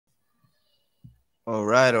All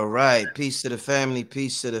right, all right. Peace to the family.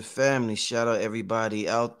 Peace to the family. Shout out everybody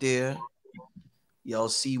out there. Y'all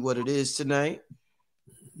see what it is tonight?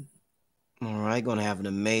 All right, gonna have an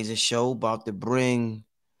amazing show. About to bring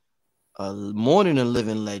more than a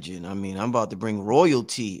living legend. I mean, I'm about to bring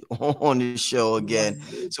royalty on this show again.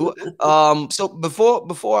 Right. So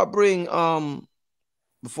before I bring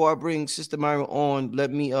Sister Myra on,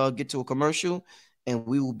 let me get to a commercial and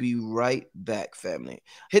we will be right back, family.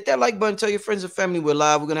 Hit that like button, tell your friends and family we're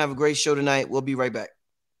live. We're gonna have a great show tonight. We'll be right back.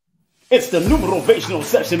 It's the numerational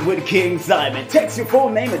session with King Simon. Text your full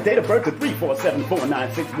name and date of birth to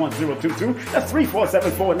 347-496-1022. That's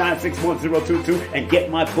 347-496-1022. And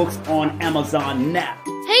get my books on Amazon now.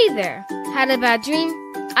 Hey there! Had a bad dream?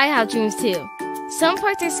 I have dreams too. Some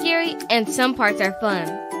parts are scary and some parts are fun.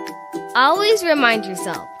 Always remind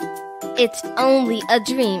yourself, it's only a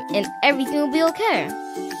dream and everything will be okay.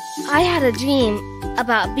 I had a dream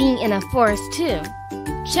about being in a forest too.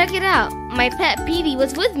 Check it out, my pet Petey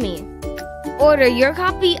was with me. Order your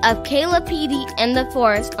copy of Kayla Petey and the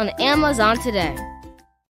Forest on Amazon today.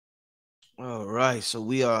 All right, so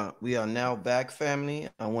we are now back, family.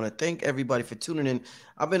 I want to thank everybody for tuning in.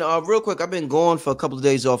 I've been real quick. I've been gone for a couple of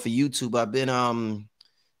days off of YouTube. I've been in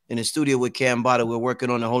the studio with Cam Bada. We're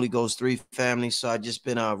working on the Holy Ghost 3 family, so I just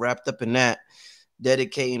been wrapped up in that,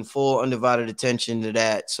 dedicating full undivided attention to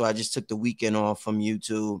that. So I just took the weekend off from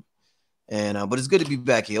YouTube, and but it's good to be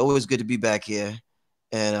back here. Always good to be back here.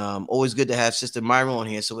 And always good to have Sister Myrah on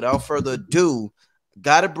here. So without further ado,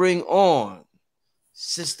 got to bring on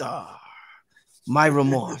Sister Myrah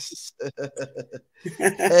Moss.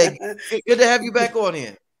 Hey, good to have you back on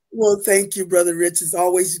here. Well, thank you, Brother Rich. It's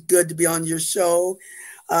always good to be on your show.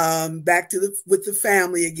 Back to with the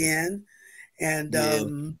family again. And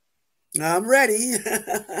I'm ready.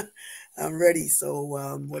 I'm ready.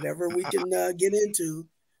 So whatever we can get into.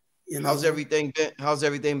 How's everything been? How's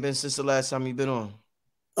everything been since the last time you've been on?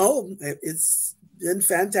 Oh, it's been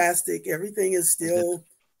fantastic. Everything is still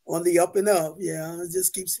on the up and up. Yeah, it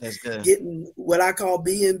just keeps getting what I call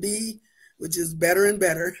B&B, which is better and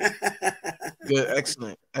better. Good,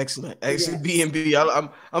 excellent. Yes. B&B. I'm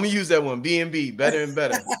gonna use that one. B&B, better and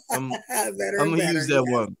better. I'm gonna use that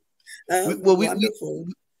one. Wonderful.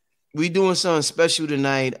 We doing something special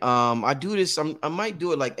tonight. I do this. I might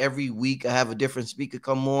do it like every week. I have a different speaker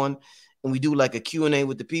come on, and we do like a Q&A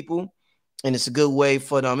with the people. And it's a good way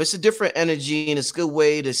for them. It's a different energy, and it's a good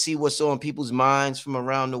way to see what's on people's minds from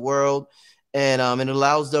around the world. And it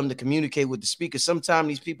allows them to communicate with the speaker. Sometimes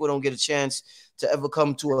these people don't get a chance to ever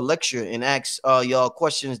come to a lecture and ask y'all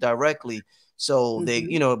questions directly. So they,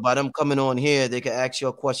 by them coming on here, they can ask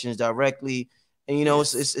y'all questions directly. And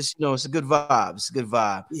it's a good vibe. It's a good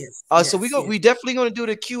vibe. Yes. So we definitely gonna do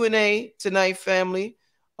the Q&A tonight, family.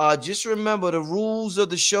 Just remember the rules of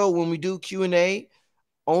the show when we do Q&A.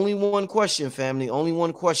 Only one question, family. Only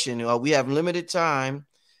one question. We have limited time,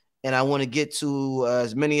 and I want to get to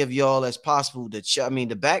as many of y'all as possible.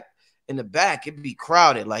 The back it'd be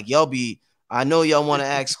crowded. Like I know y'all want to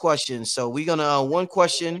ask questions, so we're gonna one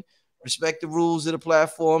question. Respect the rules of the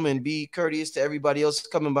platform and be courteous to everybody else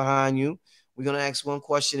coming behind you. We're gonna ask one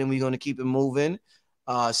question and we're gonna keep it moving.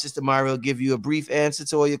 Sister Myra will give you a brief answer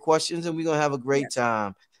to all your questions, and we're gonna have a great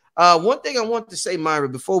time. One thing I want to say, Myra,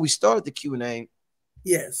 before we start the Q&A.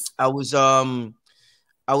 Yes. I was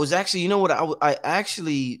actually, you know what? I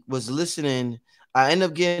actually was listening. I ended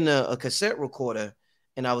up getting a cassette recorder,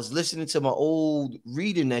 and I was listening to my old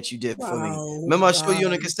reading that you did for me. Remember I showed you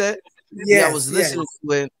on the cassette? Yes, yeah, I was listening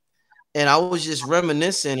to it, and I was just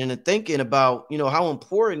reminiscing and thinking about, how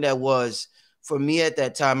important that was for me at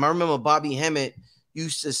that time. I remember Bobby Hemmett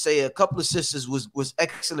used to say a couple of sisters was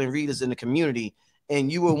excellent readers in the community,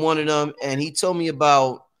 and you were one of them. And he told me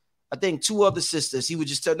about, I think, two other sisters. He would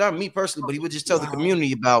just tell, not me personally, but he would just tell the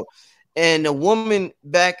community about. And the woman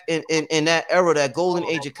back in that era, that golden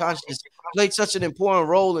age of consciousness, played such an important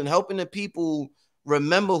role in helping the people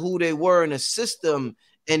remember who they were in the system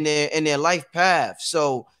and their life path.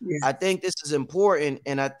 So I think this is important,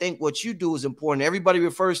 and I think what you do is important. Everybody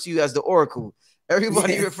refers to you as the oracle.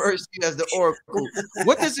 Everybody refers to you as the oracle.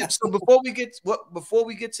 What does it? So before we get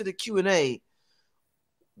to the Q&A,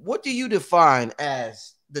 what do you define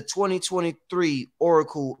as the 2023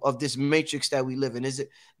 oracle of this matrix that we live in? Do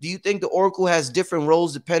you think the oracle has different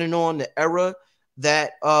roles depending on the era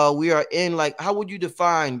that we are in? Like, how would you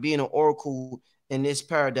define being an oracle in this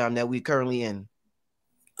paradigm that we're currently in?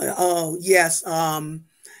 Oh, yes.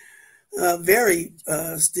 Very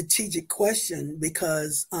strategic question,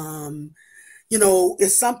 because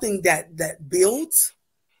it's something that builds.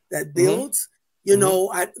 You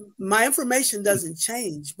know, my information doesn't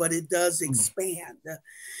change, but it does expand.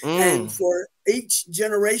 And for each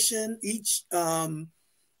generation, each,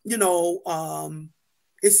 you know,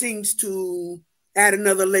 it seems to add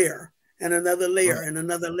another layer and another layer and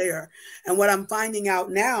another layer. And what I'm finding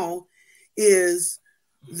out now is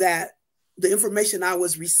that the information I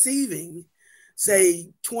was receiving, say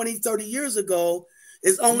 20, 30 years ago,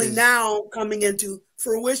 is only now coming into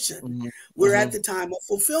fruition. We're at the time of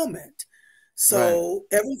fulfillment. So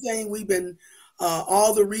everything we've been,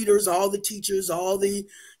 all the readers, all the teachers, all the,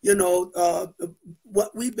 you know,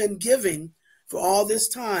 what we've been giving for all this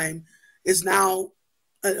time is now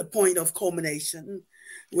at a point of culmination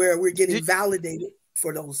where we're getting validated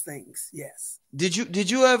for those things. Yes. Did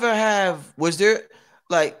you ever have, was there,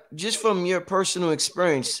 like, just from your personal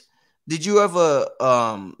experience, did you ever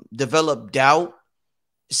develop doubt?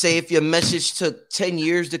 Say if your message took 10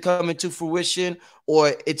 years to come into fruition,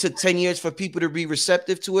 or it took 10 years for people to be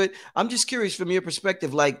receptive to it. I'm just curious from your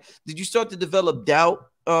perspective, like, did you start to develop doubt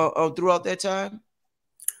throughout that time?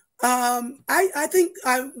 I think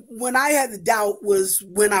when I had the doubt was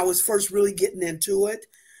when I was first really getting into it,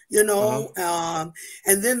 you know,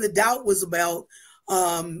 and then the doubt was about,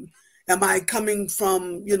 am I coming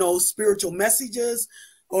from, you know, spiritual messages,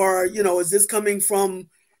 or, you know, is this coming from,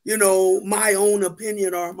 you know, my own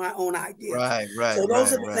opinion or my own ideas? So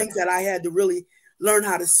those are the things that I had to really learn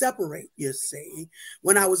how to separate, you see,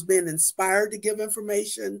 when I was being inspired to give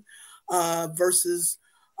information versus,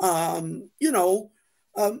 you know,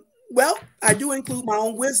 well, I do include my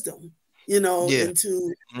own wisdom, you know,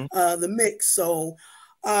 into the mix. So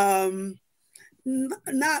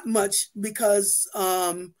not much, because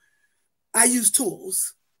I use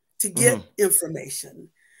tools to get information.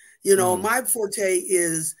 You know, my forte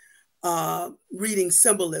is reading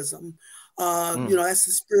symbolism. You know, that's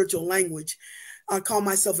the spiritual language. I call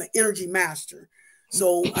myself an energy master.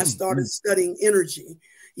 So I started studying energy,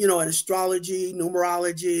 you know, and astrology,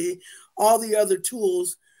 numerology, all the other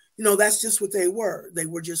tools. You know, that's just what they were. They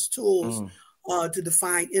were just tools to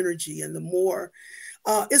define energy. And the more,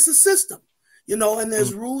 it's a system, you know, and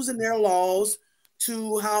there's rules and there are laws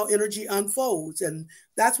to how energy unfolds. And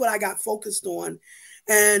that's what I got focused on.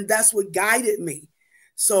 And that's what guided me,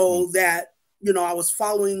 so that, you know, I was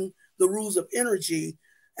following the rules of energy,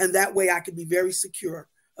 and that way I could be very secure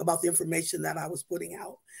about the information that I was putting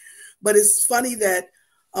out. But it's funny that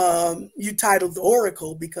you titled the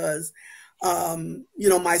Oracle, because, you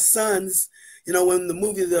know, my sons, you know, when the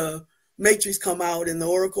movie The Matrix come out and the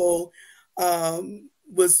Oracle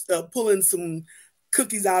was pulling some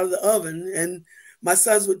cookies out of the oven, and my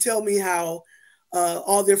sons would tell me how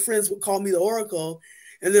all their friends would call me the Oracle.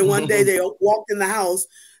 And then one day they walked in the house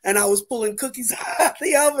and I was pulling cookies out of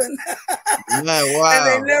the oven.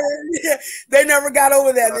 Wow. And they never got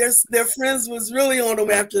over that. Their friends was really on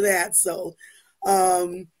them after that. So,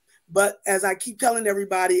 but as I keep telling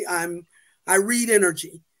everybody, I read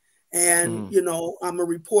energy, and, you know, I'm a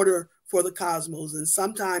reporter for the cosmos. And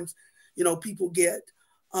sometimes, you know, people get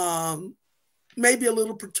maybe a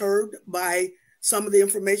little perturbed by some of the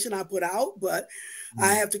information I put out, but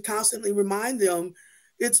I have to constantly remind them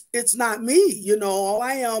it's not me. You know, all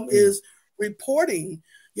I am is reporting,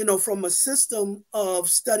 you know, from a system of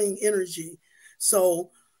studying energy.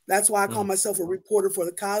 So that's why I call myself a reporter for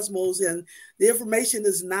the cosmos. And the information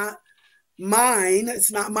is not mine.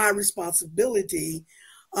 It's not my responsibility.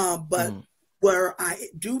 But where I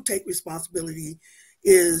do take responsibility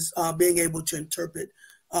is being able to interpret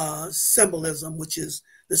symbolism, which is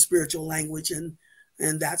the spiritual language. And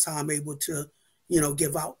that's how I'm able to, you know,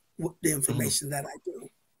 give out the information that I do,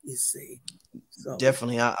 you see. So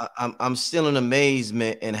definitely, I'm still in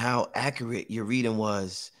amazement in how accurate your reading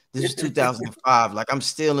was. This is 2005. Like, I'm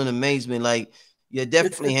still in amazement. Like, you're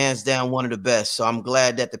definitely hands down one of the best. So I'm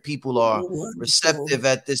glad that the people are receptive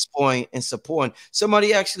at this point and supporting.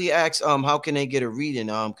 Somebody actually asked, how can they get a reading?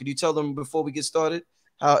 Could you tell them before we get started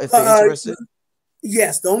how, if they're interested?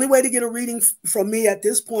 Yes, the only way to get a reading from me at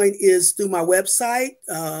this point is through my website,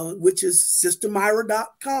 which is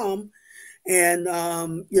sistermyrah.com.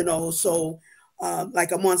 And, you know, so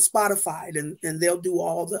like I'm on Spotify, and they'll do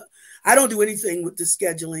all the, I don't do anything with the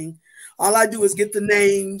scheduling. All I do is get the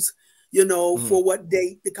names, you know, for what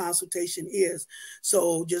date the consultation is.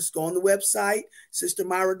 So just go on the website,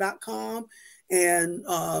 sistermyrah.com, and,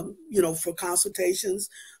 you know, for consultations.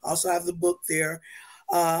 I also have the book there.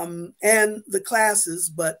 And the classes,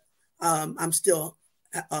 but I'm still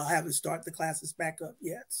haven't started the classes back up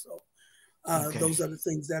yet. So those are the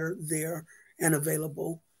things that are there and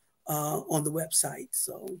available on the website.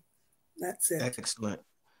 So that's it. Excellent.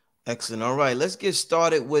 Excellent. All right, let's get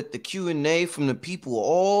started with the Q&A from the people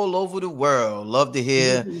all over the world. Love to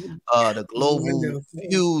hear the global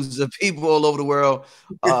views of people all over the world.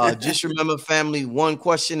 Just remember, family, one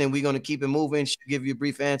question, and we're going to keep it moving. She'll give you a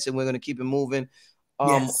brief answer, and we're going to keep it moving.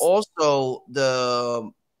 Yes. Also,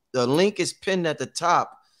 the link is pinned at the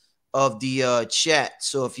top of the chat.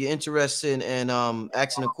 So if you're interested in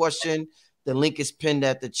asking a question, the link is pinned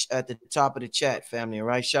at the top of the chat, family. All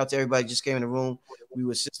right. Shout out to everybody just came in the room. We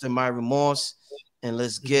were Sister Myrah Moss, and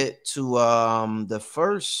let's get to the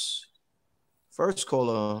first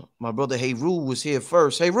caller. My brother Hey Rue was here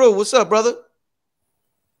first. Hey Rue, what's up, brother?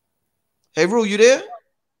 Hey Rue, you there?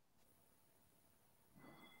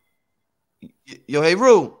 Yo, Hey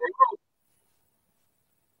Rue.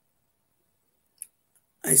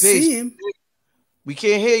 I see him. We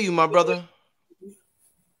can't hear you, my brother.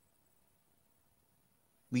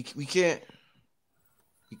 We can't hear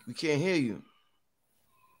you. We can't hear you.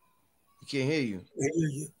 I hear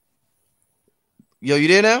you. Yo, you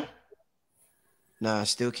there now? Nah, I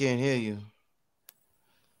still can't hear you.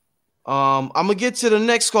 I'm gonna get to the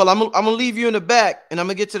next call. I'm gonna leave you in the back, and I'm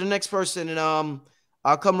gonna get to the next person, and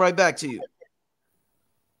I'll come right back to you.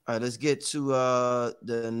 All right, let's get to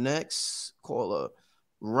the next caller,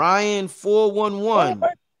 Ryan 411.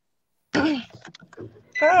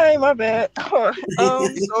 Hi, my bad.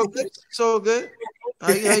 It's all good.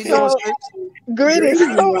 How you doing? Greetings.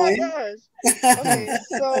 Oh my gosh. Okay,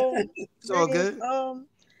 so It's all good.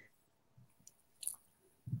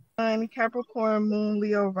 Capricorn, Moon,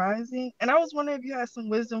 Leo, rising, and I was wondering if you had some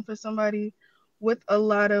wisdom for somebody with a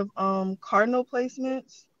lot of cardinal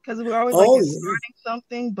placements, because we're always starting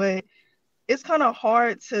something, but it's kind of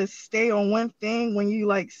hard to stay on one thing when you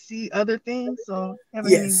like see other things. So, have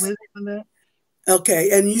any wisdom on that? Okay,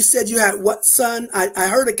 and you said you had what sun? I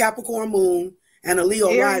heard a Capricorn moon and a Leo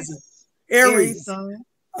rising. Aries sun.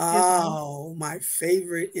 Oh, my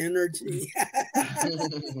favorite energy.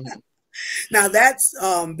 Now that's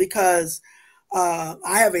because I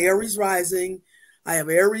have Aries rising, I have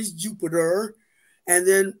Aries Jupiter, and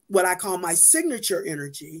then what I call my signature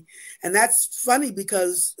energy. And that's funny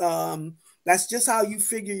because that's just how you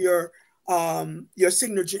figure your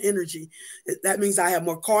signature energy. That means I have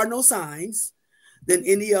more cardinal signs than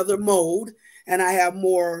any other mode, and I have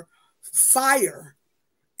more fire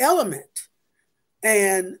element.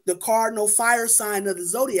 And the cardinal fire sign of the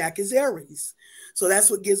zodiac is Aries. So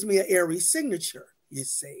that's what gives me an Aries signature, you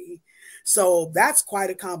see. So that's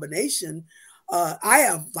quite a combination. I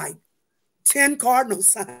have like 10 cardinal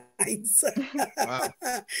signs.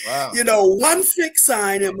 Wow. You know, one fixed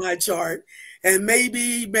sign in my chart and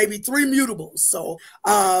maybe 3 mutables. So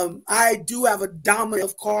I do have a dominant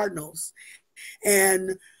of cardinals.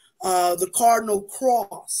 And the cardinal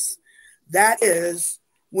cross, that is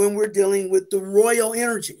when we're dealing with the royal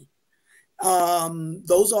energy.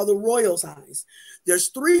 Those are the royal signs. There's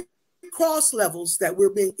 3 cross levels that we're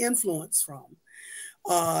being influenced from.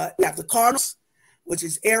 We have the cardinals, which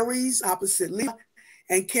is Aries opposite Leo,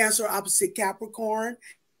 and Cancer opposite Capricorn.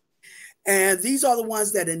 And these are the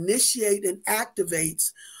ones that initiate and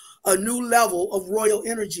activates a new level of royal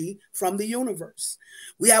energy from the universe.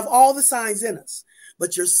 We have all the signs in us,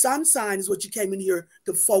 but your sun sign is what you came in here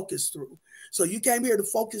to focus through. So you came here to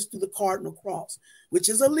focus through the cardinal cross, which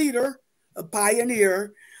is a leader, a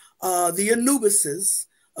pioneer, the Anubises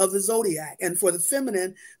of the zodiac. And for the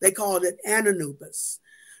feminine, they called it Ananubis.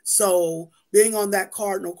 So being on that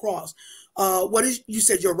cardinal cross, you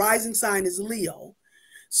said your rising sign is Leo.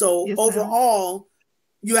 So overall,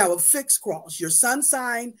 you have a fixed cross. Your sun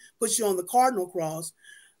sign puts you on the cardinal cross,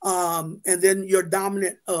 and then you're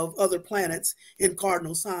dominant of other planets in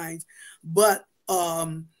cardinal signs. But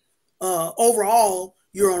overall,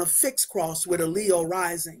 you're on a fixed cross with a Leo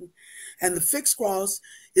rising. And the fixed cross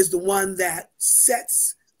is the one that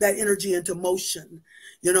sets that energy into motion.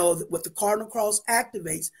 You know, what the cardinal cross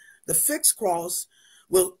activates, the fixed cross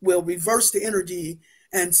will reverse the energy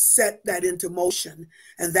and set that into motion.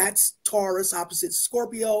 And that's Taurus opposite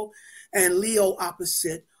Scorpio and Leo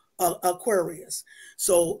opposite Aquarius.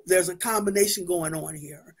 So there's a combination going on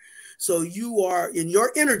here. So you are in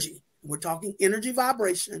your energy. We're talking energy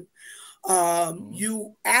vibration.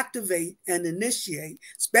 You activate and initiate,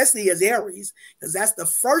 especially as Aries, because that's the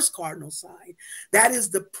first cardinal sign. That is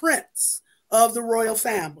the prince of the royal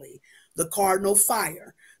family, the cardinal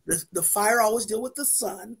fire. The fire always deal with the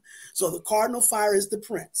sun. So the cardinal fire is the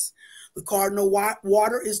prince. The cardinal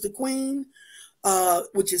water is the queen,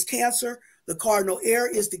 which is Cancer. The cardinal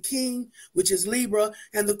air is the king, which is Libra.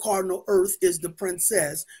 And the cardinal earth is the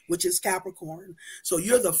princess, which is Capricorn. So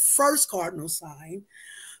you're the first cardinal sign,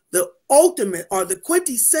 the ultimate or the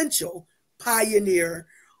quintessential pioneer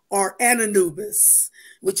or Anubis,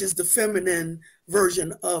 which is the feminine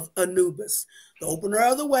version of Anubis, the opener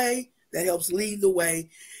of the way that helps lead the way.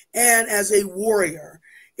 And as a warrior,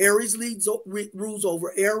 Aries rules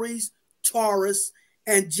over Aries, Taurus,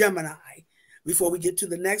 and Gemini before we get to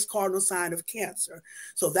the next cardinal sign of Cancer.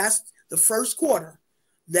 So that's the first quarter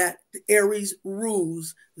that Aries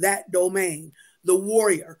rules that domain, the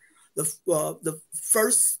warrior. The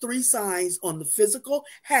first 3 signs on the physical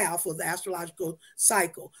half of the astrological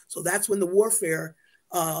cycle. So that's when the warfare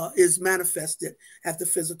is manifested at the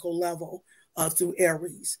physical level through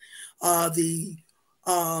Aries. The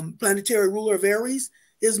planetary ruler of Aries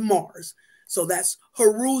is Mars. So that's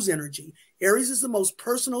Haru's energy. Aries is the most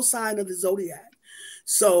personal sign of the zodiac.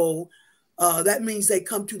 So that means they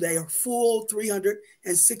come to their full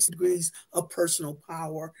 360 degrees of personal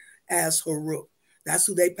power as Haru. That's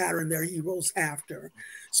who they pattern their heroes after.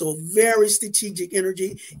 So very strategic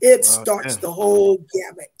energy. It starts the whole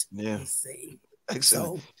gamut. Yeah. See.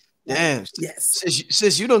 Excellent. So, damn. Yes.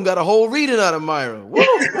 Sis, you done got a whole reading out of Myrah. Woo.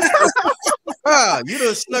 You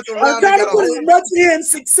done snuck around. I'm trying to put as much in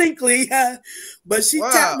succinctly, but she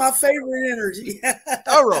tapped my favorite energy.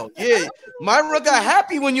 Thorough. Yeah. Myrah got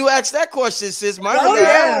happy when you asked that question, sis. Myrah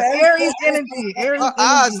got Aries energy. Aries her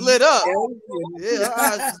eyes lit up. Yeah, her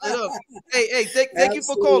eyes lit up. Hey, thank you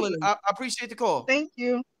for calling. I appreciate the call. Thank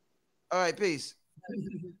you. All right, peace.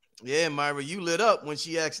 Yeah, Myrah, you lit up when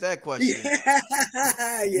she asked that question.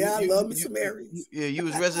 Yeah, I love me some Aries. Yeah, you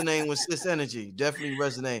was resonating with sis energy. Definitely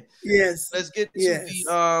resonating. Yes. Let's get to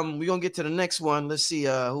the we're gonna get to the next one. Let's see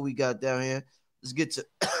who we got down here. Let's get to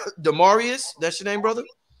Demarius. That's your name, brother?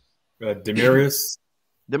 Demarius.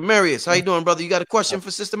 Demarius, how you doing, brother? You got a question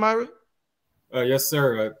for Sister Myrah? Yes,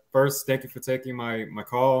 sir. First, thank you for taking my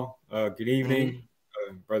call. Good evening,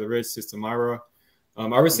 Brother Rich, Sister Myrah.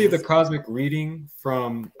 I received a cosmic reading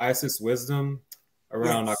from Isis Wisdom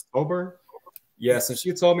around October. Yes, and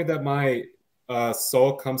she told me that my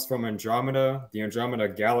soul comes from Andromeda, the Andromeda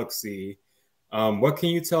galaxy. What can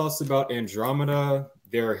you tell us about Andromeda,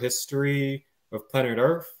 their history of planet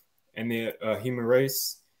Earth and the human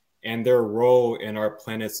race, and their role in our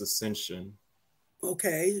planet's ascension?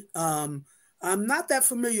 Okay. I'm not that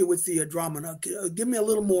familiar with the Andromeda. Give me a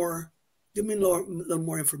little more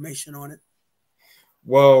information on it.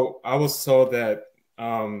 Well, I was told that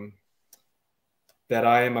that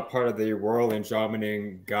I am a part of the Royal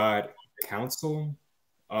Andromedan God Council,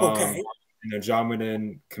 an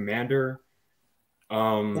Andromedan commander.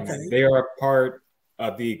 They are a part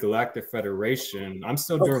of the Galactic Federation. I'm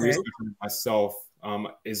still doing research on myself.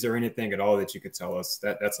 Is there anything at all that you could tell us?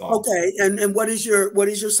 That's all. Okay, and what is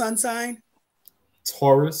your sun sign?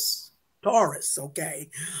 Taurus. Taurus. Okay.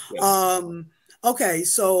 Yes. Okay.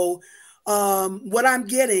 So what I'm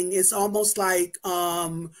getting is almost like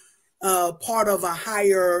part of a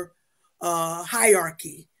higher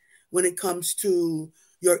hierarchy when it comes to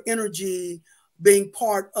your energy being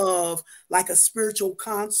part of like a spiritual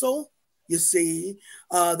council, you see,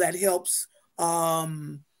 that helps,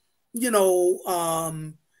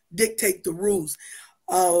 dictate the rules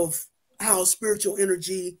of how spiritual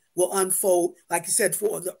energy will unfold, like you said,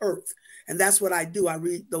 for the earth. And that's what I do. I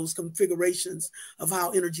read those configurations of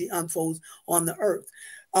how energy unfolds on the earth.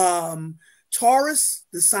 Taurus,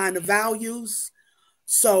 the sign of values.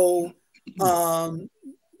 So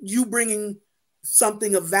you bringing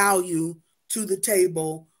something of value to the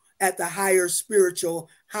table at the higher spiritual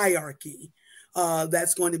hierarchy.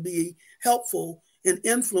 That's going to be helpful in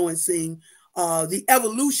influencing the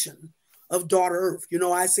evolution of Daughter Earth. You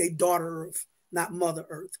know, I say Daughter Earth, not Mother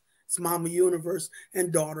Earth. It's Mama Universe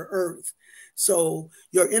and Daughter Earth. So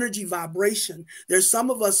your energy vibration, there's some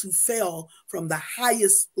of us who fell from the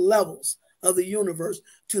highest levels of the universe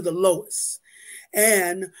to the lowest.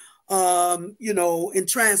 And, in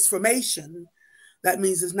transformation, that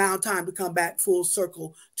means it's now time to come back full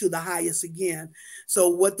circle to the highest again. So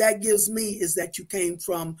what that gives me is that you came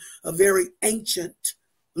from a very ancient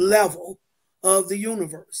level of the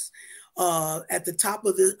universe, at the top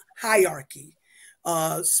of the hierarchy,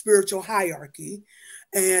 spiritual hierarchy,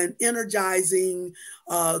 and energizing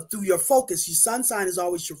through your focus. Your sun sign is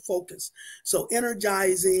always your focus. So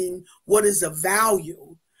energizing what is of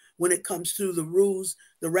value when it comes to the rules,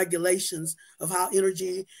 the regulations of how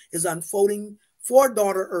energy is unfolding for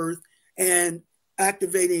Daughter Earth and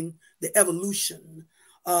activating the evolution.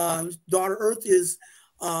 Daughter Earth is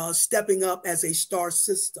stepping up as a star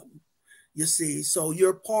system, you see. So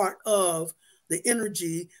you're part of the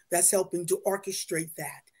energy that's helping to orchestrate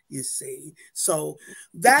that, you see. So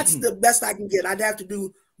that's the best I can get. I'd have to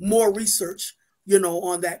do more research,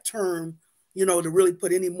 on that term, to really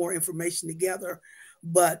put any more information together.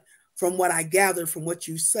 But from what I gather from what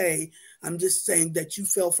you say, I'm just saying that you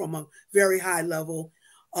fell from a very high level,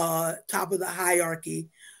 top of the hierarchy,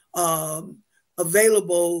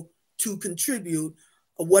 available to contribute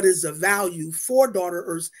what is a value for Daughter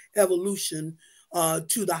Earth's evolution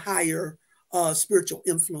to the higher spiritual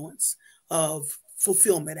influence of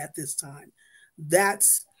fulfillment at this time.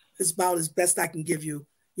 That's about as best I can give you,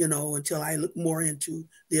 you know, until I look more into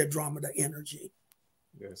the Andromeda energy.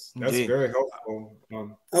 Yes, that's very helpful.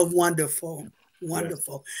 Wonderful,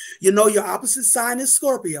 wonderful. Yes. You know, your opposite sign is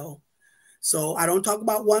Scorpio. So I don't talk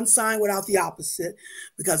about one sign without the opposite,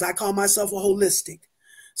 because I call myself a holistic.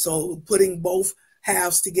 So putting both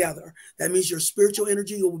halves together, that means your spiritual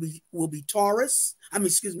energy will be Taurus. I mean,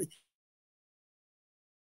 excuse me.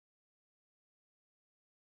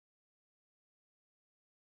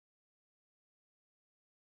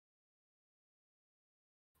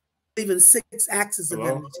 Even 6 axes of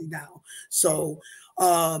energy now. So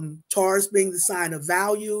Taurus being the sign of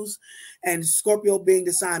values and Scorpio being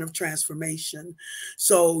the sign of transformation.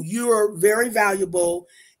 So you're very valuable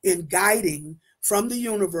in guiding from the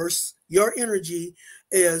universe. Your energy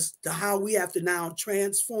is to how we have to now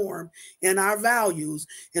transform in our values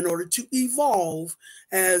in order to evolve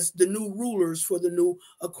as the new rulers for the new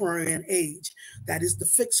Aquarian age. That is the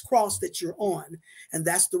fixed cross that you're on. And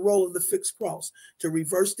that's the role of the fixed cross, to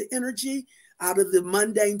reverse the energy out of the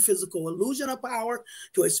mundane physical illusion of power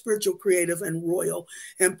to a spiritual, creative, and royal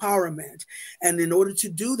empowerment. And in order to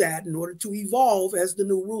do that, in order to evolve as the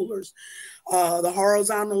new rulers, the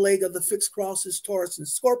horizontal leg of the fixed cross is Taurus and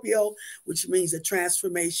Scorpio, which means a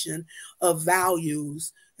transformation of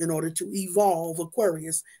values in order to evolve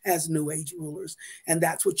Aquarius as new age rulers. And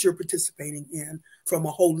that's what you're participating in from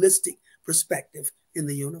a holistic perspective in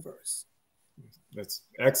the universe. That's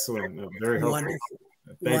excellent. Very helpful. Wonderful.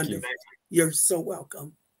 Thank you. You're so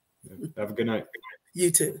welcome. Have a good night.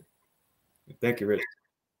 You too. Thank you, Rich.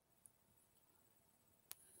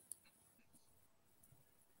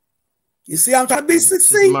 You see, I'm trying to be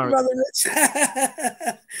succinct, Brother Rich.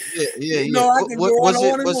 yeah. No, I can go on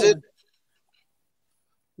and on.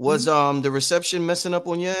 Was the reception messing up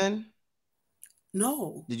on your end?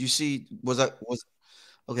 No. Did you see?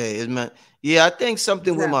 Okay, I think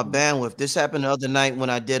something with my bandwidth. This happened the other night when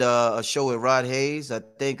I did a show with Rod Hayes. I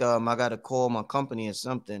think I got to call my company or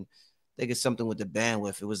something. I think it's something with the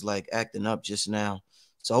bandwidth. It was like acting up just now.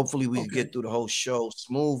 So hopefully we can get through the whole show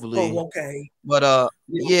smoothly. Oh, okay. But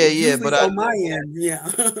but on my end, yeah.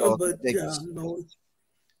 But no.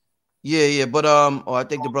 Yeah. But I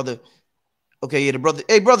think the brother. Okay, yeah, the brother.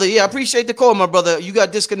 Hey, brother, I appreciate the call, my brother. You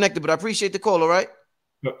got disconnected, but I appreciate the call. All right.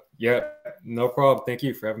 Yeah, no problem. Thank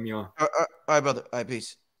you for having me on. All right, brother. All right,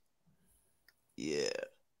 peace. Yeah.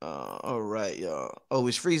 All right, y'all. Oh,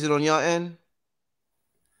 it's freezing on y'all end?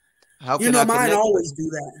 How can I mine always do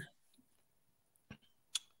that.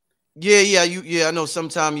 Yeah. I know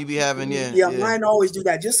sometime you be having, Yeah, mine always do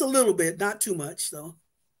that. Just a little bit, not too much, though.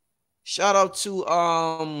 Shout out to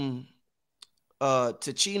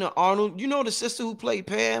Tachina Arnold. You know the sister who played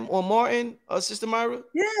Pam on Martin, Sister Myrah?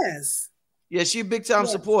 Yes. Yeah, she a big time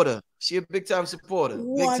supporter. She a big time supporter.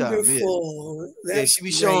 Wonderful. Big time.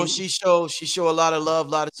 Yeah, she show a lot of love, a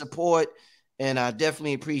lot of support, and I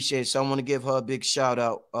definitely appreciate it. So I want to give her a big shout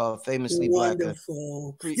out. Famously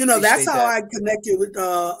wonderful. That's how I connected with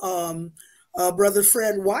Brother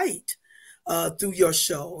Fred White through your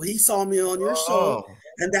show. He saw me on your show,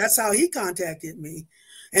 and that's how he contacted me.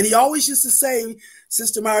 And he always used to say,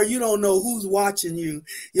 Sister Myrah, you don't know who's watching you,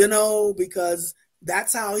 because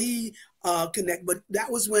that's how he connect. But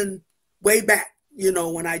that was way back,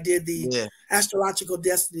 when I did the astrological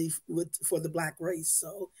destiny for the Black race.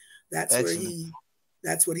 So that's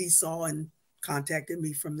that's what he saw and contacted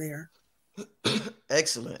me from there.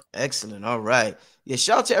 Excellent. All right. Yeah.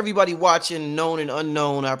 Shout out to everybody watching, known and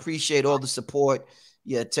unknown. I appreciate all the support,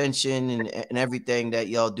 your attention, and everything that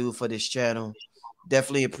y'all do for this channel.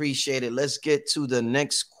 Definitely appreciate it. Let's get to the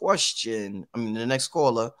next question. The next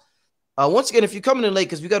caller. Once again, if you're coming in late,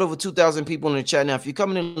 because we got over 2,000 people in the chat now. If you're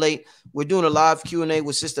coming in late, we're doing a live Q&A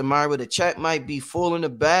with Sister Myrah. The chat might be full in the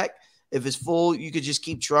back. If it's full, you could just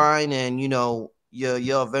keep trying, and you'll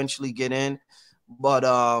eventually get in. But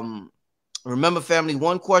remember, family,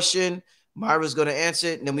 one question. Myra's gonna answer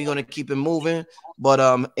it, and then we're gonna keep it moving.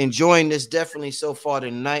 But enjoying this definitely so far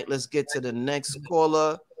tonight. Let's get to the next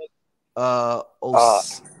caller.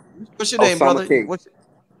 What's your name, brother?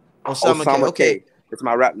 Osama K. It's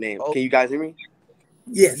my rap name. Can you guys hear me?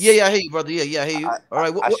 Yes. Yeah, I hear you, brother. Yeah, I hear you. All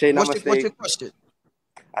right. What's your question?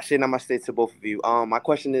 I share namaste to both of you. My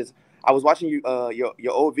question is, I was watching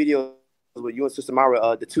your old videos with you and Sister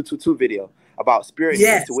Myrah, the 222 video about spirit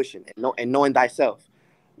and intuition and knowing thyself.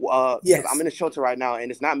 Yes. I'm in a shelter right now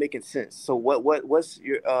and it's not making sense. So what's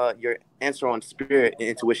your answer on spirit and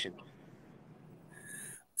intuition?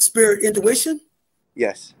 Spirit, intuition?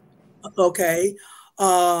 Yes. Okay.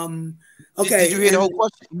 Okay. Did you hear the whole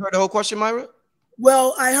question? You heard the whole question, Myrah?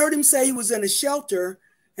 Well, I heard him say he was in a shelter,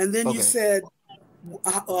 and then you said,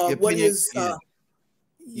 "What is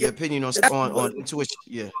your opinion on intuition?"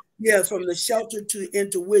 Yeah. Yeah, from the shelter to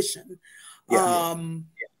intuition. Yeah.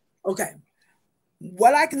 Okay.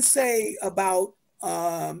 What I can say about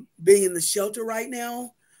being in the shelter right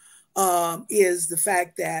now is the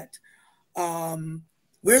fact that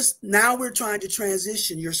we're trying to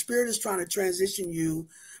transition. Your spirit is trying to transition you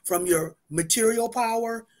from your material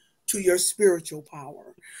power to your spiritual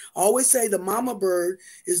power. I always say the mama bird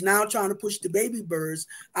is now trying to push the baby birds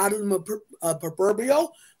out of the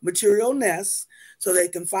proverbial material nest so they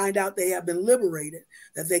can find out they have been liberated,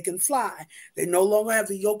 that they can fly. They no longer have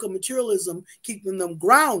the yoke of materialism keeping them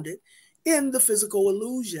grounded in the physical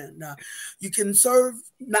illusion. You can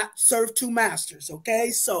not serve two masters,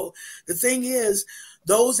 okay? So the thing is,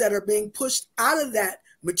 those that are being pushed out of that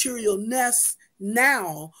material nest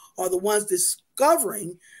now are the ones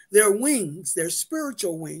discovering their wings, their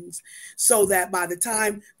spiritual wings, so that by the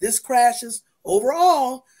time this crashes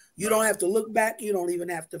overall, you don't have to look back. You don't even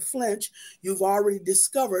have to flinch. You've already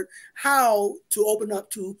discovered how to open up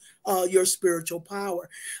to your spiritual power.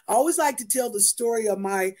 I always like to tell the story of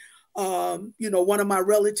my, one of my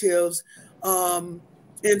relatives was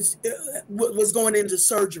going into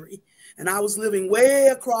surgery, and I was living way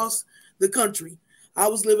across the country. I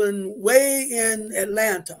was living way in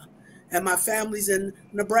Atlanta, and my family's in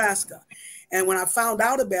Nebraska. And when I found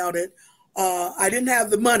out about it, I didn't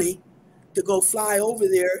have the money to go fly over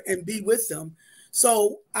there and be with them.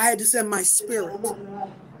 So I had to send my spirit.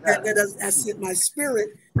 I sent my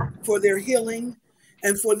spirit for their healing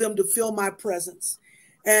and for them to feel my presence.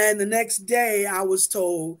 And the next day I was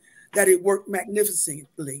told that it worked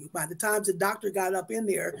magnificently. By the time the doctor got up in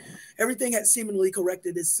there, everything had seemingly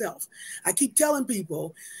corrected itself. I keep telling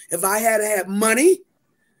people, if I had had money,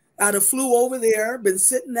 I'd have flew over there, been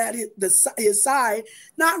sitting at his side,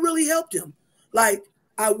 not really helped him. Like,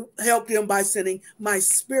 I helped him by sending my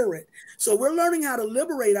spirit. So we're learning how to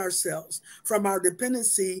liberate ourselves from our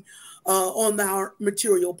dependency on our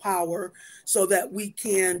material power so that we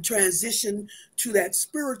can transition to that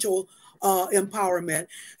spiritual empowerment.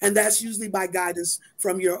 And that's usually by guidance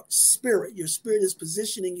from your spirit. Your spirit is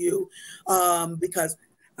positioning you because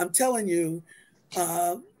I'm telling you,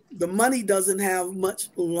 the money doesn't have much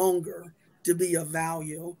longer to be of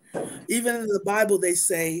value. Even in the Bible, they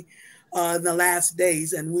say, in the last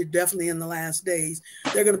days, and we're definitely in the last days,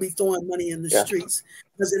 they're going to be throwing money in the streets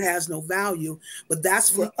because it has no value. But that's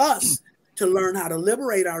for us to learn how to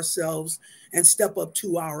liberate ourselves and step up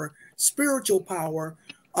to our spiritual power,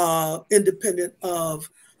 independent of,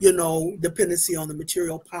 dependency on the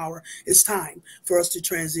material power. It's time for us to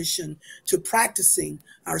transition to practicing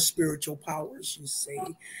our spiritual powers, you see.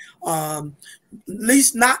 At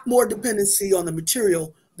least not more dependency on the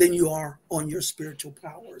material than you are on your spiritual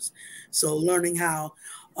powers. So learning how,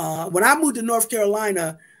 when I moved to North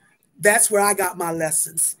Carolina, that's where I got my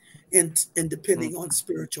lessons in depending on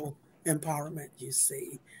spiritual empowerment, you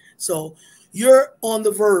see. So you're on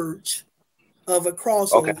the verge of a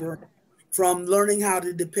crossover from learning how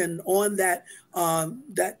to depend on that,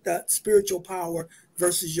 that spiritual power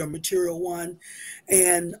versus your material one.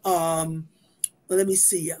 And let me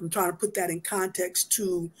see, I'm trying to put that in context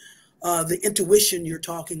to the intuition you're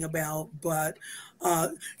talking about, but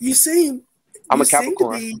you seem I'm a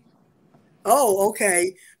Capricorn. To be, oh,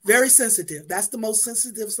 okay, very sensitive. That's the most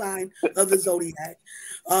sensitive sign of the zodiac.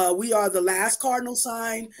 We are the last cardinal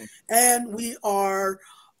sign, and we are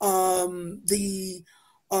the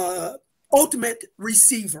ultimate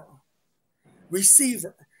receiver.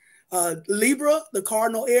 Libra, the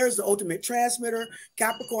cardinal air, is the ultimate transmitter.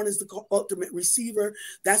 Capricorn is the ultimate receiver.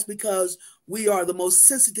 That's because we are the most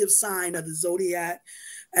sensitive sign of the zodiac,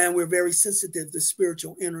 and we're very sensitive to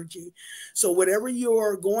spiritual energy. So whatever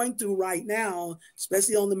you're going through right now,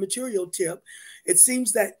 especially on the material tip, it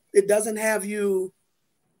seems that it doesn't have you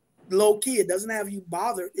low key. It doesn't have you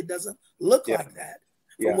bothered. It doesn't look like that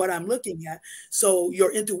from what I'm looking at. So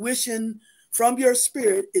your intuition from your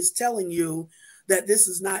spirit is telling you that this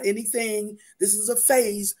is not anything. This is a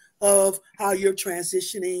phase of how you're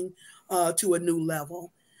transitioning to a new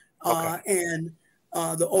level. And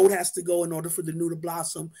the old has to go in order for the new to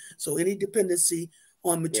blossom. So any dependency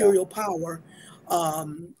on material power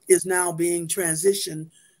is now being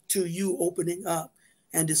transitioned to you opening up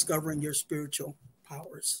and discovering your spiritual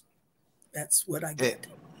powers. That's what I get.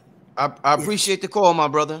 I appreciate the call, my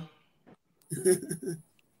brother.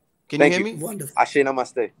 Can you hear me? Wonderful. Ashe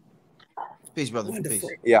namaste. Peace, brother. Wonderful.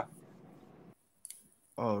 Peace. Yeah.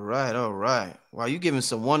 All right, all right. Wow, you giving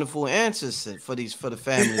some wonderful answers for the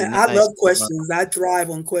family. I love questions. I thrive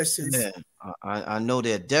on questions. Yeah, I know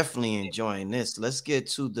they're definitely enjoying this. Let's get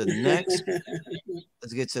to the next.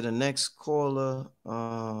 Let's get to the next caller.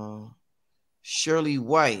 Shirley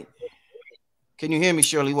White. Can you hear me,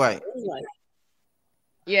 Shirley White?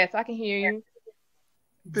 Yes, I can hear you.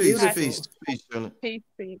 Peace, peace, peace, Shirley.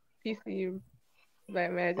 Peace to you,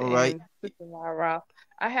 Black Magic, All right. and Sister Myrah.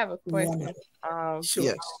 I have a question. Sure.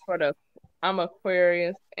 Yes. I'm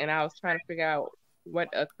Aquarius, and I was trying to figure out what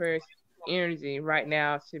Aquarius energy right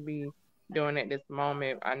now should be doing at this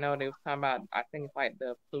moment. I know they was talking about, I think it's like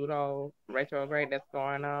the Pluto retrograde that's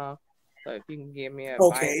going on. So if you can give me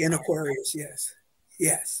advice. Okay, in Aquarius,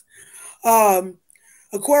 yes.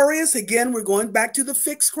 Aquarius, again, we're going back to the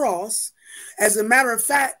fixed cross. As a matter of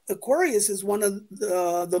fact, Aquarius is one of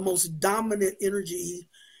the most dominant energy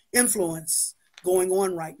influence going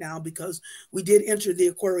on right now, because we did enter the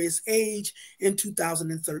Aquarius age in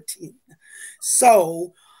 2013.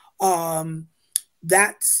 So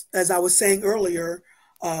that's, as I was saying earlier,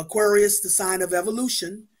 Aquarius, the sign of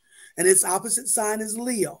evolution, and its opposite sign is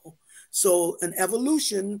Leo. So an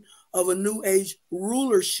evolution of a new age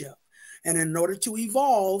rulership. And in order to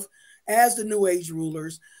evolve as the new age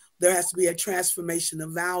rulers, there has to be a transformation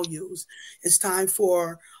of values. It's time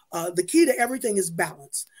for, the key to everything is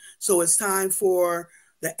balance. So it's time for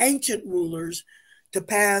the ancient rulers to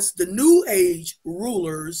pass the new age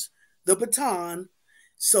rulers the baton,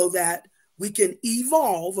 so that we can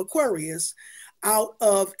evolve Aquarius out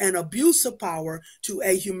of an abuse of power to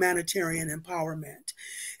a humanitarian empowerment.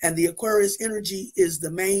 And the Aquarius energy is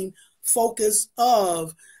the main focus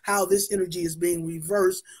of how this energy is being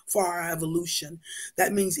reversed for our evolution.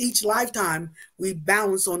 That means each lifetime we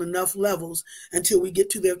balance on enough levels until we get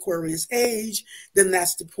to the Aquarius age. Then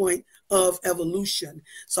that's the point of evolution.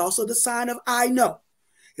 It's also the sign of I know.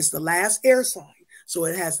 It's the last air sign. So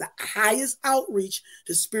it has the highest outreach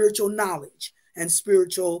to spiritual knowledge and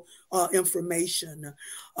spiritual information.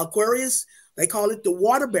 Aquarius, they call it the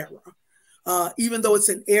water bearer, even though it's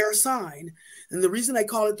an air sign. And the reason they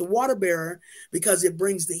call it the water bearer, because it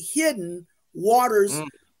brings the hidden waters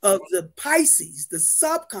of the Pisces, the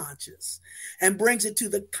subconscious, and brings it to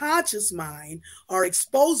the conscious mind, or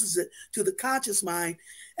exposes it to the conscious mind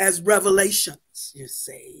as revelations, you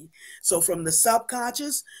see. So from the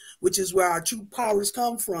subconscious, which is where our true powers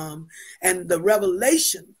come from, and the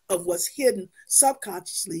revelation of what's hidden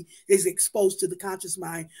subconsciously is exposed to the conscious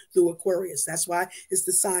mind through Aquarius. That's why it's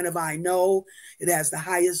the sign of I know. It has the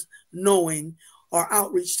highest knowing or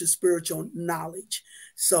outreach to spiritual knowledge.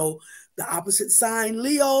 So the opposite sign,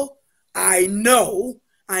 Leo, I know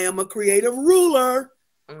I am a creative ruler.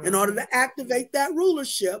 In order to activate that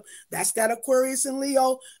rulership, that's that Aquarius and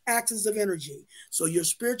Leo axis of energy. So your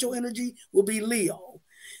spiritual energy will be Leo.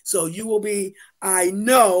 So you will be, I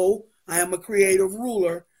know I am a creative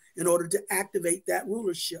ruler, in order to activate that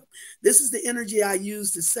rulership. This is the energy I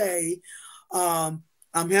use to say, I'm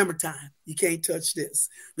hammer time. You can't touch this,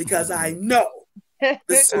 because I know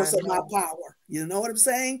the source of my power. You know what I'm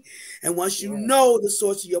saying? And once you know the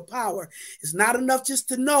source of your power, it's not enough just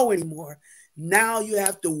to know anymore. Now you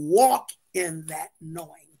have to walk in that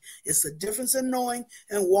knowing. It's a difference in knowing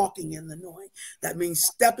and walking in the knowing. That means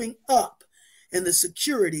stepping up in the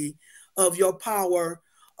security of your power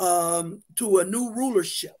to a new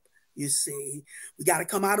rulership. You see, we got to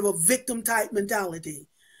come out of a victim type mentality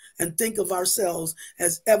and think of ourselves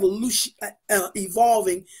as evolution,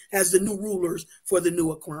 evolving as the new rulers for the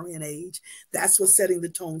new Aquarian age. That's what's setting the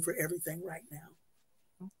tone for everything right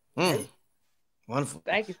now. Okay? Wonderful.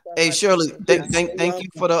 Thank you so much. Hey, Shirley, thank you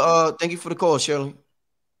for the call, Shirley.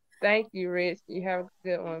 Thank you, Rich. You have a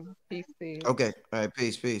good one. Peace to you. Okay. All right.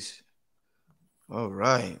 Peace. All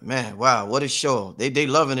right, man. Wow, what a show. They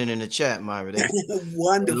loving it in the chat, Myrah.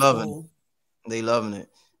 Wonderful. They loving it.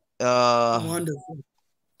 Wonderful.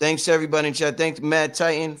 Thanks to everybody in chat. Thanks to Mad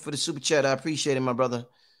Titan for the super chat. I appreciate it, my brother.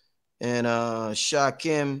 And Sha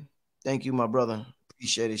Kim, thank you, my brother.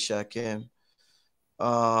 Appreciate it, Sha Kim.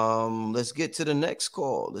 Let's get to the next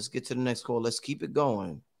call. Let's keep it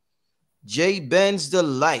going. Jay Ben's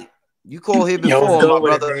Delight. You called here before, my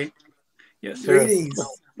brother. Yes, sir. Greetings.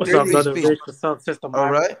 What's up, brother Rich? What's up, Sister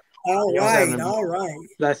Myrah? All right.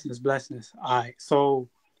 Blessings. All right. So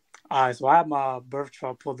I have my birth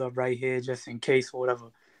chart pulled up right here just in case or whatever.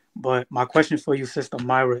 But my question for you, Sister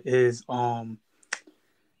Myrah, is when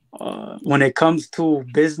it comes to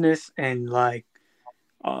business and like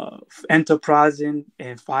enterprising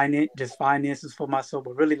and finances for myself,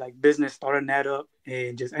 but really like business, starting that up,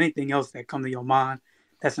 and just anything else that comes to your mind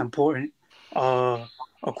that's important.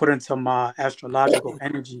 According to my astrological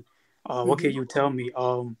energy, what can you tell me?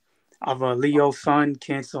 I'm a Leo Sun,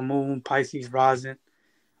 Cancer Moon, Pisces Rising,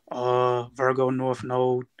 Virgo North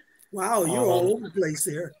Node. Wow, you're all over the place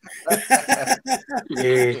there.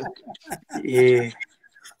 Yeah, yeah,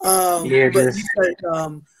 yeah. But Just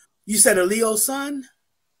you said a Leo sun?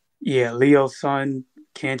 yeah, Leo Sun,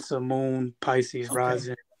 Cancer Moon, Pisces Okay.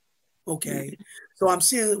 Rising. Okay. So I'm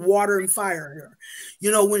seeing water and fire here.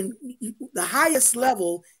 You know, when the highest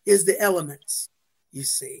level is the elements, you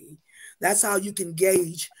see. That's how you can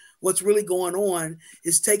gauge what's really going on,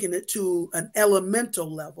 is taking it to an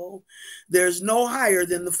elemental level. There's no higher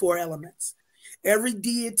than the 4 elements. Every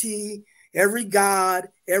deity, every god,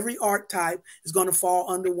 every archetype is going to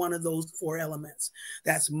fall under one of those 4 elements.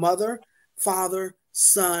 That's mother, father,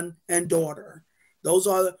 son, and daughter. Those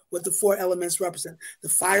are what the 4 elements represent. The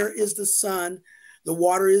fire is the son, the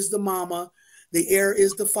water is the mama, the air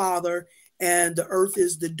is the father, and the earth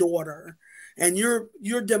is the daughter. And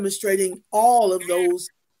you're demonstrating all of those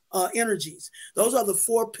energies. Those are the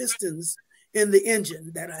 4 pistons in the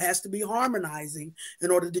engine that has to be harmonizing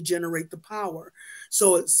in order to generate the power.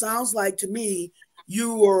 So it sounds like to me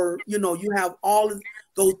you have all of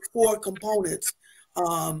those 4 components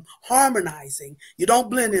harmonizing. You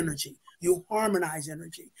don't blend energy. You harmonize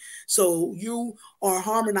energy. So you are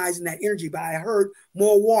harmonizing that energy. But I heard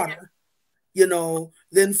more water,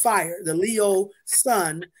 than fire. The Leo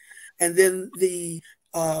sun, and then the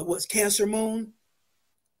what's Cancer moon?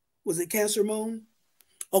 Was it Cancer moon?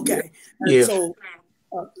 Okay. Yeah. And so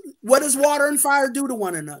what does water and fire do to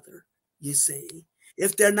one another? You see,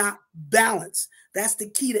 if they're not balanced, that's the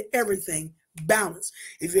key to everything. Balance.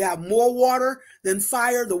 If you have more water than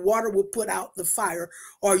fire, the water will put out the fire,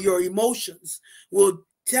 or your emotions will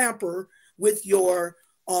tamper with your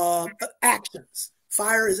actions.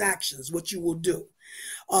 Fire is actions, what you will do.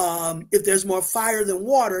 If there's more fire than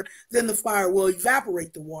water, then the fire will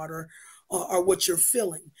evaporate the water or what you're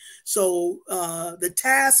feeling. So the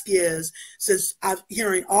task is, since I'm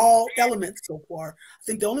hearing all elements so far, I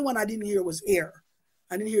think the only one I didn't hear was air.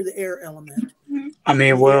 I didn't hear the air element. I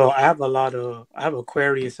mean, well, I have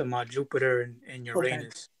Aquarius in my Jupiter and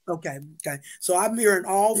Uranus. Okay. So I'm hearing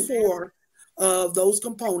all 4 of those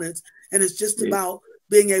components, and it's just about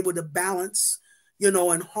being able to balance,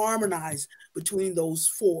 and harmonize between those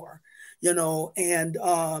 4, and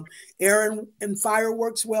air and fire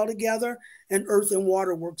works well together, and earth and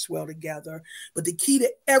water works well together. But the key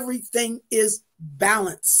to everything is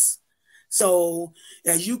balance. So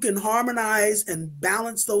as you can harmonize and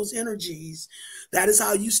balance those energies, that is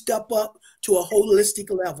how you step up to a holistic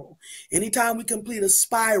level. Anytime we complete a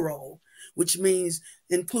spiral, which means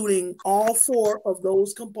including all 4 of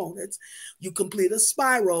those components, you complete a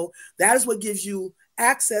spiral. That is what gives you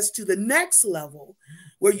access to the next level,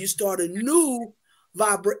 where you start a new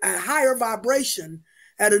a higher vibration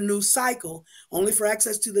at a new cycle, only for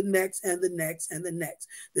access to the next and the next and the next.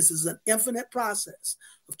 This is an infinite process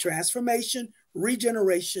of transformation,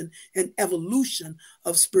 regeneration, and evolution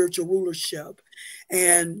of spiritual rulership.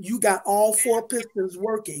 And you got all 4 pistons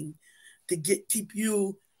working to keep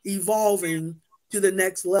you evolving to the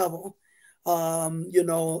next level.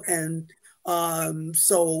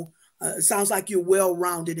 So it sounds like you're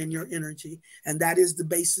well-rounded in your energy, and that is the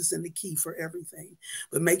basis and the key for everything.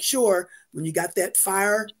 But make sure when you got that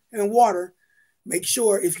fire and water, make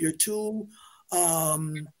sure if you're too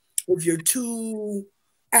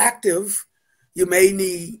active, you may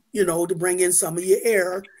need, to bring in some of your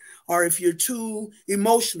air, or if you're too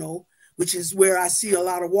emotional, which is where I see a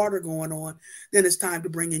lot of water going on, then it's time to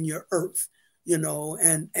bring in your earth,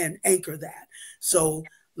 and anchor that. So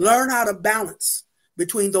learn how to balance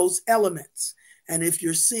between those elements. And if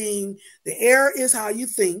you're seeing the air is how you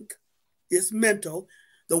think, it's mental,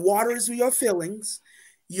 the water is your feelings,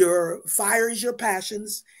 your fire is your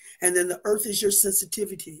passions, and then the earth is your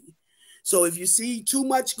sensitivity. So if you see too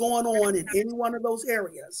much going on in any one of those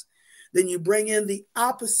areas, then you bring in the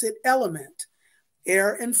opposite element,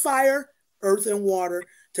 air and fire, earth and water,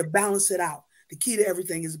 to balance it out. The key to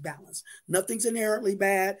everything is balance. Nothing's inherently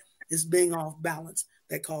bad. It's being off balance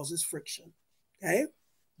that causes friction. Okay.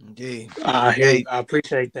 Indeed. I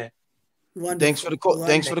appreciate that. Wonderful. Thanks for the call.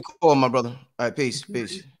 Thanks for the call, my brother. All right, peace.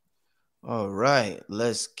 All right,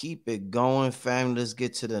 let's keep it going, fam. Let's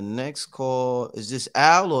get to the next call. Is this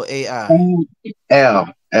Al or AI?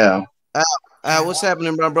 Al. Al, what's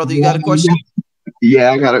happening, my brother? You got a question?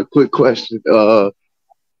 Yeah, I got a quick question.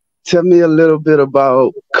 Tell me a little bit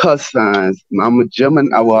about cuss signs. I'm a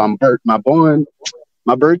Gemini. Well,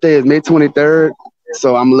 my birthday is May 23rd.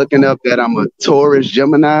 So I'm looking up that I'm a Taurus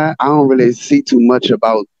Gemini. I don't really see too much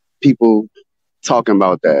about people talking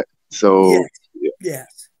about that. So yes,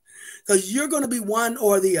 yes, because you're going to be one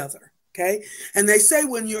or the other. Okay, and they say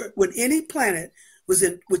when any planet which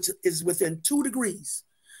is within 2 degrees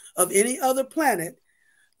of any other planet,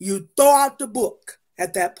 you throw out the book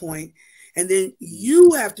at that point, and then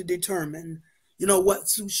you have to determine, what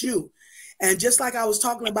suits you. And just like I was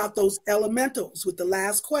talking about those elementals with the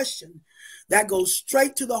last question, that goes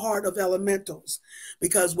straight to the heart of elementals.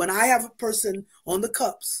 Because when I have a person on the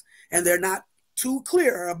cups and they're not too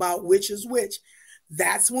clear about which is which,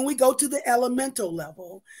 that's when we go to the elemental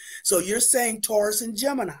level. So you're saying Taurus and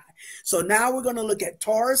Gemini. So now we're going to look at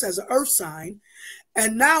Taurus as an earth sign.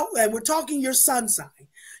 And we're talking your sun sign.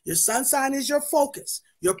 Your sun sign is your focus,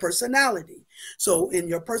 your personality. So in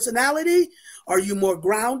your personality, are you more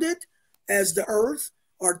grounded as the earth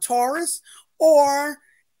or Taurus? Or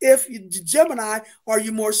if you Gemini, are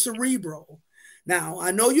you more cerebral? Now, I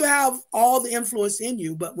know you have all the influence in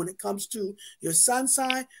you, but when it comes to your sun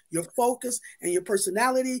sign, your focus, and your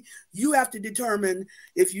personality, you have to determine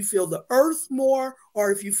if you feel the earth more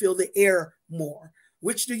or if you feel the air more.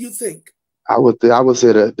 Which do you think? I would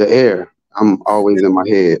say the air. I'm always in my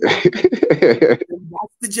head.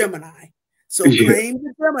 That's the Gemini. So claim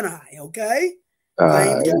the Gemini, okay?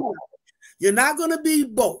 Claim Gemini. You're not going to be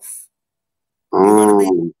both. You're going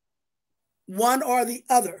to be one or the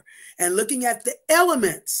other. And looking at the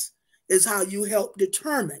elements is how you help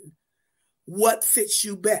determine what fits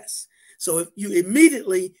you best. So if you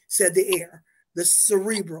immediately said the air, the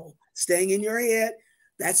cerebral, staying in your head,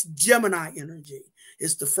 that's Gemini energy.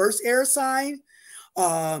 It's the first air sign,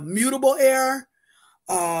 mutable air,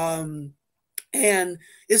 and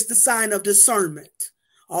it's the sign of discernment.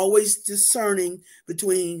 Always discerning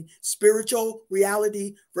between spiritual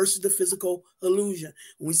reality versus the physical illusion.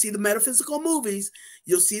 When we see the metaphysical movies,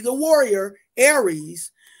 you'll see the warrior,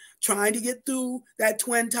 Aries, trying to get through that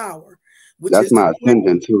twin tower. That's my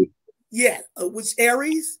ascendant too. Yeah, which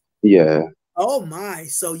Aries? Yeah. Oh my!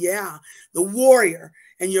 So yeah, the warrior,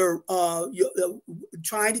 and you're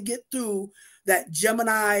trying to get through that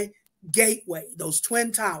Gemini gateway, those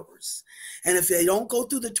twin towers. And if they don't go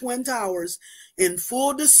through the twin towers in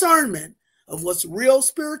full discernment of what's real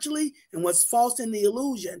spiritually and what's false in the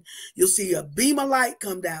illusion, you'll see a beam of light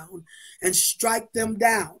come down and strike them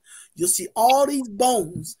down. You'll see all these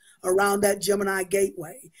bones around that Gemini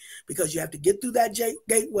gateway, because you have to get through that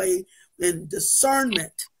gateway in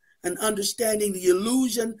discernment and understanding the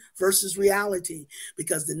illusion versus reality,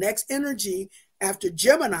 because the next energy after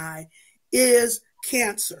Gemini is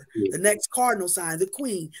Cancer, the next cardinal sign, the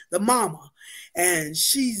queen, the mama. And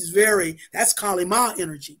that's Kali Ma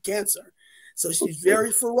energy, Cancer. So she's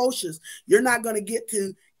very ferocious. You're not going to get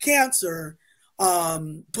to Cancer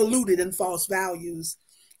polluted in false values.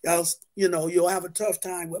 Else, you'll have a tough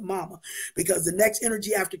time with mama, because the next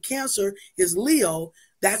energy after Cancer is Leo.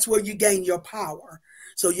 That's where you gain your power.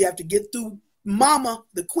 So you have to get through mama,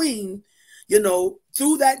 the queen,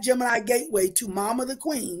 through that Gemini gateway to mama, the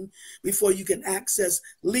queen, before you can access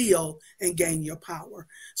Leo and gain your power.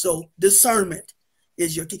 So discernment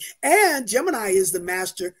is your key. And Gemini is the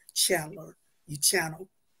master channeler. You channel.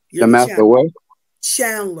 The master what?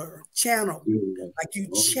 Channel. Like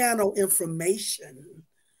you channel information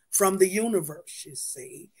from the universe, you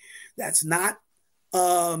see. That's not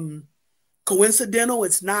coincidental.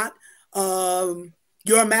 It's not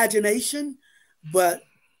your imagination, but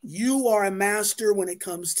you are a master when it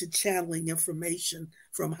comes to channeling information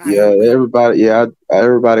from higher.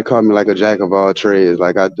 Everybody call me like a jack of all trades.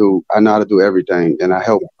 Like I know how to do everything, and I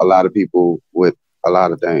help a lot of people with a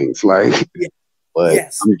lot of things. Like, but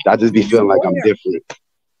yes. I just be feeling like I'm different.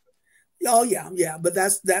 Oh yeah. But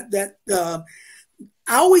that's that.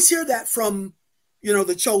 I always hear that from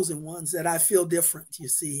the chosen ones, that I feel different. You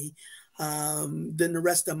see, than the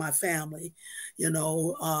rest of my family.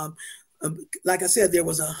 Like I said, there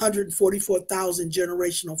was 144,000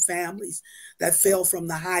 generational families that fell from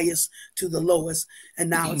the highest to the lowest, and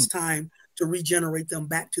now it's time to regenerate them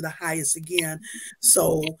back to the highest again.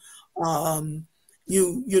 So,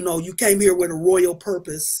 you came here with a royal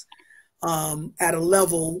purpose, at a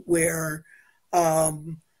level where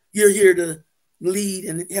you're here to lead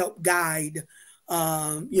and help guide,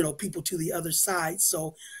 people to the other side.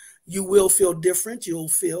 So you will feel different. You'll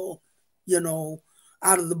feel,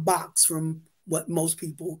 out of the box from what most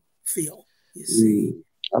people feel. You see,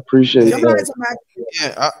 I appreciate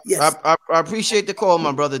that. Yeah, I appreciate the call,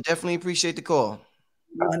 my brother. Definitely appreciate the call.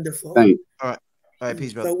 Wonderful. Thanks. All right,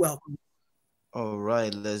 peace, brother. So welcome. All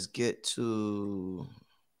right, let's get to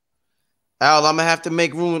Al. I'm gonna have to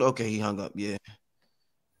make room. Okay, he hung up. Yeah,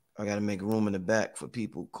 I gotta make room in the back for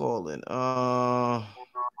people calling.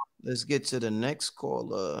 Let's get to the next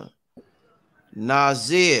caller.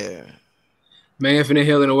 Nazir. May infinite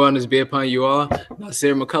healing and wellness be upon you all.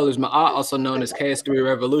 Nasir McCullers Ma'at, also known as KS3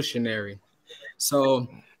 Revolutionary. So,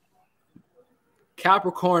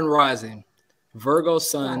 Capricorn rising, Virgo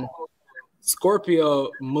sun, Scorpio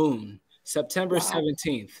moon, September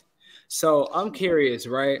 17th. So, I'm curious,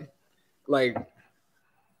 right? Like,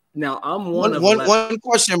 now I'm one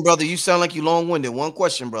question, brother. You sound like you long-winded. One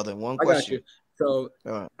question, brother. One question. I got you.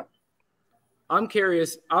 So, I'm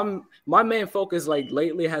curious. My main focus like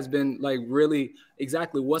lately has been like really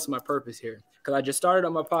exactly what's my purpose here. Because I just started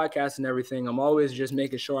on my podcast and everything. I'm always just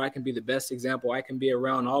making sure I can be the best example I can be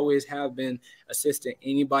around. Always have been assisting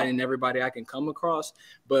anybody and everybody I can come across.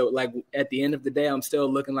 But like at the end of the day, I'm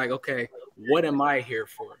still looking like, okay, what am I here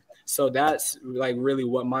for? So that's like really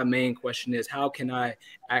what my main question is. How can I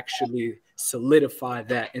actually solidify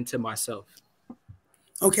that into myself?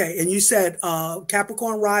 Okay, and you said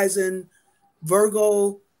Capricorn rising,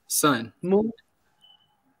 Virgo sun, moon,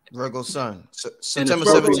 Virgo sun, September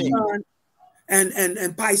 17th,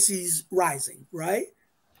 and Pisces rising, right?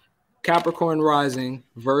 Capricorn rising,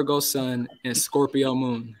 Virgo sun, and Scorpio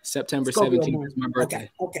moon. September 17th is my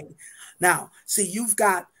birthday. Okay. Now, see, you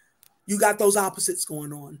got those opposites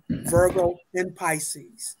going on, Virgo and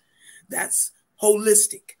Pisces. That's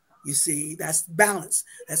holistic. You see, that's balance.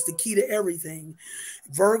 That's the key to everything.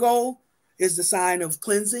 Virgo is the sign of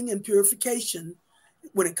cleansing and purification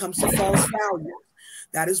when it comes to false values.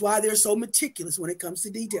 That is why they're so meticulous when it comes to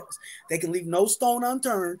details. They can leave no stone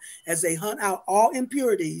unturned as they hunt out all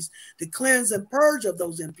impurities to cleanse and purge of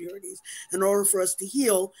those impurities in order for us to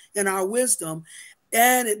heal in our wisdom,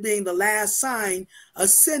 and it being the last sign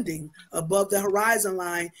ascending above the horizon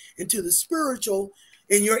line into the spiritual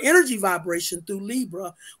in your energy vibration through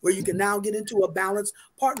Libra, where you can now get into a balanced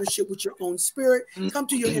partnership with your own spirit, come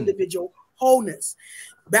to your individual wholeness.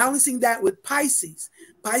 Balancing that with Pisces.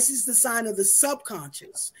 Pisces, the sign of the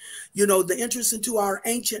subconscious, you know, the interest into our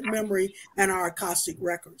ancient memory and our Akashic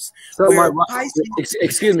records. So Pisces,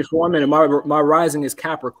 excuse me for 1 minute. My rising is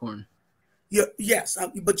Capricorn. Yes,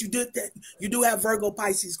 but you do have Virgo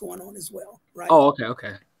Pisces going on as well, right? Oh,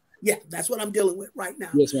 okay. Yeah, that's what I'm dealing with right now.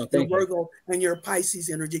 Yes, ma'am. Your Virgo and your Pisces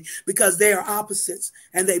energy, because they are opposites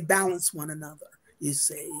and they balance one another. You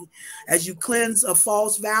see, as you cleanse of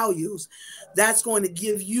false values, that's going to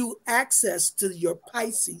give you access to your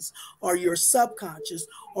Pisces or your subconscious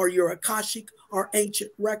or your Akashic or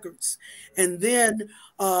ancient records. And then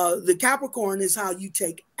the Capricorn is how you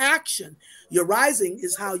take action. Your rising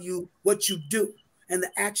is what you do and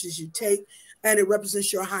the actions you take, and it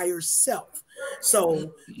represents your higher self.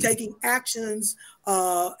 So taking actions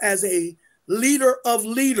as a leader of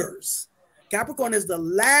leaders. Capricorn is the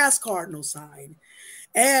last cardinal sign,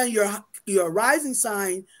 and your rising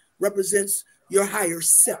sign represents your higher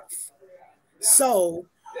self. So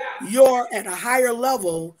you're at a higher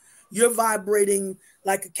level, you're vibrating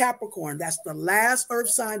like a Capricorn. That's the last earth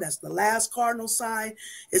sign. That's the last cardinal sign.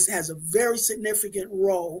 It has a very significant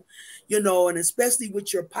role, you know, and especially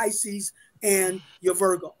with your Pisces and your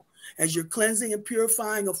Virgo. As you're cleansing and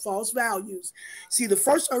purifying of false values. See, the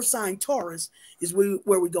first earth sign, Taurus, is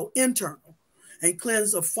where we go internal and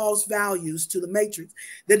cleanse of false values to the matrix.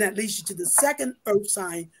 Then that leads you to the second earth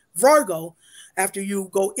sign, Virgo, after you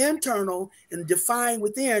go internal and define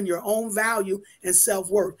within your own value and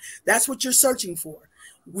self-worth. That's what you're searching for.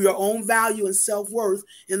 Your own value and self-worth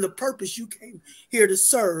in the purpose you came here to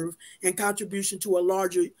serve in contribution to a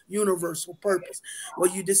larger universal purpose. Well,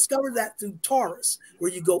 you discover that through Taurus,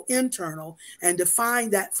 where you go internal and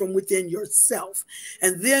define that from within yourself.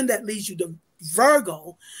 And then that leads you to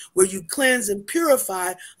Virgo, where you cleanse and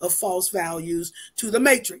purify of false values to the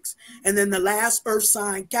matrix. And then the last earth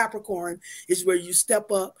sign, Capricorn, is where you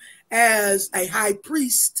step up as a high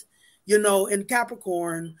priest, you know, in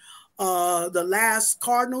Capricorn. The last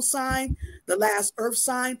cardinal sign, the last earth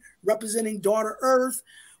sign representing daughter earth,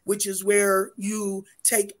 which is where you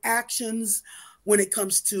take actions when it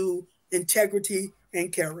comes to integrity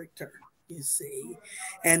and character, you see.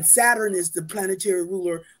 And Saturn is the planetary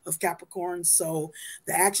ruler of Capricorn. So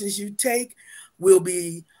the actions you take will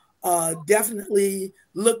be definitely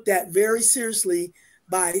looked at very seriously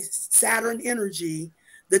by Saturn energy,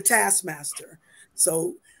 the taskmaster.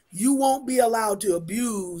 So you won't be allowed to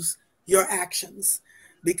abuse your actions,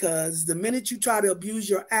 because the minute you try to abuse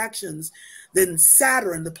your actions, then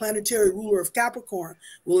Saturn, the planetary ruler of Capricorn,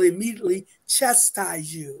 will immediately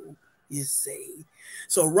chastise you, you see.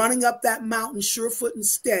 So running up that mountain surefoot and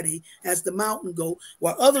steady as the mountain go,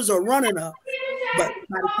 while others are running up, but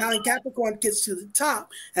by the time Capricorn gets to the top,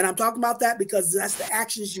 and I'm talking about that because that's the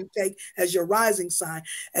actions you take as your rising sign,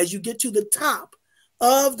 as you get to the top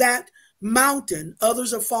of that mountain,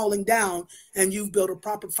 others are falling down, and you've built a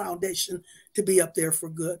proper foundation to be up there for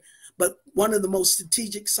good. But one of the most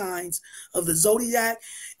strategic signs of the zodiac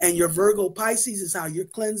and your Virgo Pisces is how you're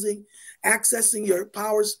cleansing, accessing your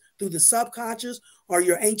powers through the subconscious or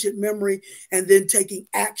your ancient memory, and then taking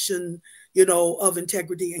action, you know, of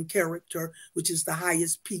integrity and character, which is the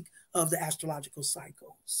highest peak of the astrological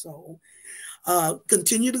cycle. So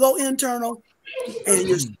continue to go internal, and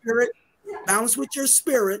your spirit, balance with your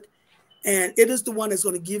spirit, and it is the one that's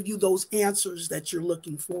going to give you those answers that you're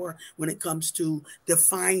looking for when it comes to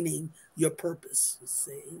defining your purpose. You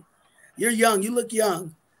see, you're young, you look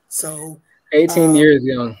young. So 18 years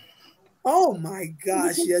young. Oh my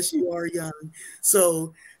gosh, yes, you are young.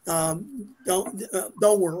 So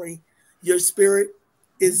don't worry. Your spirit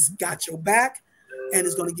is got your back and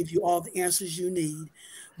is going to give you all the answers you need.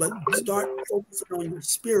 But start focusing on your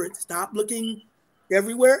spirit. Stop looking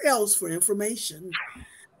everywhere else for information.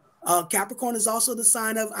 Capricorn is also the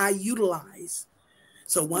sign of I utilize.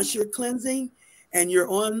 So once you're cleansing and you're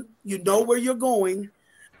on, you know where you're going,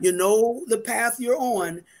 you know the path you're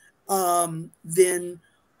on, then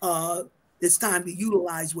it's time to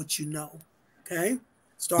utilize what you know. Okay,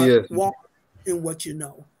 start walking in what you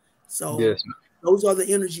know. So those are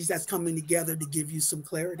the energies that's coming together to give you some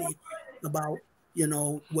clarity about, you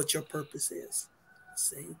know, what your purpose is.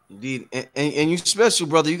 See, indeed, and you special,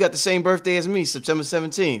 brother. You got the same birthday as me, September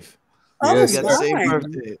 17th. Oh, you got the same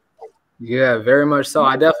birthday. Yeah, very much so.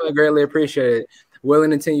 I definitely greatly appreciate it.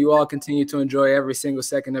 Willing until you all continue to enjoy every single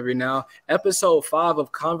second of your now. Episode 5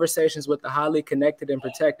 of Conversations with the Highly Connected and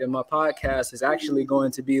Protected, my podcast, is actually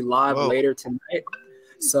going to be live later tonight.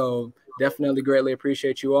 So definitely greatly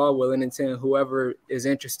appreciate you all. Willing until whoever is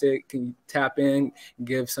interested can tap in,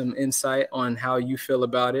 give some insight on how you feel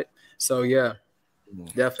about it. So yeah,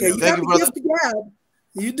 definitely. Yeah, you got the gift of gab.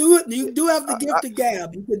 You do it. You do have the gift of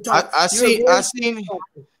gab. You can talk.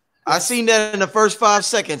 I seen that in the first 5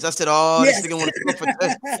 seconds. I said, "Oh, this nigga want to come for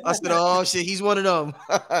this." I said, "Oh shit, he's one of them."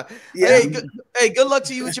 Hey, good luck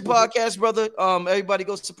to you with your podcast, brother. Everybody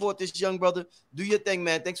go support this young brother. Do your thing,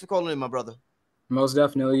 man. Thanks for calling in, my brother. Most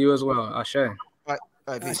definitely, you as well. Ashe. All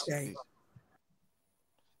right, peace.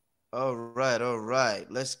 All right.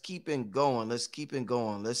 Let's keep it going. Let's get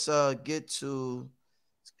to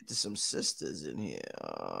some sisters in here.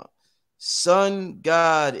 Sun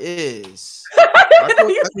God is.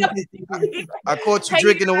 I caught you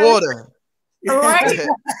drinking the water. Right.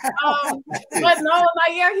 But no,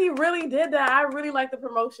 like, yeah, he really did that. I really like the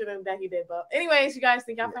promotion that he did. But anyways, you guys,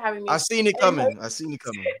 thank y'all for having me. I seen it coming.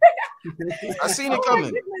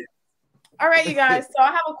 All right, you guys. So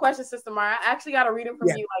I have a question, Sister Myrah. I actually got a reading from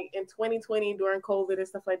you like in 2020 during COVID and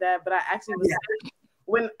stuff like that. But I actually was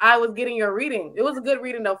when I was getting your reading. It was a good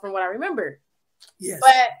reading though, from what I remember. Yes.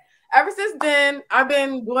 But ever since then, I've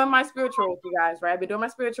been doing my spiritual work, you guys, right? I've been doing my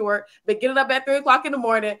spiritual work, been getting up at 3 o'clock in the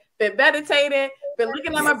morning, been meditating, been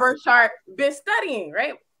looking at my birth chart, been studying,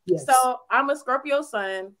 right? Yes. So I'm a Scorpio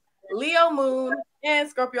sun, Leo moon, and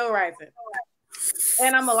Scorpio rising.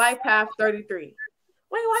 And I'm a life path 33.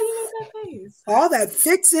 Wait, why you make that face? All that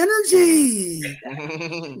fixed energy.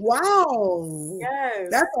 Wow. Yes.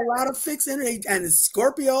 That's a lot of fixed energy. And it's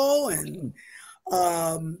Scorpio and,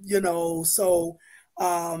 you know, so...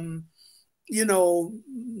 you know,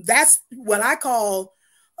 that's what I call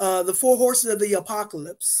the 4 horses of the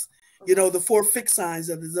apocalypse. You know, the 4 fixed signs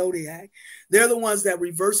of the zodiac. They're the ones that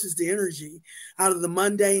reverses the energy out of the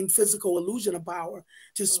mundane physical illusion of power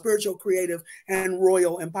to spiritual, creative, and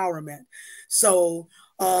royal empowerment. So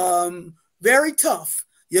very tough,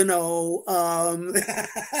 you know,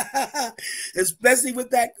 especially with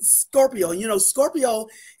that Scorpio. You know, Scorpio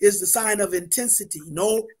is the sign of intensity,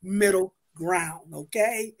 no middle ground.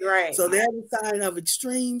 Okay, right. So they're the sign of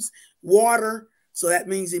extremes, water. So that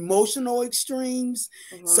means emotional extremes.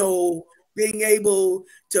 So being able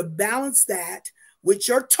to balance that with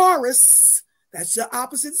your Taurus, that's the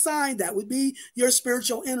opposite sign. That would be your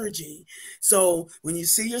spiritual energy. So when you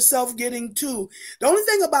see yourself getting the only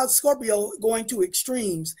thing about Scorpio going to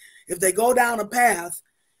extremes, if they go down a path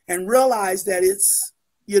and realize that it's,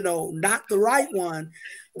 you know, not the right one,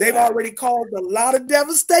 they've already caused a lot of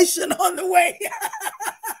devastation on the way.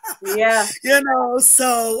 Yeah. You know,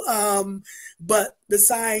 so, but the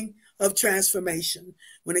sign of transformation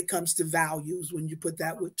when it comes to values, when you put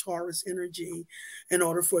that with Taurus energy, in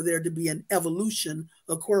order for there to be an evolution,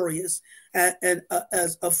 Aquarius, and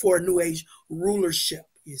as for New Age rulership,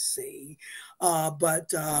 you see.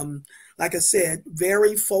 But like I said,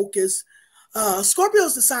 very focused. Scorpio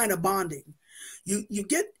is the sign of bonding. You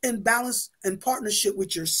get in balance and partnership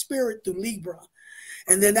with your spirit through Libra.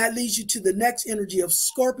 And then that leads you to the next energy of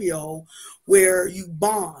Scorpio, where you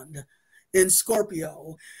bond. in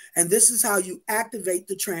Scorpio. And this is how you activate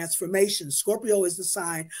the transformation. Scorpio is the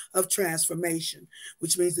sign of transformation,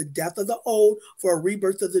 which means the death of the old for a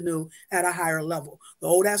rebirth of the new at a higher level. The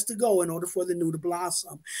old has to go in order for the new to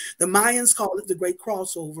blossom. The Mayans call it the great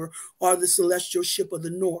crossover, or the celestial ship of the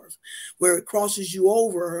north, where it crosses you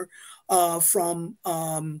over from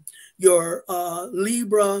your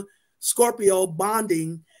Libra Scorpio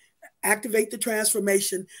bonding, activate the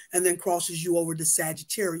transformation, and then crosses you over to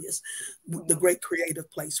Sagittarius, the great creative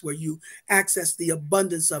place where you access the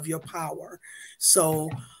abundance of your power. So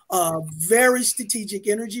very strategic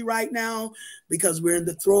energy right now, because we're in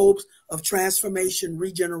the throes of transformation,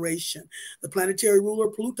 regeneration. The planetary ruler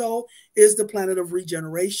Pluto is the planet of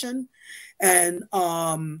regeneration. And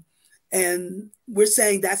we're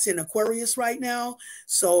saying that's in Aquarius right now.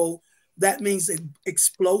 So that means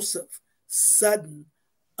explosive, sudden,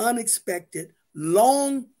 unexpected,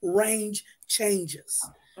 long-range changes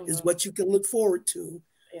is what you can look forward to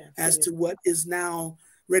as to what is now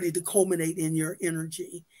ready to culminate in your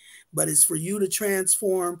energy. But it's for you to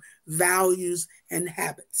transform values and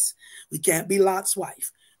habits. We can't be Lot's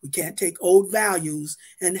wife. We can't take old values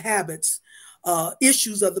and habits,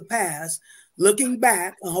 issues of the past, looking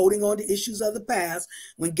back and holding on to issues of the past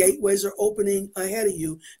when gateways are opening ahead of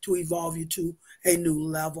you to evolve you to a new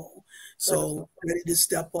level. So ready to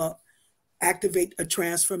step up, activate a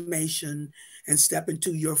transformation, and step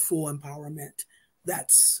into your full empowerment.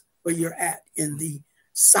 That's where you're at in the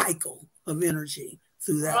cycle of energy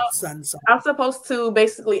through that sun cycle. I'm supposed to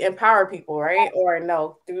basically empower people, right? Or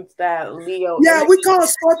no, through that Leo. Yeah, we call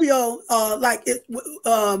Scorpio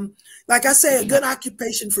like I say, a good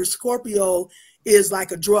occupation for Scorpio is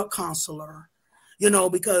like a drug counselor, you know,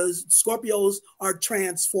 because Scorpios are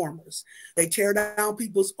transformers. They tear down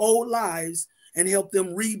people's old lives and help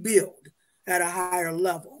them rebuild at a higher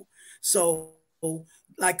level. So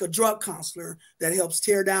like a drug counselor that helps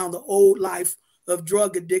tear down the old life of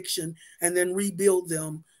drug addiction and then rebuild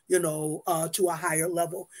them, you know, to a higher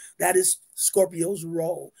level. That is Scorpio's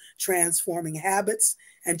role, transforming habits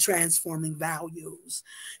and transforming values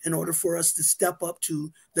in order for us to step up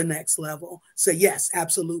to the next level. So yes,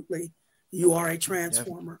 absolutely. You are a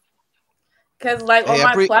transformer. Because like on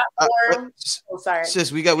my platform, sorry.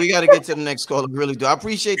 Sis, we got to get to the next call. I really do. I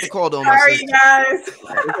appreciate the call though, my sorry, sis. Guys.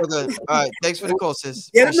 All right, thanks for the call, sis.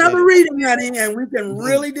 Get another reading, honey, and we can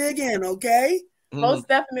really dig in, okay? Most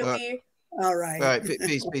definitely. All right. All right,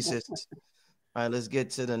 peace, sis. All right, let's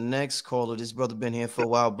get to the next caller. This brother been here for a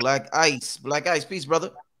while. Black Ice, peace,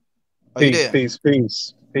 brother. Are you there? Peace.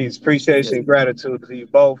 Appreciation and gratitude to you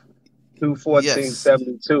both.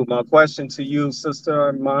 21472. My question to you,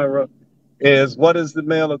 Sister Myrah, is what is the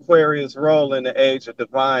male Aquarius role in the age of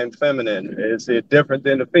divine feminine? Is it different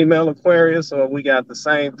than the female Aquarius, or we got the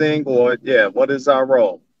same thing, or what is our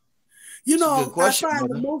role? You know,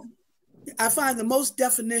 I find the most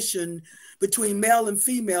definition between male and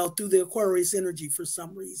female through the Aquarius energy for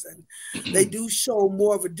some reason. They do show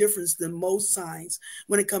more of a difference than most signs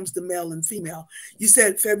when it comes to male and female. You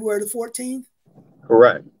said February the 14th?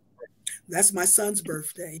 Correct. That's my son's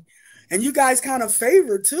birthday. And you guys kind of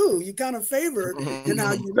favor too. You kind of favor in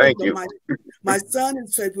how you Thank look. you. My son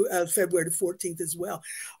is February the 14th as well.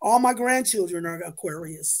 All my grandchildren are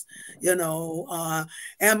Aquarius, you know,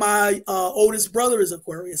 and my oldest brother is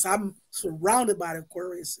Aquarius. I'm surrounded by the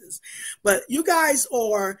Aquariuses. But you guys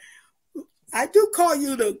are, I do call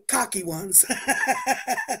you the cocky ones,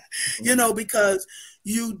 you know, because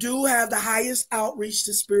you do have the highest outreach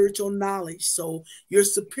to spiritual knowledge. So you're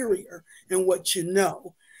superior in what you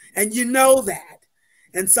know. And you know that.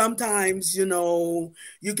 And sometimes, you know,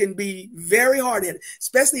 you can be very hard-headed,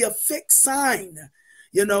 especially a fixed sign.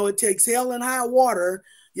 You know, it takes hell and high water,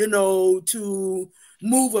 you know, to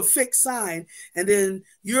move a fixed sign. And then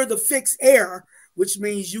you're the fixed air, which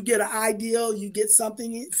means you get an ideal, you get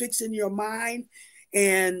something fixed in your mind,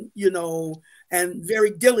 and, you know, and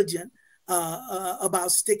very diligent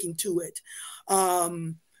about sticking to it.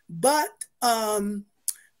 But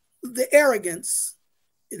the arrogance,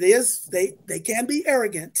 they can be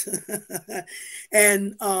arrogant,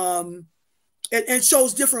 and it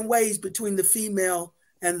shows different ways between the female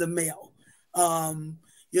and the male.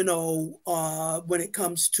 You know, when it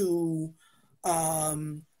comes to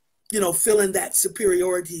you know, feeling that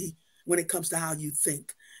superiority when it comes to how you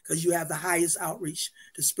think, because you have the highest outreach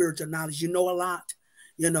to spiritual knowledge. You know a lot,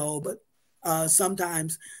 you know, but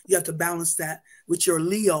sometimes you have to balance that with your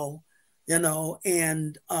Leo, you know,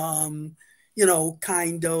 and you know,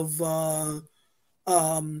 kind of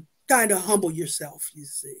humble yourself, you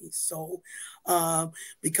see. So,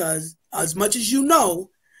 because as much as you know,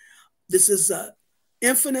 this is an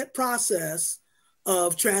infinite process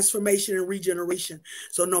of transformation and regeneration.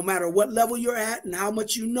 So no matter what level you're at and how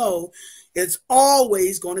much you know, it's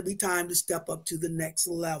always going to be time to step up to the next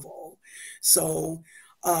level. So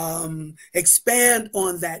expand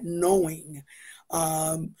on that knowing.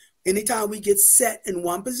 Anytime we get set in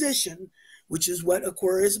one position, which is what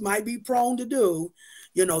Aquarius might be prone to do,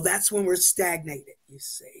 you know, that's when we're stagnated, you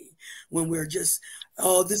see. When we're just,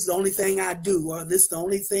 oh, this is the only thing I do, or this is the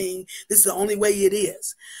only thing, this is the only way it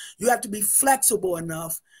is. You have to be flexible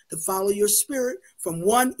enough to follow your spirit from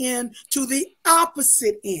one end to the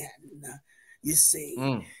opposite end, you see.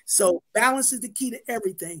 So balance is the key to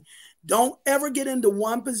everything. Don't ever get into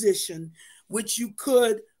one position, which you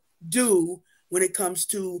could do when it comes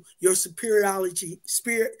to your superiority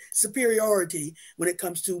when it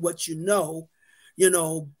comes to what you know,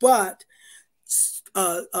 but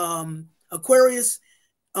Aquarius,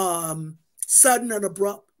 sudden and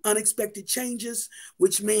abrupt, unexpected changes,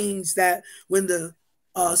 which means that when the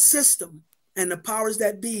system and the powers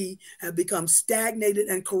that be have become stagnated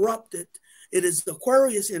and corrupted, it is the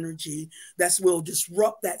Aquarius energy that will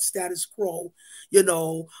disrupt that status quo,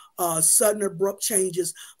 sudden abrupt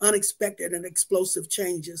changes, unexpected and explosive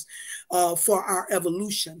changes for our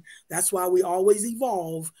evolution. That's why we always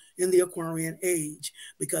evolve in the Aquarian age,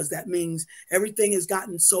 because that means everything has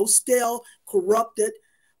gotten so stale, corrupted,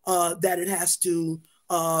 that it has to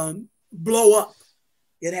blow up.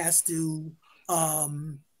 It has to, like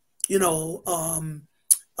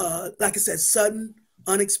I said, sudden,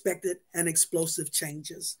 unexpected and explosive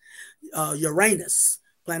changes. Uranus,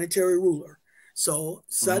 planetary ruler. So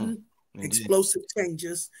sudden, explosive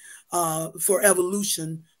changes for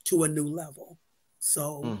evolution to a new level.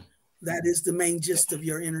 So that is the main gist of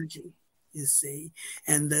your energy, you see.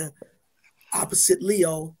 And the opposite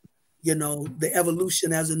Leo, the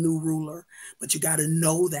evolution as a new ruler. But you got to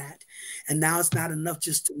know that. And now it's not enough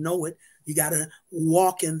just to know it. You got to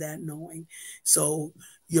walk in that knowing. So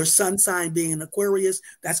your sun sign being an Aquarius,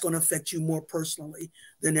 that's going to affect you more personally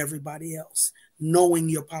than everybody else. Knowing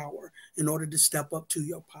your power in order to step up to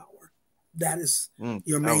your power. That is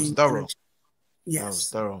your main. That was thorough. Energy. Yes. That was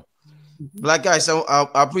thorough. Black guys, so I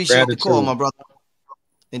appreciate Gratitude. the call, my brother.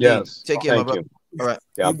 Indeed. Yes. Take care, my brother. You. All right.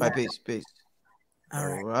 Yeah. All right. Peace. All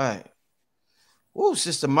right. All right. Ooh,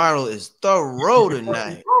 Sister Myrah is thorough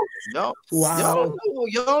tonight. Wow.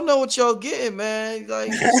 Y'all know what y'all getting, man.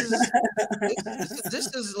 Like this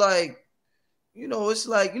is like, it's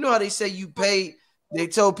like, how they say you pay. They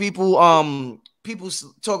tell people, people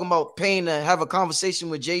talking about paying to have a conversation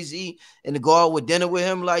with Jay-Z and to go out with dinner with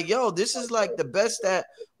him. Like, yo, this is like the best at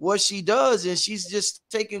what she does, and she's just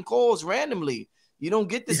taking calls randomly. You don't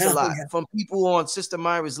get this a lot from people on Sister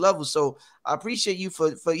Myrah's level. So I appreciate you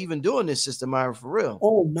for even doing this, Sister Myrah, for real.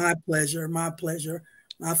 Oh, my pleasure. My pleasure.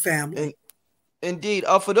 My family. Indeed.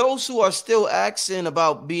 For those who are still asking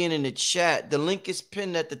about being in the chat, the link is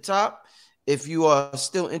pinned at the top. If you are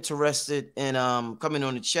still interested in coming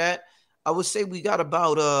on the chat, I would say we got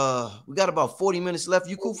about 40 minutes left.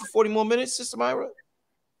 You cool for 40 more minutes, Sister Myrah?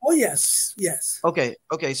 Oh, yes. Okay.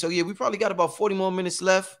 So yeah, we probably got about 40 more minutes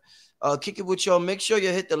left. Kick it with y'all. Make sure you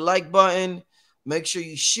hit the like button. Make sure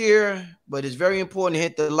you share. But it's very important to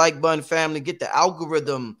hit the like button, family. Get the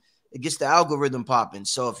algorithm. It gets the algorithm popping.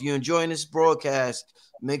 So if you're enjoying this broadcast,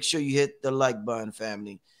 make sure you hit the like button,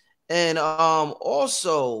 family. And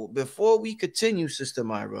also, before we continue, Sister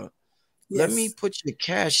Myrah, let me put your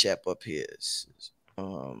Cash App up here.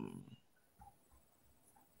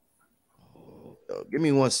 Give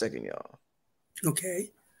me 1 second, y'all.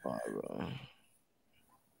 Okay.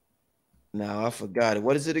 Now I forgot it.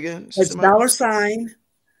 What is it again? It's $.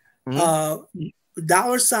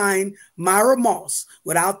 Myrah Moss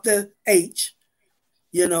without the H.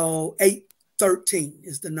 813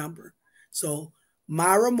 is the number. So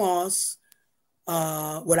Myrah Moss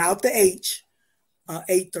without the H,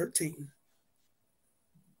 813.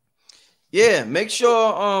 Yeah, make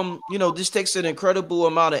sure this takes an incredible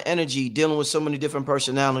amount of energy dealing with so many different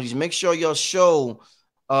personalities. Make sure y'all show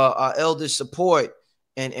our elders support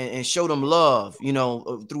and show them love,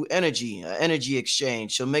 through energy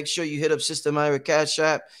exchange. So make sure you hit up Sister Myrah Cash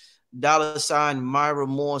App, $ Myrah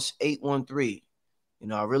Moss 813.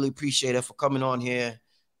 I really appreciate it for coming on here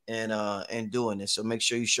and doing this. So make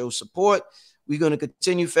sure you show support. We're going to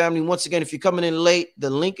continue, family. Once again, if you're coming in late, the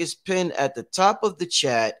link is pinned at the top of the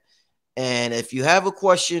chat. And if you have a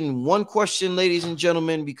question, one question, ladies and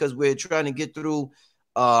gentlemen, because we're trying to get through,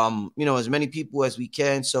 as many people as we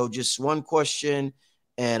can. So just one question,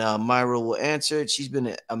 and Myrah will answer it. She's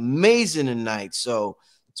been amazing tonight. So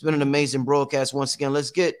it's been an amazing broadcast. Once again,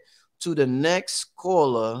 let's get to the next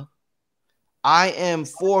caller. I am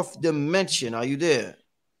Fourth Dimension. Are you there?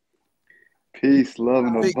 Peace, love,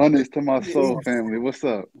 and abundance to my soul family. What's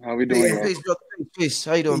up? How we doing, y'all? Peace, brother. Peace.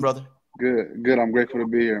 How you doing, brother? Good, good. I'm grateful to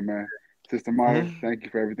be here, man. Sister Myrah, thank you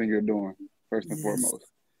for everything you're doing, first and foremost.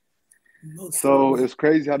 So it's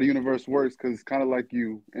crazy how the universe works, because it's kind of like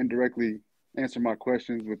you indirectly answered my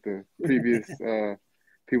questions with the previous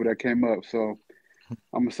people that came up. So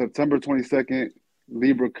I'm a September 22nd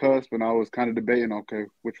Libra cusp, and I was kind of debating, okay,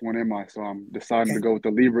 which one am I? So I'm deciding to go with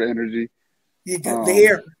the Libra energy. You got the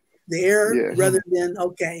air yeah. rather than,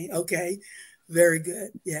 okay. Very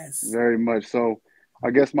good. Yes. Very much. So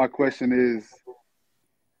I guess my question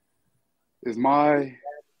is my,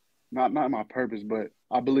 not my purpose, but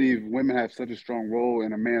I believe women have such a strong role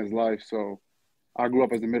in a man's life. So I grew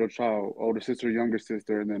up as a middle child, older sister, younger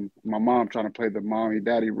sister, and then my mom trying to play the mommy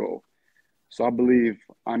daddy role. So I believe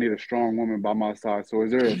I need a strong woman by my side. So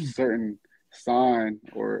is there a certain sign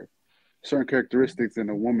or certain characteristics in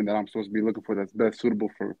a woman that I'm supposed to be looking for that's best suitable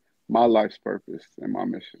for my life's purpose and my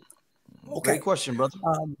mission? Okay. Great question, brother.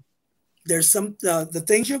 There's some the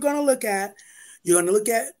things you're going to look at. You're going to look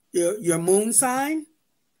at your moon sign.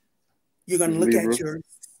 You're going to look Libra. at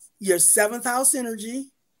your seventh house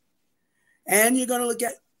energy, and you're going to look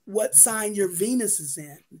at what sign your Venus is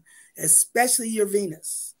in, especially your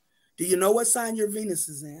Venus. Do you know what sign your Venus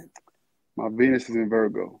is in? My Venus is in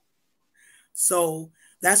Virgo. So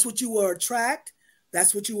that's what you will attract.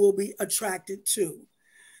 That's what you will be attracted to.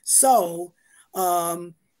 So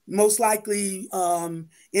most likely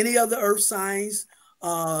any other earth signs,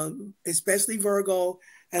 especially Virgo,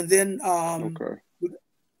 and then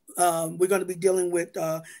we're going to be dealing with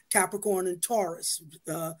Capricorn and Taurus,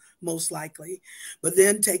 most likely. But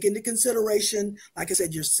then take into consideration, like I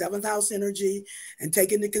said, your seventh house energy, and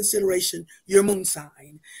take into consideration your moon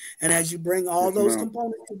sign. And as you bring all those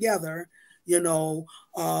components together, you know,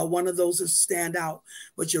 one of those will stand out.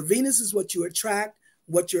 But your Venus is what you attract,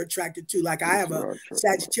 what you're attracted to. Like I have a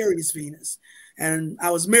Sagittarius Venus, and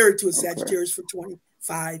I was married to a Sagittarius for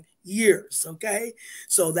 25 years. Okay.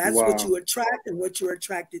 So that's what you attract and what you're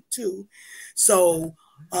attracted to. So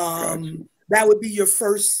that would be your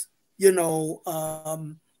first, you know,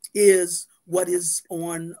 is what is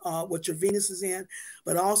on what your Venus is in,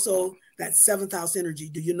 but also that seventh house energy.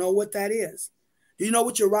 Do you know what that is? Do you know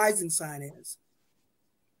what your rising sign is?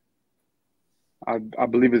 I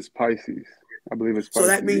believe it's Pisces. I believe it's Pisces. So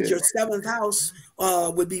that means your seventh house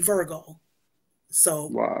would be Virgo.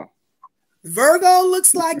 So Virgo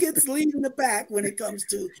looks like it's leading the pack when it comes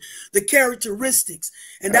to the characteristics.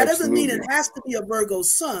 And that doesn't mean it has to be a Virgo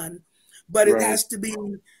sun, but it has to be,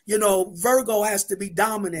 you know, Virgo has to be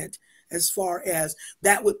dominant, as far as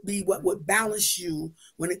that would be what would balance you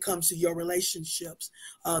when it comes to your relationships,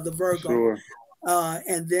 the Virgo.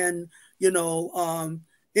 And then, you know,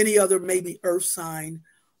 any other maybe earth sign.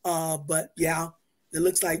 But yeah, it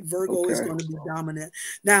looks like Virgo is going to be dominant.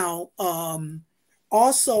 Now,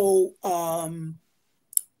 also,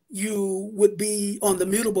 you would be on the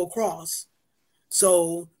mutable cross.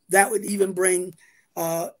 So that would even bring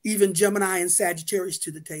even Gemini and Sagittarius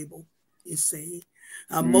to the table, you see.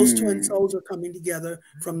 Most twin souls are coming together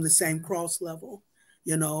from the same cross level,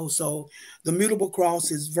 you know. So the mutable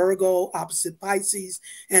cross is Virgo opposite Pisces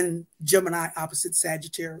and Gemini opposite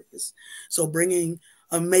Sagittarius. So bringing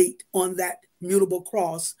a mate on that mutable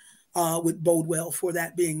cross would bode well for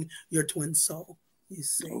that being your twin soul, you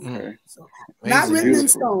see. So not written in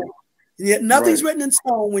stone. Nothing's written in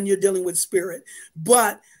stone when you're dealing with spirit,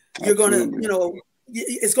 but you're going to, you know,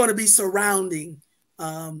 it's going to be surrounding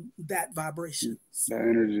that vibration. That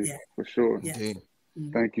energy, for sure. Yes.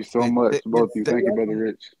 Thank you so much, both of you. Thank you, Brother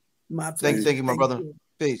Rich. My pleasure. Thank you, my brother.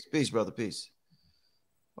 Peace, brother. Peace.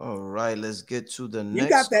 All right, let's get to the next. You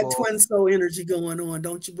got that twin soul energy going on,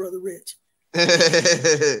 don't you, Brother Rich?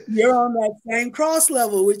 You're on that same cross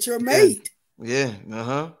level with your mate. Yeah.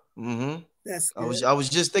 That's good. I was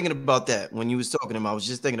just thinking about that when you was talking to him. I was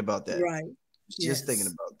just thinking about that. Right. Just thinking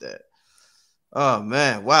about that. Oh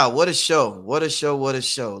man, wow, what a show. What a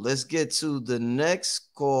show. Let's get to the next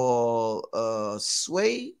call.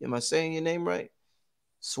 Sway, am I saying your name right?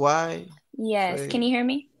 Sway? Yes. Sway? Can you hear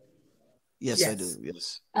me? Yes, I do.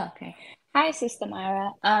 Yes. Okay. Hi, Sister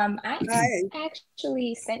Myrah. I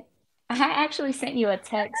actually sent you a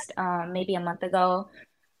text maybe a month ago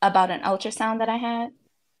about an ultrasound that I had.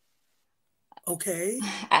 Okay.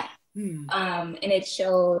 And it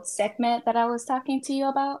showed segment that I was talking to you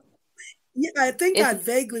about. Yeah, I think I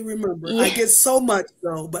vaguely remember. I get so much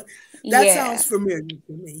though, but that sounds familiar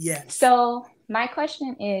to me. Yes. So my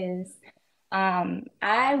question is,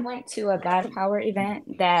 I went to a God Power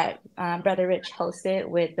event that Brother Rich hosted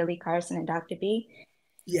with Billy Carson and Dr. B.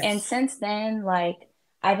 Yes. And since then, like,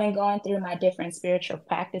 I've been going through my different spiritual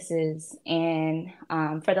practices, and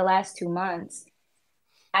for the last 2 months,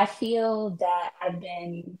 I feel that I've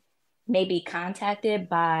been maybe contacted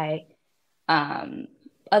by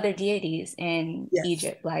other deities in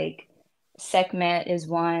Egypt, like Sekhmet is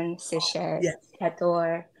one, Sishet,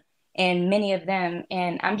 Hathor, and many of them.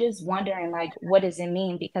 And I'm just wondering, like, what does it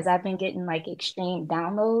mean? Because I've been getting like extreme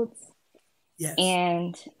downloads.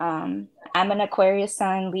 And I'm an Aquarius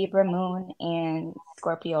sun, Libra moon, and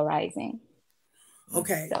Scorpio rising.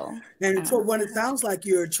 Okay. And so what it sounds like,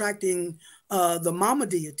 you're attracting the mama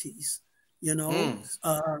deities, you know.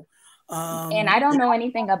 And I don't know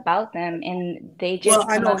anything about them, and they just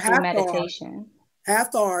come up through meditation.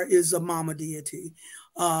 Hathor is a mama deity,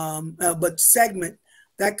 but Segment,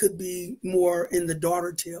 that could be more in the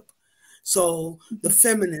daughter tip. So the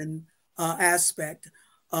feminine aspect.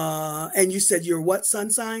 And you said you're what sun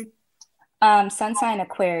sign? Sun sign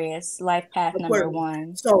Aquarius, life path number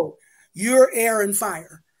 1. So you're air and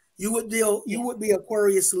fire. You would be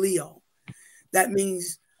Aquarius Leo. That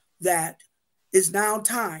means that it's now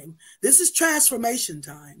time. This is transformation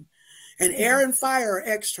time. And air and fire are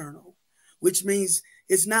external, which means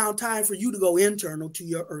it's now time for you to go internal to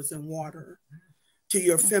your earth and water, to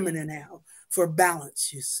your feminine now, for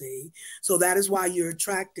balance, you see. So that is why you're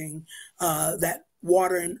attracting that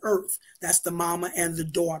water and earth. That's the mama and the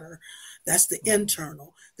daughter. That's the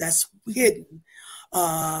internal. That's hidden.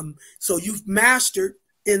 So you've mastered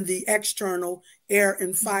in the external air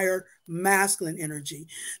and fire masculine energy.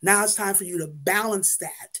 Now it's time for you to balance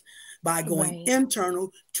that by going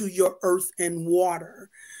internal to your earth and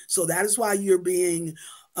water. So that is why you're being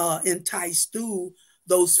enticed through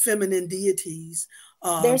those feminine deities.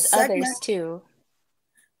 There's others too.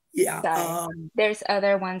 Yeah. There's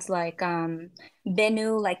other ones like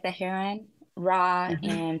Bennu, like the heron, Ra,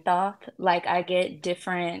 and Thoth. Like I get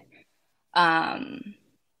different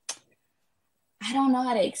I don't know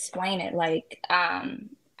how to explain it. Like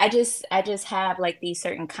I just have like these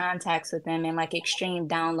certain contacts with them and like extreme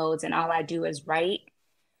downloads, and all I do is write.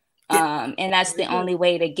 And that's the only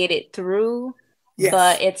way to get it through.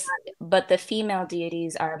 But the female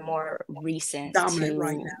deities are more recent, dominant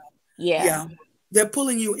right now. Yeah. They're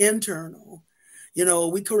pulling you internal. You know,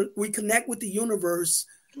 we connect with the universe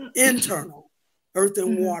internal, earth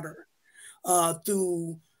and water,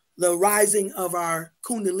 through the rising of our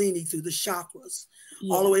kundalini through the chakras,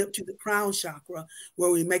 all the way up to the crown chakra,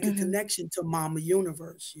 where we make a connection to Mama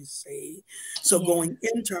Universe, you see. So going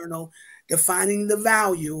internal, defining the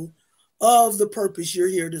value of the purpose you're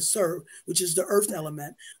here to serve, which is the earth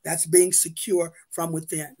element, that's being secure from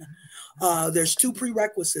within. There's 2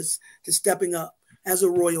 prerequisites to stepping up as a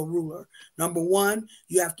royal ruler. Number 1,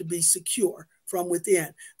 you have to be secure from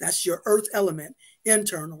within. That's your earth element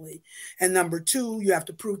internally. And number 2, you have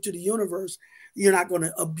to prove to the universe you're not going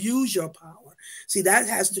to abuse your power. See, that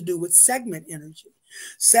has to do with segment energy.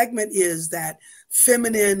 Segment is that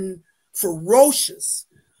feminine, ferocious,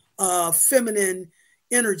 feminine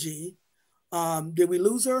energy. Did we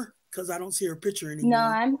lose her? Because I don't see her picture anymore.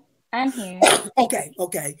 No, I'm here.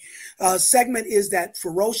 Okay. Segment is that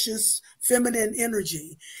ferocious feminine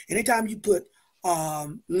energy. Anytime you put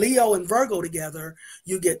Leo and Virgo together,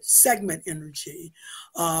 you get segment energy,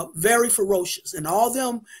 very ferocious. And all of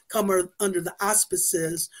them come under the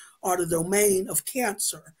auspices or the domain of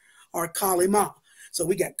Cancer or Kali Ma. So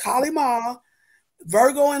we get Kali Ma,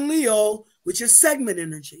 Virgo, and Leo, which is segment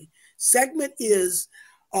energy. Segment is,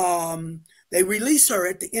 they release her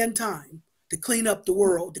at the end time to clean up the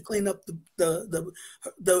world, to clean up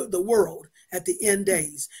the world at the end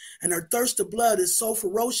days. And her thirst of blood is so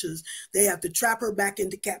ferocious, they have to trap her back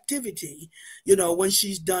into captivity, you know, when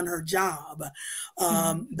she's done her job.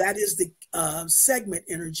 That is the segment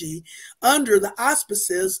energy under the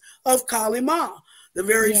auspices of Kali Ma, the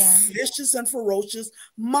very vicious and ferocious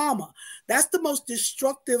mama. That's the most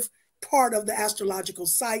destructive part of the astrological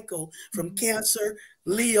cycle from Cancer,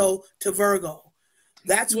 Leo to Virgo.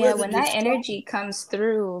 That's where when that energy comes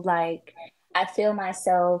through, like I feel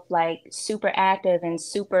myself like super active and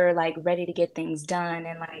super like ready to get things done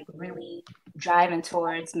and like really driving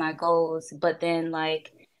towards my goals. But then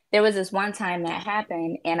like there was this one time that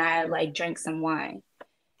happened and I like drank some wine.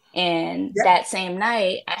 And that same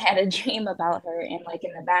night I had a dream about her, and like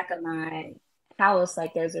in the back of my house,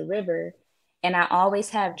 like there's a river. And I always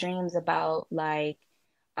have dreams about like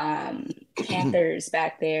panthers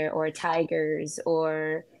back there, or tigers,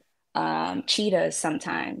 or cheetahs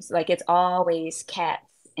sometimes. Like it's always cats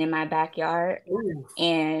in my backyard.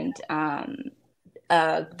 And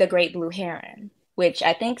the great blue heron, which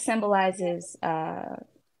I think symbolizes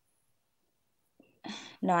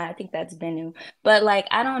No, I think that's been new. But like,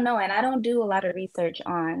 I don't know, and I don't do a lot of research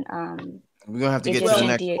on We're gonna have to get to the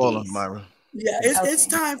next caller, Myrah. Yeah, it's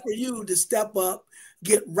time for you to step up,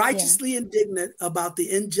 get righteously indignant about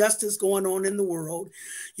the injustice going on in the world.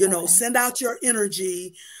 You know, send out your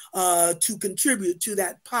energy to contribute to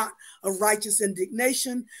that pot of righteous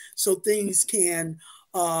indignation, so things can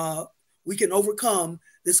we can overcome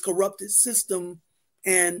this corrupted system,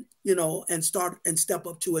 and and step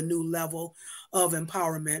up to a new level of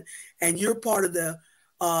empowerment. And you're part of the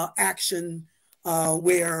action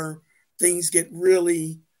where things get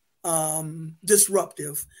really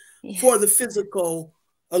disruptive for the physical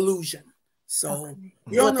illusion. So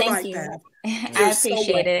you're on the right path. I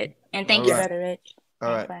appreciate it. And thank you, Brother Rich.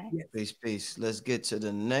 All right. Peace. Let's get to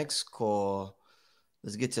the next call.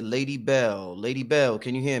 Let's get to Lady Bell. Lady Bell,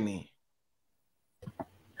 can you hear me?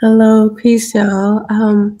 Hello, peace, y'all.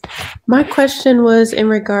 My question was in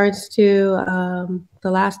regards to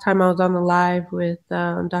the last time I was on the live with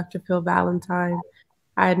Dr. Phil Valentine.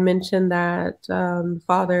 I had mentioned that the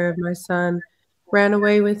father of my son ran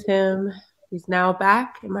away with him. He's now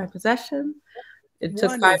back in my possession. It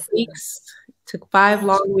took 5 weeks. It took 5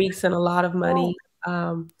 long weeks and a lot of money.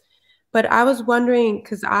 But I was wondering,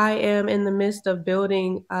 because I am in the midst of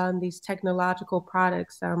building these technological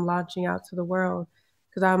products that I'm launching out to the world,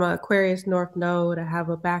 because I'm an Aquarius North node. I have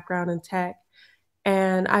a background in tech.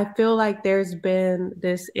 And I feel like there's been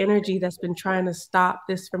this energy that's been trying to stop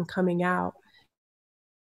this from coming out.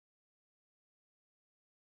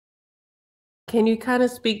 Can you kind of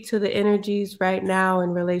speak to the energies right now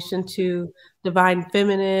in relation to divine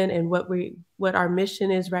feminine and what our mission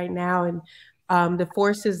is right now, and the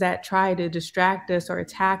forces that try to distract us or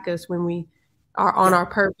attack us when we are on our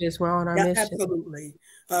purpose, we're on our mission? Absolutely.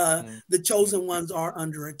 The chosen ones are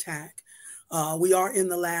under attack. We are in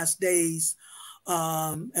the last days,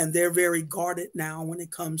 and they're very guarded now when it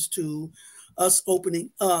comes to us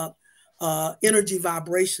opening up energy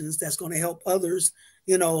vibrations that's going to help others,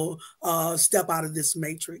 step out of this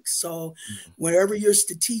matrix. So wherever you're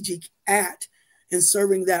strategic at in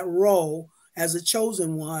serving that role as a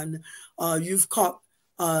chosen one, you've caught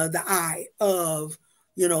the eye of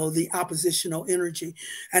the oppositional energy.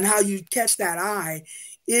 And how you catch that eye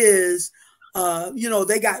is,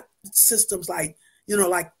 they got systems like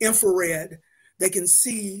infrared. They can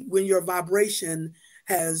see when your vibration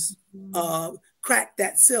has cracked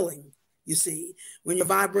that ceiling. You see, when you're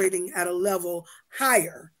vibrating at a level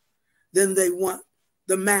higher than they want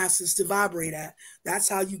the masses to vibrate at, that's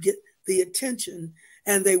how you get the attention,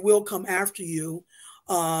 and they will come after you,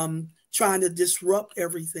 trying to disrupt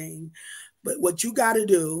everything. But what you got to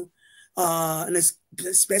do, and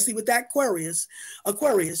especially with that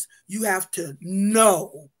Aquarius, you have to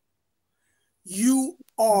know you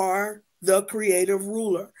are the creative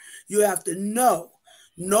ruler. You have to know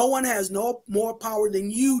no one has no more power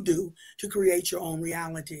than you do to create your own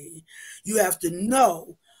reality. You have to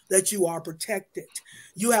know that you are protected.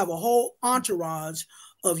 You have a whole entourage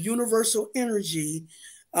of universal energy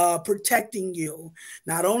protecting you.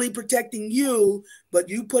 Not only protecting you, but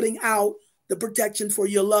you putting out the protection for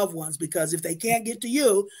your loved ones, because if they can't get to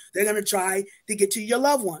you, they're going to try to get to your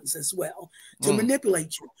loved ones as well to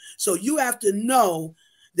manipulate you. So you have to know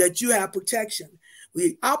that you have protection.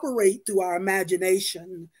 We operate through our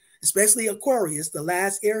imagination, especially Aquarius, the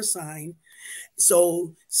last air sign.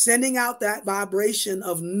 So sending out that vibration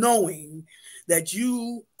of knowing that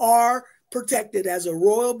you are protected as a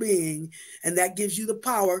royal being, and that gives you the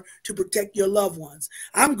power to protect your loved ones.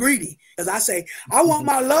 I'm greedy because I say, I want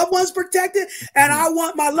my loved ones protected, and I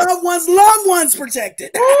want my loved ones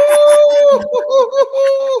protected.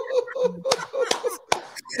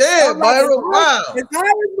 Damn, Myrah, wow. As high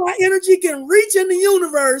as my energy can reach in the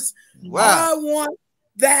universe, I want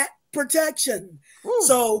that protection.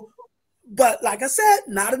 So, but like I said,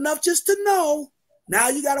 not enough just to know. Now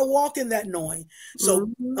you got to walk in that knowing. So,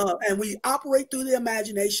 and we operate through the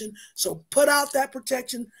imagination. So put out that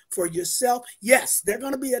protection for yourself. Yes, they're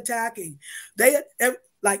going to be attacking.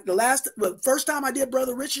 Like the first time I did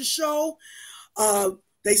Brother Rich's show,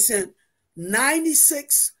 they sent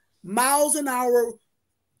 96 miles an hour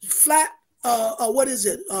flat,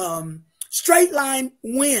 straight line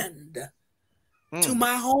wind to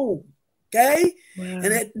my home. Okay. Wow. And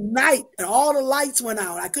at night, and all the lights went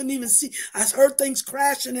out. I couldn't even see. I heard things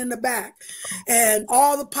crashing in the back, and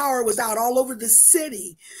all the power was out all over the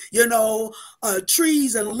city.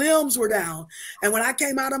 Trees and limbs were down. And when I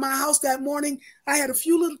came out of my house that morning, I had a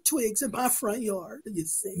few little twigs in my front yard, you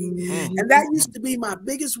see. And that used to be my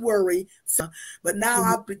biggest worry. But now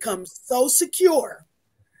I've become so secure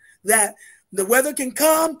that the weather can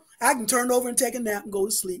come, I can turn over and take a nap and go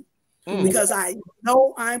to sleep. because I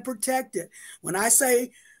know I'm protected. When I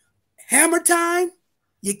say hammer time,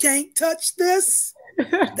 you can't touch this.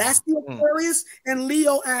 That's the Aquarius and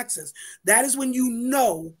Leo axis. That is when you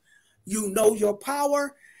know your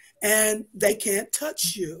power and they can't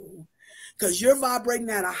touch you because you're vibrating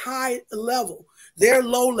at a high level. They're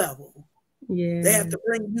low level. Yeah. They have to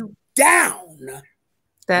bring you down.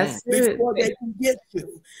 That's before they can get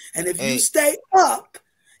you. And if you stay up,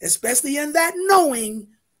 especially in that knowing,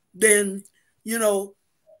 then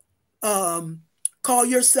call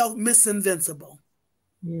yourself Miss Invincible.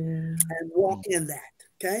 Yeah. And walk in that.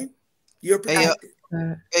 Okay? You're protected.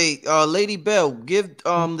 Lady Bell, give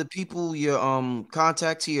the people your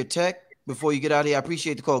contact to your tech before you get out of here. I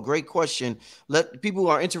appreciate the call. Great question. Let people who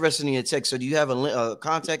are interested in your tech. So do you have a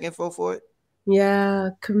contact info for it?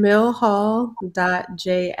 Yeah,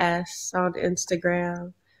 CamilleHall.js on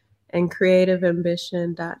Instagram and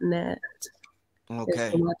creativeambition.net is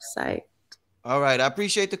the website. All right. I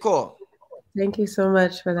appreciate the call. Thank you so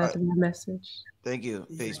much for that message. Thank you.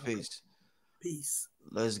 Peace, peace. Peace.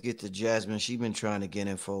 Let's get to Jasmine. She's been trying to get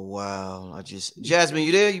in for a while. Jasmine,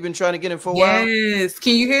 you there? You've been trying to get in for a while? Yes.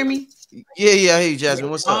 Can you hear me? Yeah, I hear you,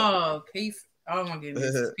 Jasmine. What's up? Oh, peace. Oh my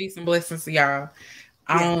goodness. Peace and blessings to y'all.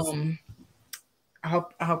 I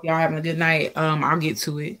hope y'all having a good night. I'll get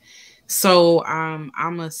to it. So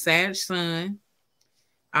I'm a Sag Sun,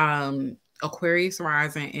 Aquarius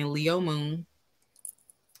rising, and Leo moon.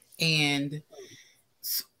 And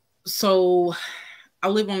so I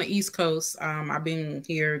live on the East Coast. I've been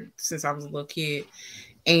here since I was a little kid,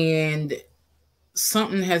 and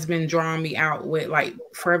something has been drawing me out with like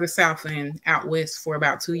further south and out west for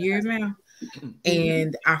about 2 years now.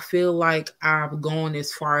 And I feel like I've gone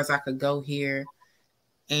as far as I could go here.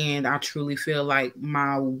 And I truly feel like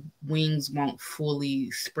my wings won't fully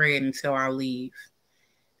spread until I leave.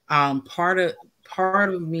 Part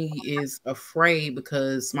of me is afraid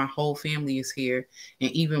because my whole family is here, and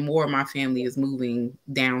even more of my family is moving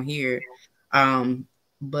down here.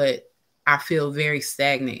 But I feel very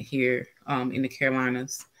stagnant here in the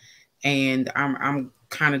Carolinas, and I'm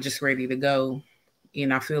kind of just ready to go.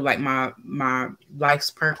 And I feel like my life's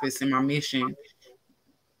purpose and my mission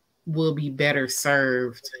will be better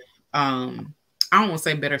served. I don't want to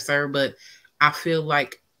say better served, but I feel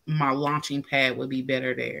like my launching pad would be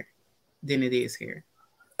better there than it is here.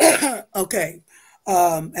 Okay.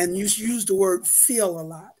 And you use the word feel a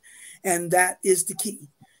lot. And that is the key,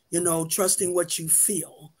 trusting what you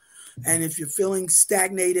feel. And if you're feeling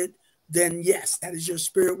stagnated, then yes, that is your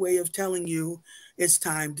spirit way of telling you it's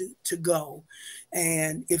time to go.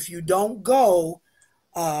 And if you don't go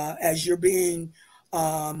as you're being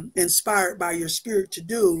inspired by your spirit to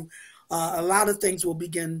do, a lot of things will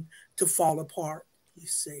begin to fall apart, you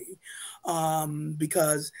see,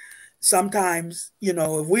 because sometimes,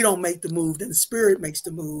 if we don't make the move, then the spirit makes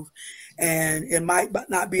the move, and it might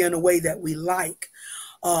not be in a way that we like.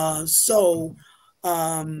 So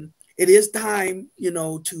it is time,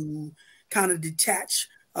 to kind of detach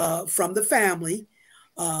from the family.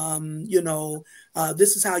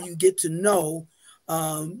 This is how you get to know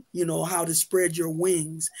how to spread your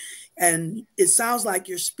wings. And it sounds like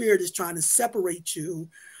your spirit is trying to separate you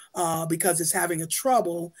because it's having a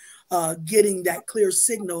trouble getting that clear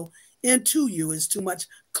signal into you. Is too much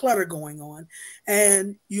clutter going on.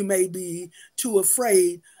 And you may be too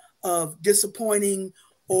afraid of disappointing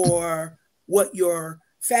or what your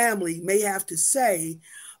family may have to say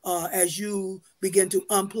as you begin to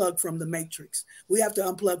unplug from the matrix. We have to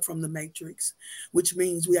unplug from the matrix, which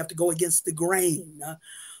means we have to go against the grain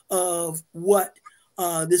of what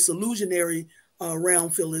this illusionary realm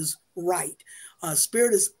feels is right.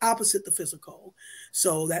 Spirit is opposite the physical.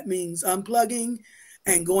 So that means unplugging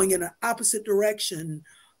and going in an opposite direction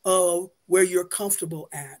of where you're comfortable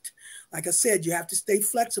at. Like I said, you have to stay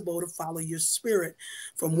flexible to follow your spirit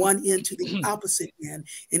from one end to the opposite end.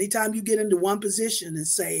 Anytime you get into one position and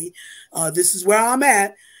say, this is where I'm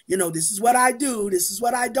at, this is what I do, this is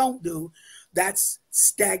what I don't do, that's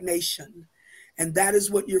stagnation. And that is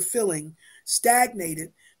what you're feeling,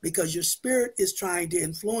 stagnated, because your spirit is trying to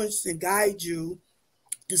influence and guide you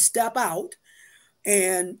to step out.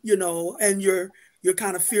 And, and you're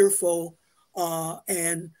kind of fearful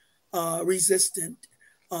and resistant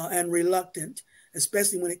and reluctant,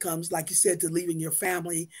 especially when it comes, like you said, to leaving your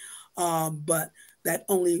family. But that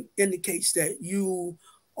only indicates that you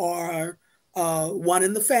are one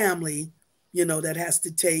in the family, that has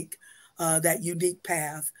to take that unique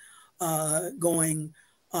path going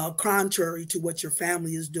contrary to what your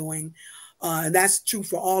family is doing. And that's true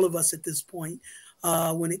for all of us at this point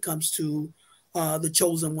when it comes to the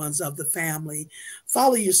chosen ones of the family.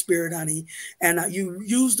 Follow your spirit, honey. And you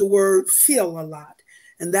use the word feel a lot.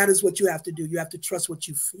 And that is what you have to do. You have to trust what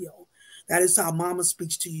you feel. That is how Mama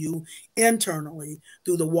speaks to you internally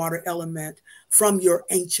through the water element from your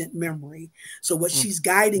ancient memory. So what she's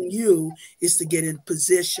guiding you is to get in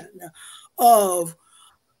position of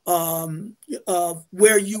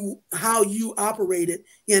where how you operated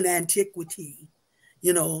in antiquity,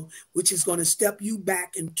 you know, which is going to step you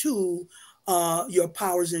back into your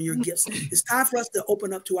powers and your gifts. It's time for us to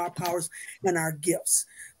open up to our powers and our gifts.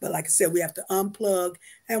 But like I said, we have to unplug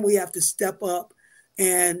and we have to step up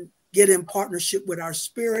and get in partnership with our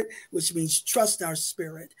spirit, which means trust our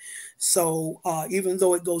spirit. So even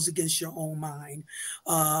though it goes against your own mind,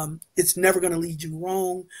 it's never going to lead you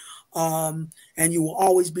wrong. And you will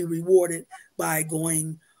always be rewarded by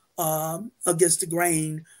going against the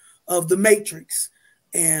grain of the matrix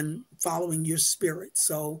and following your spirit.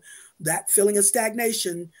 So that feeling of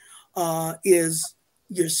stagnation is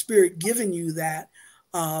your spirit giving you that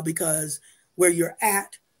because where you're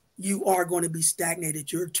at, you are going to be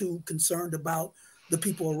stagnated. You're too concerned about the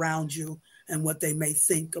people around you and what they may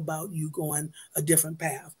think about you going a different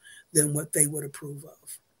path than what they would approve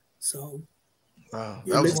of. So, wow,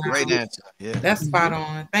 that was a great answer. Yeah, that's spot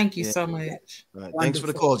on. Thank you so much. Right. Thanks for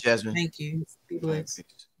the call, Jasmine. Thank you. Be blessed.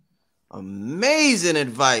 Amazing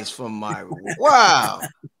advice from Myrah. Wow.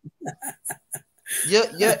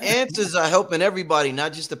 Your answers are helping everybody,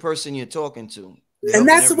 not just the person you're talking to. And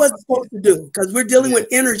that's what it's supposed to do, because we're dealing with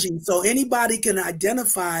energy. So anybody can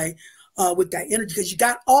identify with that energy because you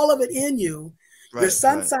got all of it in you. Your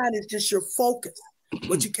sun sign is just your focus,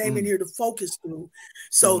 what you came in here to focus through.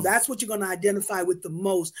 So that's what you're going to identify with the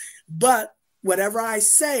most. But whatever I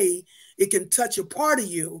say, it can touch a part of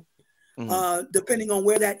you, depending on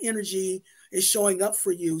where that energy is showing up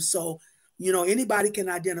for you. So, you know, anybody can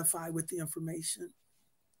identify with the information.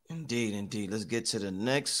 Indeed, indeed. Let's get to the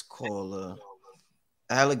next caller.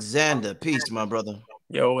 Alexander, peace, my brother.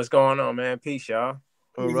 Yo, what's going on, man? Peace, y'all.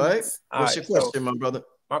 All right. What's your question, my brother?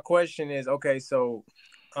 My question is, okay, so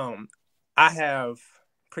I have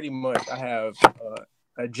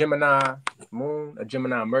a Gemini moon, a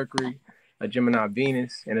Gemini Mercury, a Gemini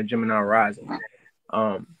Venus, and a Gemini rising.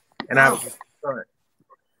 And I have a sun.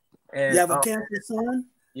 And you have a Cancer sun?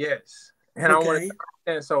 Yes. And I want to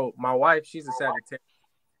understand, so my wife, she's a Sagittarius.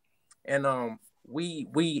 And we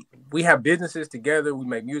have businesses together, we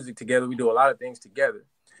make music together, we do a lot of things together.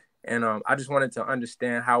 And I just wanted to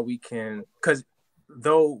understand how we can, because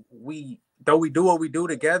though we do what we do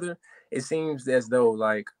together, it seems as though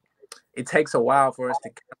like it takes a while for us to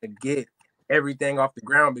kind of get everything off the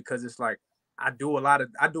ground, because it's like I do a lot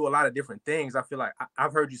of different things. I feel like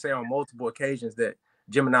I've heard you say on multiple occasions that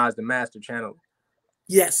Gemini is the master channel.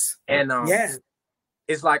 Yes. And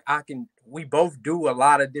it's like we both do a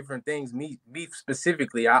lot of different things. Me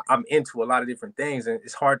specifically, I'm into a lot of different things, and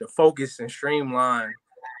it's hard to focus and streamline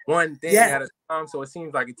one thing at a time. So it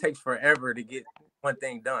seems like it takes forever to get one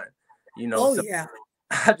thing done, you know.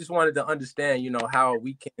 I just wanted to understand, you know, how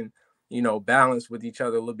we can, you know, balance with each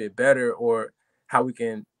other a little bit better, or how we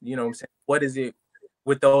can, you know what I'm saying, what is it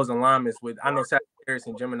with those alignments with, I know Sagittarius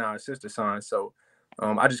and Gemini are sister signs. So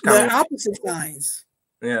I just kind of opposite signs.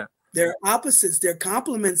 Yeah. They're opposites. They're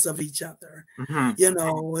complements of each other, you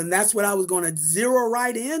know, and that's what I was going to zero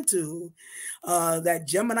right into, that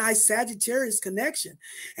Gemini Sagittarius connection.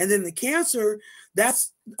 And then the Cancer,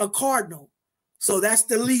 that's a cardinal. So that's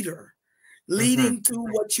the leader, leading to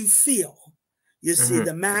what you feel. You see,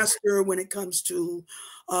 the master when it comes to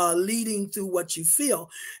leading through what you feel.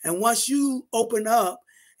 And once you open up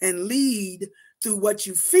and lead through what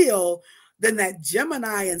you feel, then that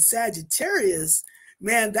Gemini and Sagittarius,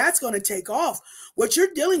 man, that's going to take off. What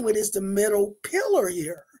you're dealing with is the middle pillar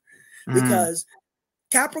here, because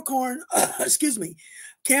Capricorn,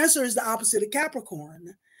 Cancer is the opposite of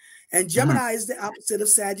Capricorn, and Gemini is the opposite of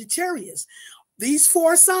Sagittarius. These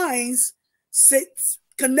four signs sit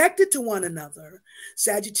connected to one another.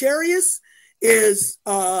 Sagittarius is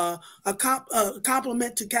a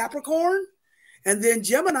complement to Capricorn, and then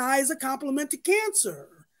Gemini is a complement to Cancer.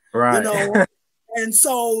 Right. You know, and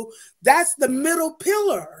so that's the middle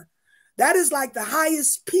pillar. That is like the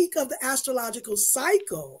highest peak of the astrological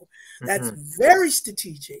cycle. That's very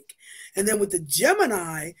strategic. And then with the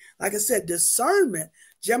Gemini, like I said, discernment,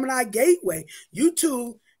 Gemini gateway, you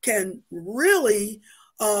two can really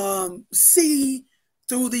see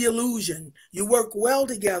through the illusion. You work well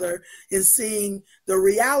together in seeing the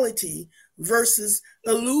reality versus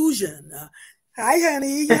illusion. Hi,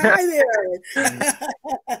 honey. Hi there.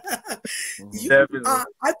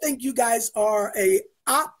 I think you guys are a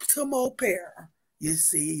optimal pair. you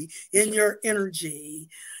see, in your energy.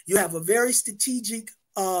 You have a very strategic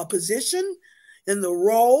position in the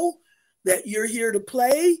role that you're here to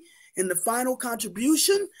play in the final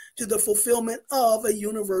contribution to the fulfillment of a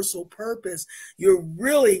universal purpose. You're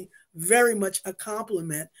really very much a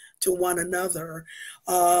complement to one another,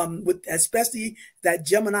 with especially that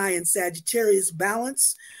Gemini and Sagittarius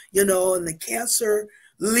balance, you know, and the Cancer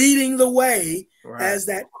leading the way as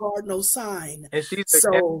that cardinal sign. And she's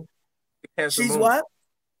so Cancer she's moon. what?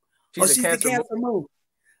 She's the Cancer moon.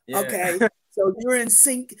 Yeah. Okay. So you're in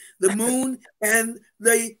sync, the moon and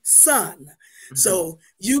the sun. So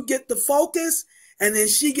you get the focus, and then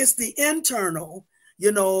she gets the internal,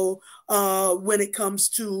 you know, when it comes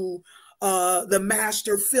to the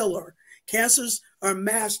master filler. Cancers are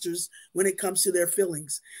masters when it comes to their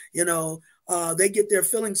feelings. You know, they get their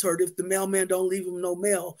feelings hurt if the mailman don't leave them no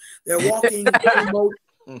mail. They're walking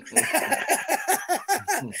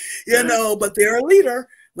you know, but they're a leader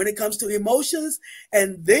when it comes to emotions.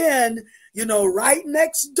 And then, you know, right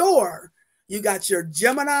next door, you got your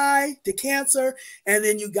Gemini to Cancer, and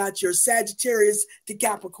then you got your Sagittarius to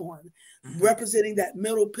Capricorn, representing that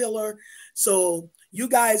middle pillar. So you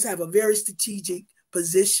guys have a very strategic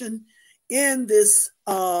position in this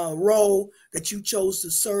role that you chose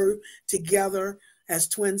to serve together as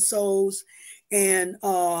twin souls. And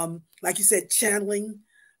like you said, channeling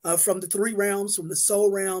from the three realms, from the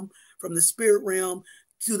soul realm, from the spirit realm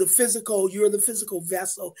to the physical. You're the physical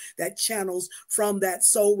vessel that channels from that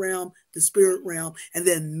soul realm, the spirit realm, and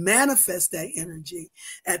then manifest that energy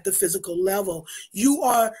at the physical level. You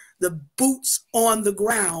are the boots on the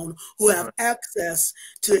ground who have access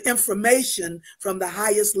to information from the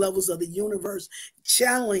highest levels of the universe,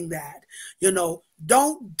 channeling that. You know,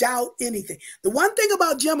 don't doubt anything. The one thing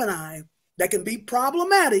about Gemini that can be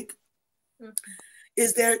problematic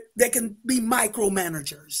is they can be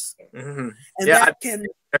micromanagers, and that can,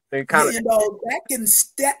 you know,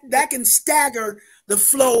 that can stagger the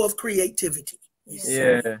flow of creativity.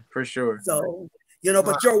 Yeah, for sure. So, you know,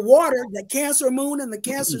 but your water, the Cancer moon and the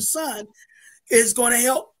Cancer sun, is going to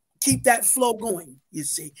help keep that flow going. You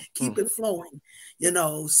see, keep it flowing. You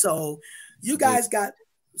know, so you guys got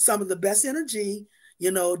some of the best energy,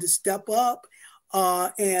 you know, to step up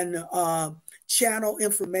and channel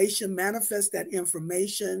information, manifest that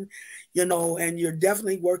information, you know, and you're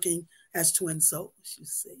definitely working as twin souls, you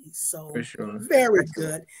see. So for sure. Very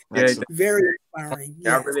good. Yeah, very inspiring.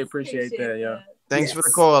 Yeah, I really appreciate that. Yeah. Thanks for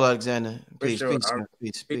the call, Alexander. Peace, sure.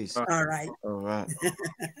 peace. All right. All right.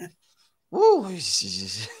 Woo.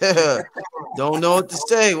 Don't know what to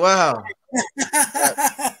say. Wow.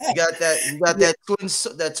 You got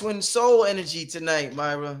that twin soul energy tonight,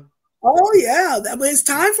 Myrah. Oh yeah, it's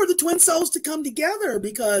time for the twin souls to come together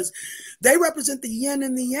because they represent the yin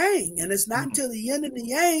and the yang, and it's not until the yin and the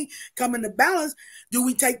yang come into balance do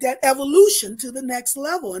we take that evolution to the next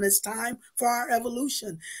level, and it's time for our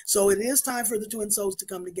evolution. So it is time for the twin souls to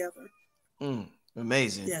come together.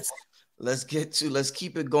 Amazing. Yes. Let's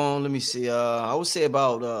keep it going. Let me see. I would say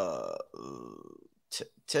about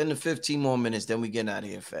 10 to 15 more minutes, then we get out of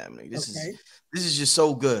here, family. This is just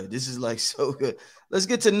so good. This is like so good. Let's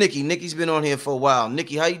get to Nikki. Nikki's been on here for a while.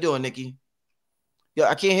 Nikki, how you doing, Nikki? Yeah,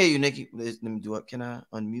 I can't hear you, Nikki. Let me do it. Can I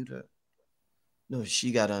unmute her? No,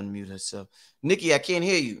 she got to unmute herself. Nikki, I can't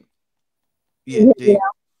hear you. Yeah. Can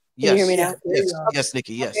you hear me now? Yes,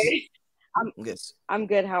 Nikki. Yes. Okay. Yes. I'm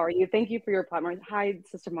good. How are you? Thank you for your platform. Hi,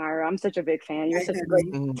 Sister Myrah. I'm such a big fan. You're such a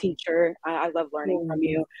great teacher. I love learning from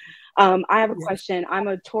you. I have a question. I'm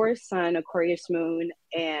a Taurus sun, Aquarius moon,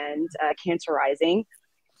 and Cancer rising.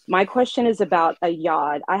 My question is about a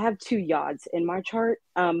yod. I have two yods in my chart.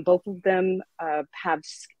 Both of them have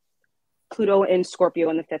Pluto in Scorpio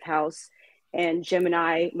in the 5th house, and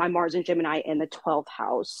Gemini, my Mars and Gemini in the 12th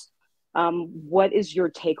house. What is your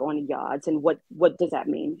take on yods, and what does that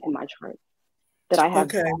mean in my chart? That I have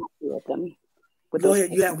two of them. Go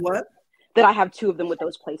ahead. You have what? That I have two of them with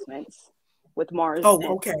those placements with Mars. Oh,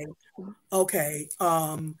 okay. Okay.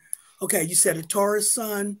 You said a Taurus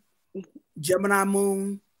sun, Gemini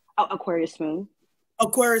moon, Aquarius moon,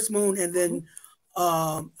 and then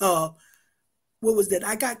what was that?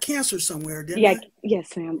 I got Cancer somewhere, didn't I?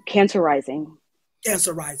 Yes, ma'am. Cancer rising.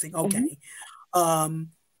 Cancer rising. Okay.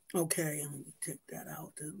 Okay, let me take that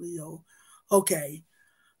out. Leo. Okay,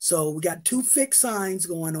 so we got two fixed signs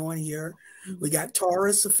going on here. We got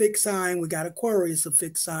Taurus, a fixed sign. We got Aquarius, a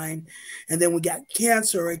fixed sign. And then we got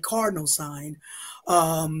Cancer, a cardinal sign.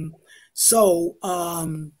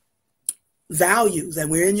 Values,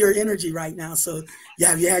 and we're in your energy right now. So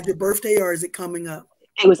have you had your birthday, or is it coming up?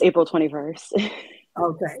 It was April 21st.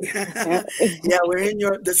 Okay. Yeah, we're in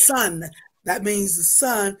the sun That means the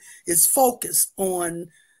sun is focused on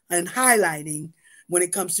and highlighting when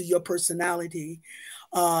it comes to your personality.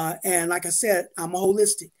 And like I said, I'm a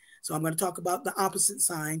holistic. So I'm going to talk about the opposite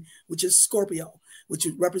sign, which is Scorpio, which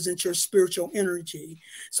represents your spiritual energy.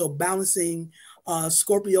 So balancing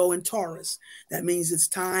Scorpio and Taurus, that means it's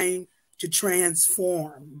time to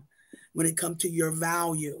transform when it comes to your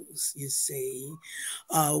values, you see.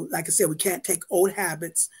 Like I said, we can't take old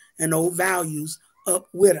habits and old values up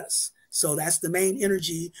with us. So that's the main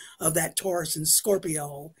energy of that Taurus and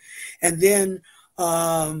Scorpio. And then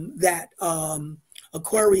that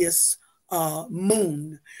Aquarius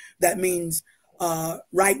moon, that means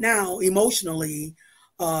right now, emotionally,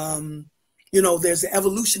 there's an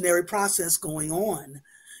evolutionary process going on.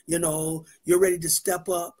 You're ready to step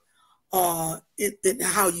up in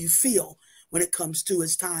how you feel when it comes to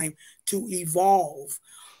it's time to evolve.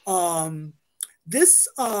 This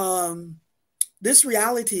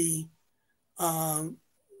reality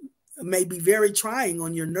may be very trying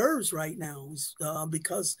on your nerves right now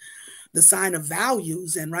because the sign of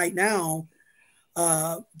values, and right now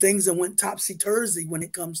things that went topsy-turvy when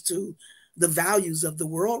it comes to the values of the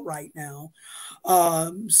world right now.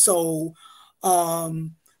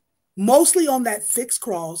 Mostly on that fixed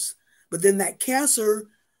cross, but then that Cancer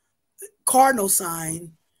cardinal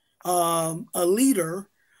sign, a leader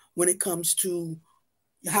when it comes to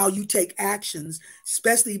how you take actions,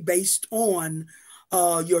 especially based on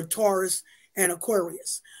your Taurus and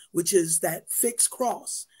Aquarius, which is that fixed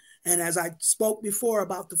cross. And as I spoke before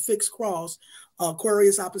about the fixed cross,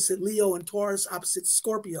 Aquarius opposite Leo and Taurus opposite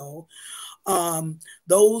Scorpio,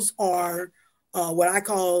 those are what I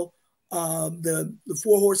call the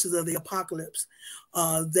four horses of the apocalypse.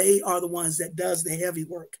 They are the ones that does the heavy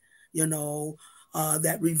work,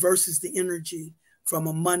 that reverses the energy from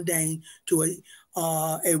a mundane to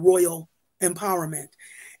a royal empowerment.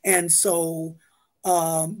 And so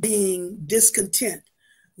being discontent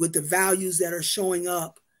with the values that are showing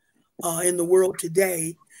up in the world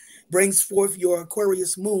today brings forth your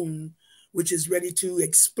Aquarius moon, which is ready to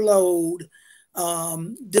explode,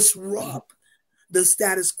 disrupt the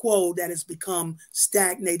status quo that has become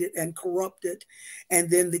stagnated and corrupted. And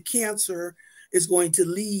then the Cancer is going to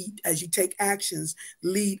lead, as you take actions,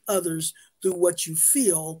 lead others through what you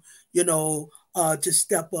feel, to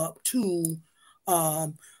step up to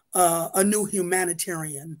a new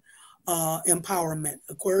humanitarian empowerment.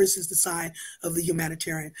 Aquarius is the sign of the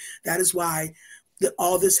humanitarian. That is why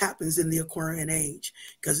all this happens in the Aquarian age,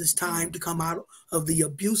 because it's time to come out of the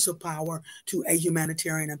abuse of power to a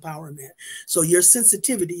humanitarian empowerment. So your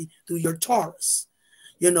sensitivity through your Taurus,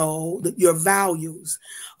 your values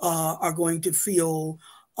are going to feel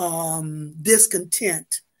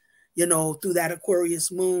discontent, through that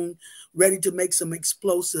Aquarius moon, ready to make some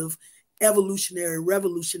explosive evolutionary,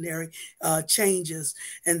 revolutionary changes,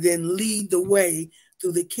 and then lead the way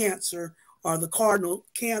through the Cancer or the cardinal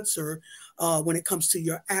Cancer when it comes to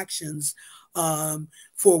your actions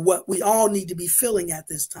for what we all need to be feeling at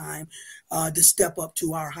this time to step up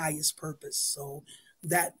to our highest purpose. So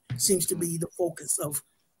that seems to be the focus of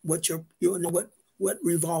what what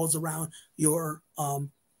revolves around your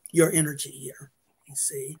energy here. You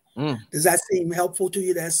see, does that seem helpful to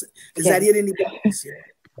you? Is that it? Anybody else here?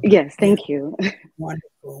 Yes, thank you.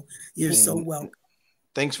 Wonderful. You're so welcome.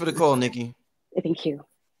 Thanks for the call, Nikki. Thank you.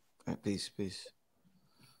 Peace.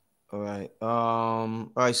 All right. All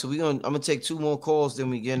right. So I'm gonna take two more calls, then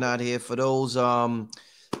we get out of here. For those,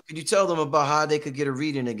 could you tell them about how they could get a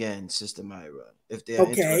reading again, Sister Myrah, if they're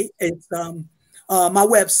okay? It's my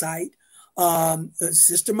website,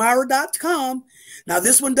 sistarmyrah.com. Now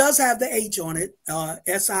this one does have the H on it,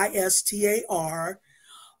 SISTAR.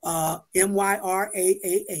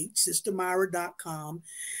 MYRAAH, sistarmyrah.com.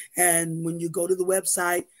 And when you go to the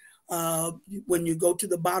website, when you go to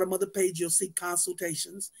the bottom of the page, you'll see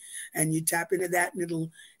consultations, and you tap into that and it'll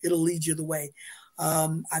lead you the way.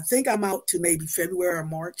 I think I'm out to maybe February or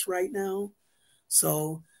March right now.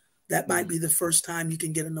 So that might be the first time you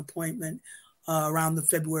can get an appointment around the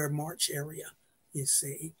February, March area, you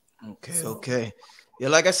see. Okay. Yeah,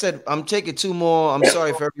 like I said, I'm taking two more. I'm sorry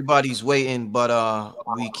if everybody's waiting, but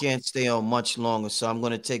we can't stay on much longer. So I'm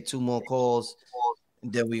going to take two more calls,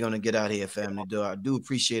 and then we're going to get out of here, family. I do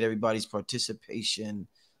appreciate everybody's participation.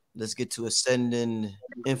 Let's get to Ascending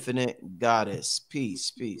Infinite Goddess.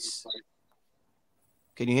 Peace.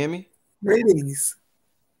 Can you hear me? Greetings.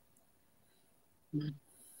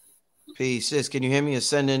 Peace, sis. Can you hear me?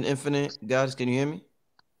 Ascending Infinite Goddess, can you hear me?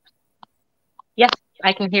 Yes,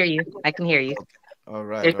 I can hear you. Okay. All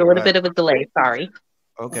right. There's a little bit of a delay. Sorry.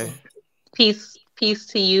 Okay. Peace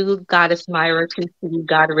to you, Goddess Myrah. Peace to you,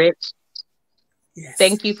 God Rich. Yes.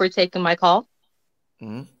 Thank you for taking my call.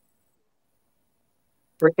 Mm-hmm.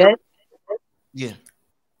 We're good? Yeah.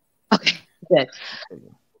 Okay, good.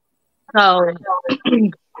 So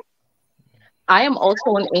I am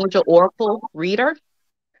also an angel oracle reader,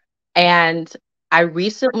 and I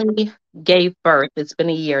recently gave birth. It's been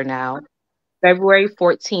a year now, February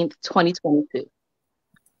 14th, 2022.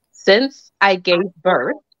 Since I gave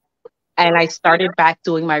birth and I started back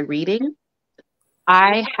doing my reading,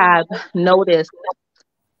 I have noticed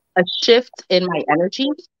a shift in my energy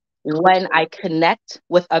when I connect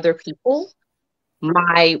with other people.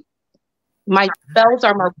 My spells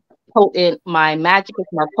are more potent, my magic is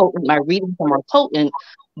more potent, my readings are more potent,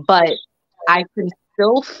 but I can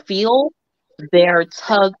still feel their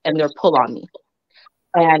tug and their pull on me.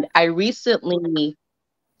 And I recently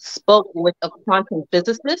spoke with a quantum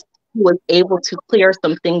physicist who was able to clear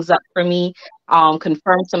some things up for me,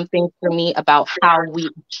 confirm some things for me about how we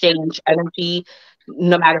exchange energy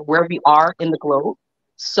no matter where we are in the globe.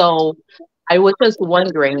 So I was just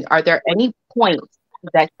wondering, are there any points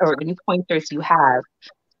or any pointers you have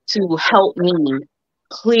to help me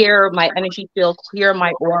clear my energy field, clear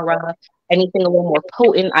my aura, anything a little more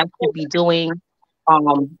potent I should be doing?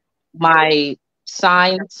 My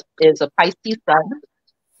signs is a Pisces sun,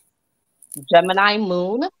 Gemini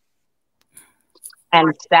moon,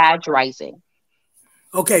 and Sag rising.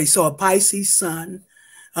 Okay, so a Pisces sun,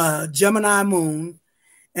 Gemini moon,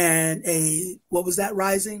 and what was that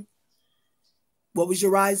rising? What was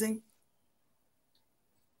your rising?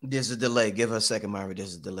 There's a delay. Give her a second, Myrah.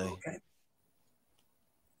 There's a delay. Okay.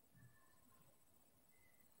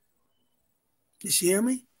 Did she hear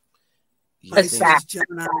me? Yeah, Pisces,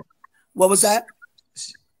 Gemini. What was that?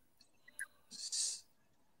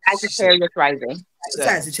 Sagittarius rising.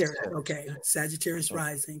 Sagittarius. Okay. Sagittarius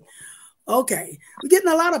rising. Okay. We're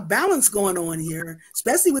getting a lot of balance going on here,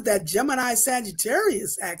 especially with that Gemini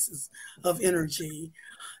Sagittarius axis of energy.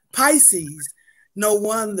 Pisces, no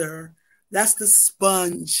wonder. That's the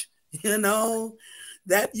sponge,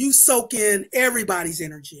 that you soak in everybody's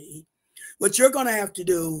energy. What you're going to have to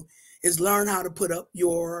do is learn how to put up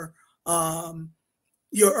your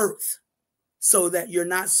earth so that you're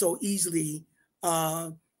not so easily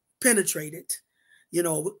penetrated.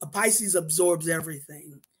 A Pisces absorbs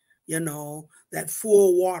everything, that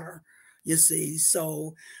full water, you see.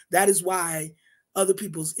 So that is why other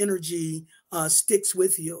people's energy sticks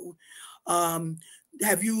with you.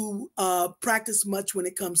 Have you practiced much when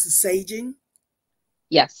it comes to saging?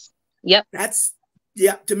 Yes. Yep.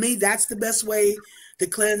 To me, that's the best way to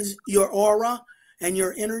cleanse your aura and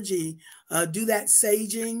your energy. Do that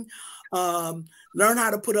saging. Learn how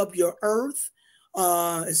to put up your earth.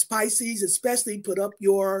 As Pisces, especially put up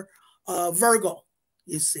your Virgo,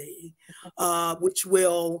 you see, which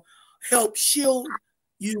will help shield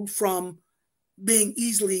you from being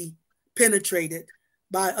easily penetrated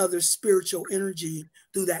by other spiritual energy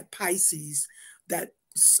through that Pisces that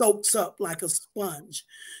soaks up like a sponge.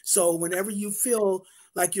 So whenever you feel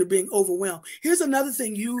like you're being overwhelmed, here's another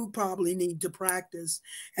thing you probably need to practice,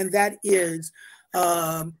 and that is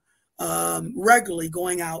regularly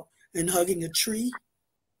going out and hugging a tree.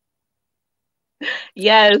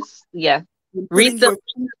 Yes. Yeah. Recently,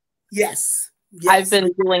 yes. I've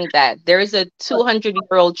been doing that. There's a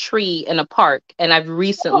 200-year-old tree in a park, and I've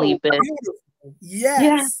recently been. Beautiful.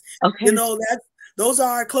 Yes. Yeah. Okay. Those are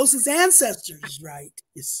our closest ancestors, right?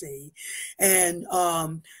 You see. And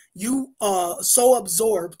you are so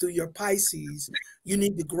absorbed through your Pisces, you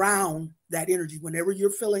need to ground that energy. Whenever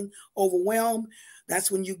you're feeling overwhelmed,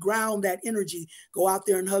 that's when you ground that energy. Go out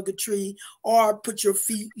there and hug a tree, or put your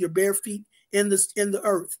bare feet in the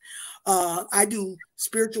earth. I do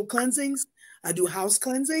spiritual cleansings. I do house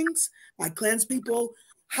cleansings. I cleanse people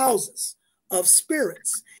houses of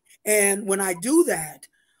spirits. And when I do that,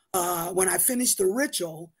 when I finish the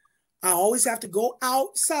ritual, I always have to go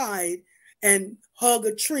outside and hug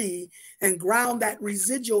a tree and ground that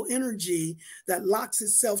residual energy that locks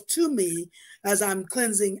itself to me as I'm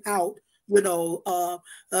cleansing out,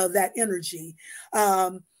 that energy.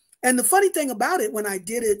 And the funny thing about it, when I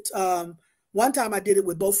did it, one time I did it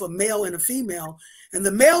with both a male and a female, and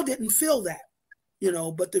the male didn't feel that,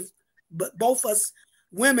 but both us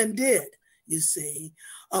women did, you see.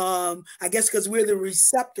 I guess because we're the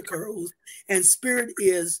receptacles, and spirit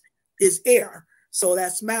is air, so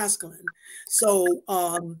that's masculine. So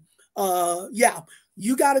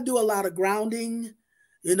you got to do a lot of grounding,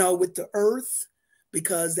 with the earth,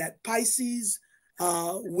 because that Pisces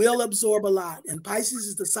will absorb a lot. And Pisces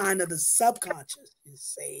is the sign of the subconscious, you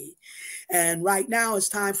see. And right now it's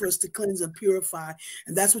time for us to cleanse and purify.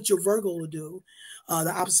 And that's what your Virgo will do.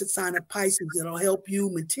 The opposite sign of Pisces, it'll help you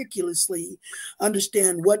meticulously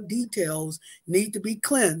understand what details need to be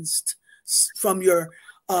cleansed from your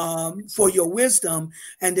for your wisdom,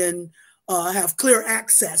 and then have clear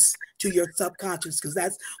access to your subconscious, because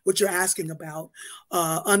that's what you're asking about,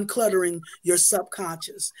 uncluttering your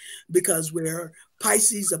subconscious. Because where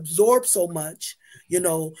Pisces absorbs so much, you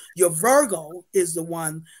know, your Virgo is the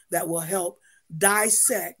one that will help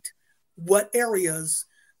dissect what areas,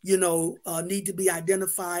 you know, need to be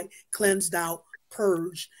identified, cleansed out,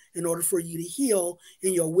 purged, in order for you to heal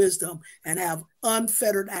in your wisdom and have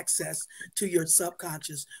unfettered access to your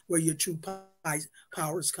subconscious, where your true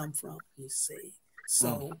powers come from, you see.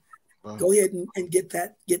 So go ahead and get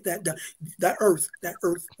that done. That earth.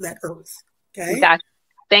 Okay. Gotcha.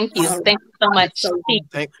 Thank you. Thank you so much. So,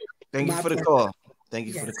 Thank you for the call. Thank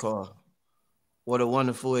you for the call. What a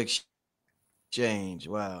wonderful exchange.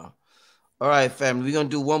 Wow. All right, family. We're gonna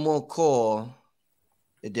do one more call,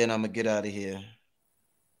 and then I'm gonna get out of here.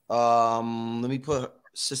 Let me put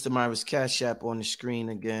Sister Myrah's Cash App on the screen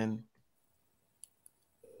again.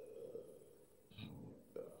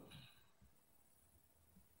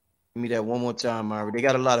 Give me that one more time, Myra. They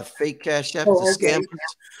got a lot of fake Cash Apps, the scammers.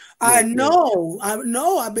 I know.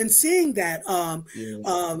 I've been seeing that.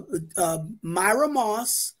 Myrah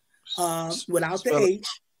Moss, without the H,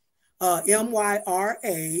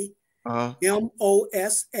 MYRA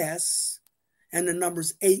MOSS, and the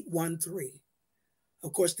number's 813.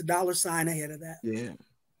 Of course, the $sign ahead of that. Yeah.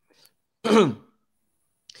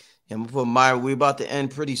 I'm gonna put Myra. We're about to end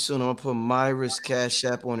pretty soon. I'm gonna put Myra's Cash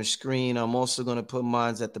App on the screen. I'm also gonna put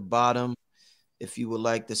mine's at the bottom. If you would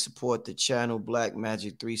like to support the channel, Black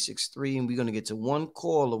Magic 363, and we're gonna get to one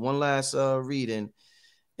call or one last reading,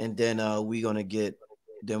 and then we're gonna get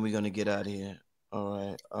out of here.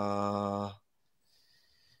 All right.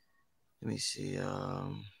 Let me see.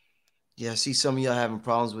 Yeah, I see some of y'all having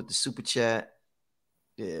problems with the super chat.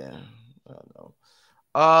 Yeah, I don't know.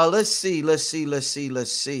 Let's see. No,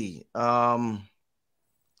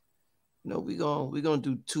 we're gonna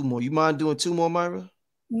do two more. You mind doing two more, Myra?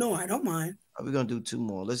 No, I don't mind. We're gonna do two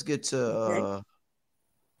more. Let's get to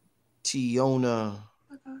Tiona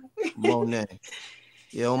Monet.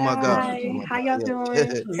 Yeah, oh my God. Hi, how y'all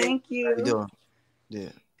doing? Thank you. How you doing?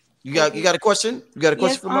 Yeah. You got a question? You got a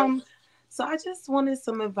question for me? So I just wanted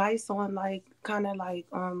some advice on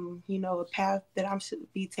you know, a path that I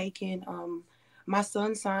should be taking. My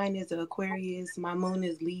sun sign is Aquarius, my moon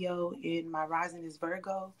is Leo, and my rising is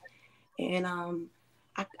Virgo. And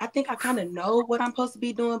I think I kind of know what I'm supposed to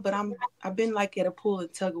be doing, but I've been like at a pull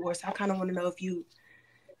and tug of war. So I kind of want to know if you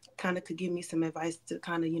kind of could give me some advice to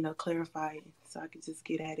kind of, you know, clarify it so I could just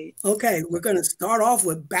get at it. Okay, we're going to start off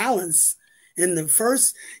with balance in the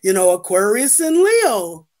first, you know, Aquarius and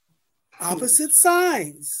Leo. Opposite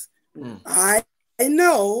signs. I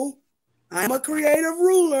know I'm a creative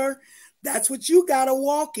ruler. That's what you got to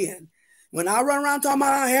walk in. When I run around talking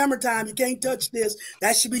about hammer time, you can't touch this.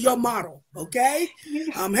 That should be your motto, okay?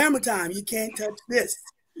 Hammer time, you can't touch this.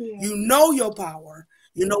 You know your power.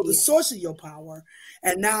 You know the source of your power.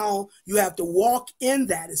 And now you have to walk in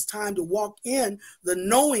that. It's time to walk in the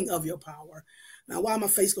knowing of your power. Now, why my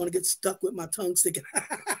face going to get stuck with my tongue sticking?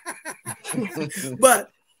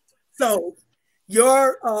 But so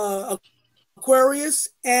your Aquarius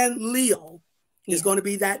and Leo is going to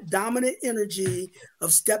be that dominant energy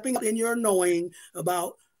of stepping up in your knowing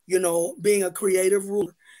about, you know, being a creative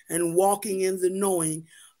ruler and walking in the knowing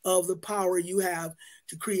of the power you have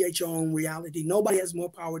to create your own reality. Nobody has more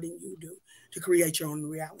power than you do to create your own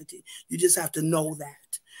reality. You just have to know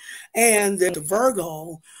that. And then the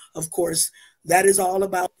Virgo, of course, that is all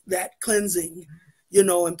about that cleansing, you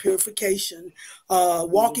know, and purification,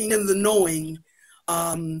 walking in the knowing,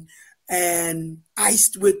 and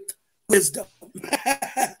iced with wisdom.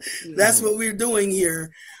 That's what we're doing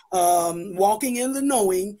here. Walking in the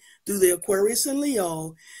knowing through the Aquarius and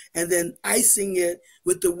Leo, and then icing it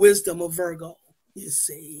with the wisdom of Virgo, you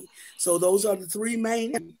see. So those are the three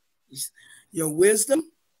main areas. Your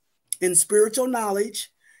wisdom and spiritual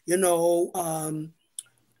knowledge, you know,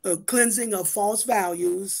 cleansing of false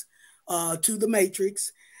values, to the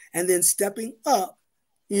matrix, and then stepping up,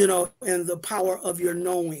 you know, in the power of your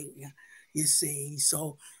knowing, you see.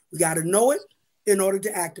 So we got to know it in order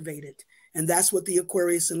to activate it. And that's what the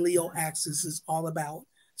Aquarius and Leo axis is all about,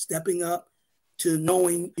 stepping up to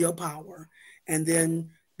knowing your power and then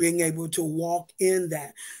being able to walk in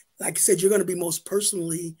that. Like I said, you're going to be most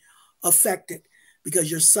personally affected because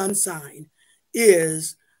your sun sign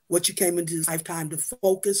is what you came into this lifetime to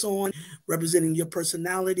focus on, representing your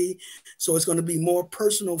personality. So it's going to be more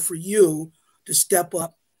personal for you to step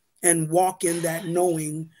up and walk in that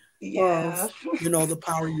knowing of, the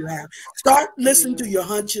power you have. Start listening to your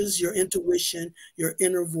hunches, your intuition, your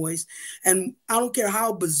inner voice. And I don't care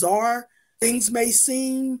how bizarre things may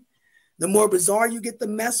seem, the more bizarre you get the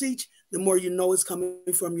message, the more you know it's coming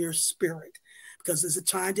from your spirit, because it's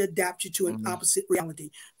trying to adapt you to an opposite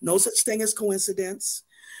reality. No such thing as coincidence.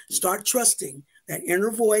 Start trusting that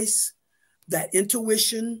inner voice, that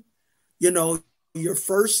intuition, your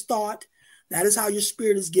first thought. That is how your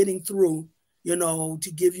spirit is getting through,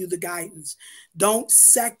 to give you the guidance. Don't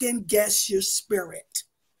second guess your spirit.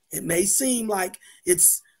 It may seem like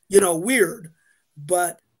it's, weird,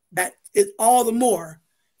 but that it all the more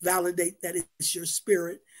validate that it's your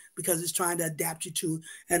spirit, because it's trying to adapt you to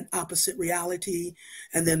an opposite reality.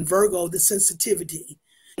 And then Virgo, the sensitivity.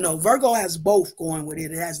 Virgo has both going with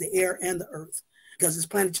it. It has the air and the earth, because its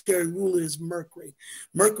planetary ruler is Mercury.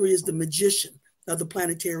 Mercury is the magician of the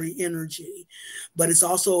planetary energy, but it's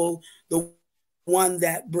also the one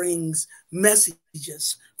that brings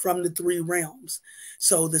messages from the three realms.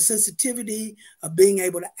 So the sensitivity of being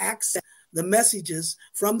able to access the messages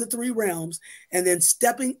from the three realms, and then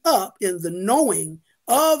stepping up in the knowing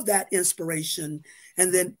of that inspiration,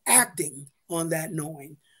 and then acting on that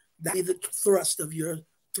knowing. That is the thrust of your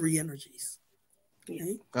three energies.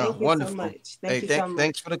 Okay? Thank you so much. Thank you so much.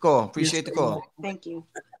 Thanks for the call. Appreciate the call. Thank you.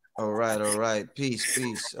 All right. Peace.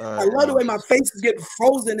 All right, I love the way my face is getting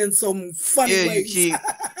frozen in some funny ways. You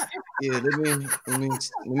keep. Let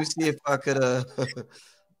me see if I could.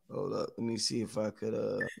 Hold up. Let me see if I could.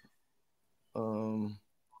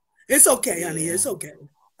 It's okay, honey. It's okay.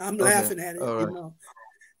 I'm laughing at it. Right.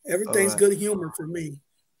 Everything's good humor for me.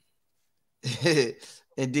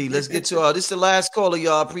 Indeed. Let's get to this is the last caller,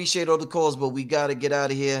 y'all. Appreciate all the calls, but we got to get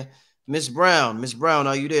out of here. Miss Brown,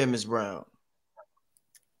 are you there, Miss Brown?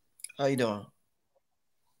 How you doing?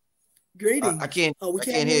 Greetings. I can't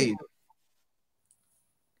hear you.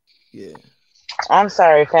 Yeah. I'm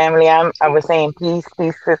sorry, family. I was saying peace,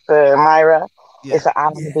 Sister Myrah. Yeah. It's an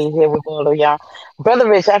honor to be here with all of y'all. Brother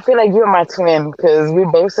Rich, I feel like you're my twin, because we're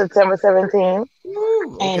both September 17th.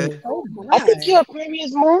 Ooh, okay. And I think you're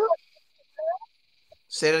Aquarius moon.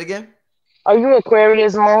 Say that again. Are you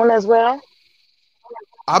Aquarius moon as well?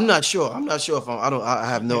 I'm not sure. If I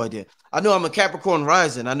have no idea. I know I'm a Capricorn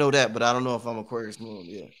rising. I know that, but I don't know if I'm Aquarius moon.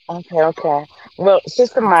 Yeah. Okay. Well,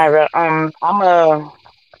 Sister Myrah, I'm a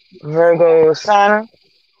Virgo sun,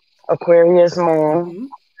 Aquarius moon,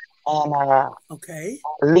 and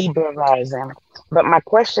Libra rising. But my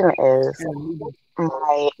question is,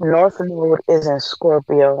 my North Node is in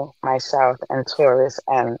Scorpio, my South in Taurus,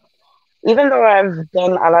 and even though I've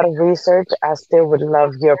done a lot of research, I still would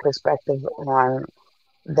love your perspective on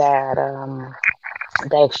that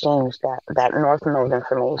the exchange, that North Node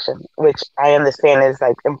information, which I understand is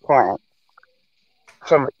like important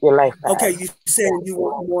from your life path. Okay, you said you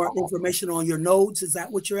want more information on your nodes. Is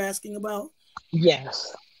that what you're asking about?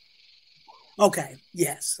 Yes. Okay.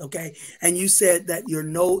 Yes. Okay. And you said that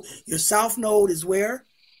your South Node is where?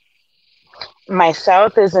 My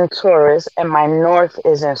South is in Taurus and my North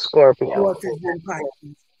is in Scorpio. North is in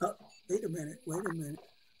Pisces. Wait a minute.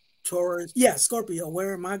 Taurus. Yeah, Scorpio.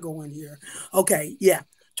 Where am I going here? Okay. Yeah.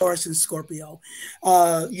 Taurus and Scorpio.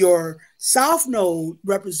 Your South Node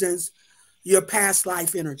represents your past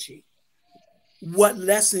life energy. What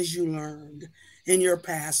lessons you learned in your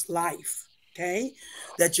past life. Okay.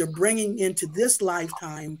 That you're bringing into this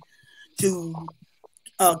lifetime to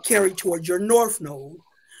carry towards your North Node,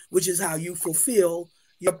 which is how you fulfill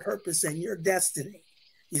your purpose and your destiny,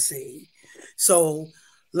 you see. So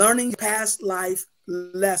learning past life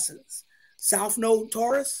lessons. South Node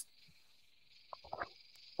Taurus?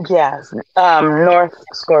 Yes. North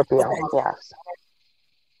Scorpio, yes.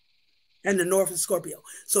 And the North is Scorpio.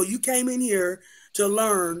 So you came in here to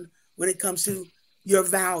learn when it comes to your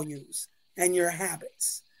values and your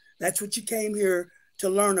habits. That's what you came here to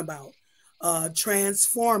learn about.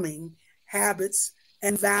 Transforming habits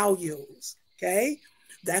and values, okay?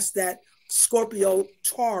 That's that Scorpio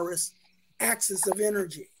Taurus axis of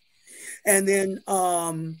energy. And then,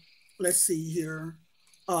 let's see here.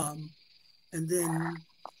 And then,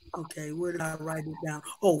 okay, where did I write it down?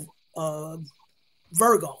 Oh,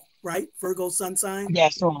 Virgo, right? Virgo sun sign?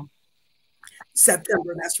 Yes, ma'am.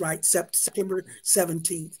 September, that's right, September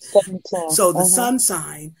 17th. So the sun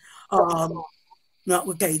sign,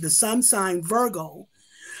 the sun sign Virgo,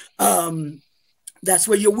 that's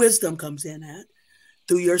where your wisdom comes in at,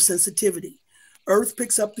 through your sensitivity. Earth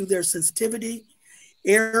picks up through their sensitivity.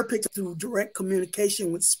 Air picks up through direct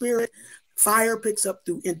communication with spirit. Fire picks up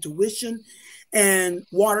through intuition, and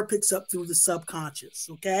water picks up through the subconscious.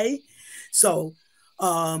 Okay, so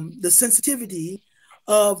the sensitivity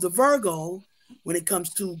of the Virgo when it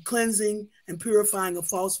comes to cleansing and purifying of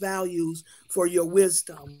false values for your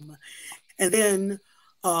wisdom. And then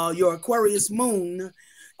your Aquarius moon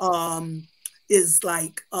is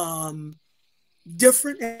like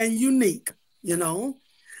different and unique, you know.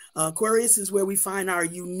 Aquarius is where we find our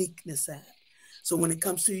uniqueness at. So when it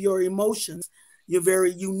comes to your emotions, you're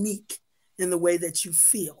very unique in the way that you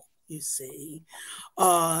feel, you see.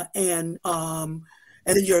 And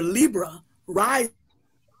then your Libra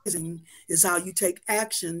rising is how you take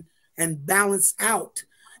action and balance out,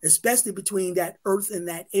 especially between that earth and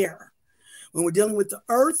that air. When we're dealing with the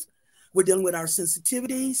earth, we're dealing with our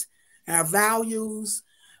sensitivities, our values,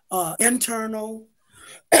 internal.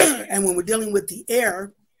 And when we're dealing with the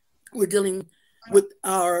air, we're dealing with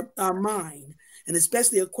our mind, and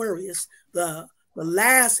especially Aquarius, the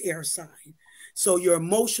last air sign. So your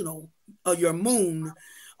emotional, your moon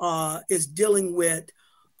is dealing with,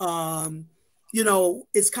 you know,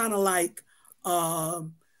 it's kind of like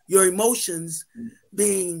your emotions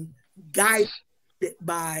being guided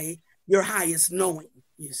by your highest knowing,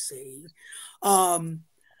 you see.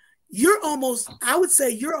 You're almost, I would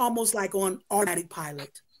say you're almost like on automatic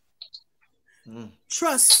pilot.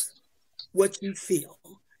 Trust what you feel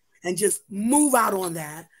and just move out on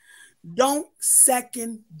that. Don't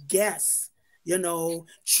second guess, you know,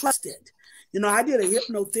 trust it. You know, I did a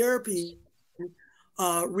hypnotherapy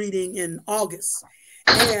reading in August,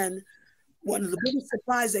 and one of the biggest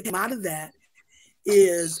surprises that came out of that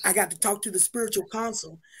is I got to talk to the spiritual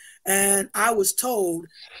counsel, and I was told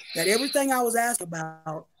that everything I was asked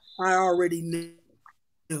about, I already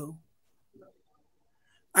knew.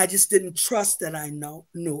 I just didn't trust that I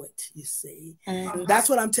knew it, you see. And that's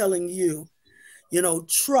what I'm telling you. You know,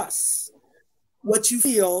 trust what you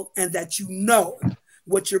feel and that you know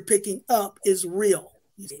what you're picking up is real,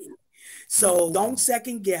 you see. So don't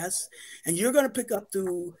second guess, and you're going to pick up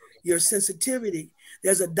through your sensitivity.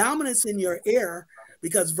 There's a dominance in your air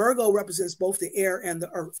because Virgo represents both the air and the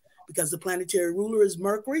earth, because the planetary ruler is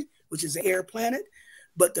Mercury, which is an air planet,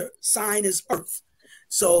 but the sign is earth.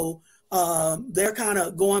 So they're kind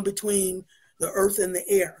of going between the earth and the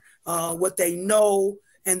air, what they know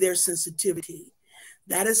and their sensitivity.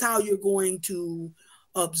 That is how you're going to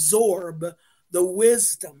absorb the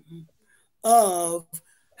wisdom of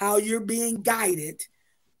how you're being guided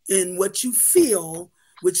in what you feel,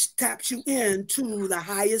 which taps you into the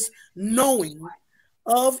highest knowing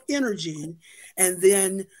of energy, and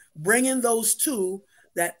then bringing those two,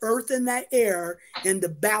 that earth and that air, into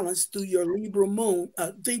balance through your Libra moon,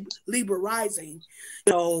 Libra rising.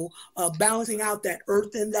 So balancing out that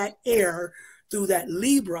earth and that air through that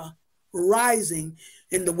Libra rising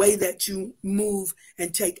in the way that you move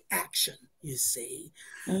and take action, you see.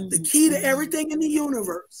 The key to everything in the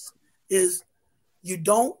universe is you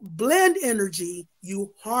don't blend energy,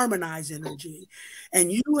 you harmonize energy.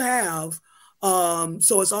 And you have,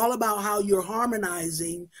 so it's all about how you're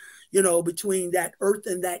harmonizing, you know, between that earth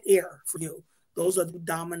and that air for you. Those are the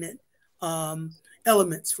dominant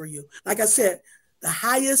elements for you. Like I said, the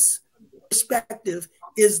highest perspective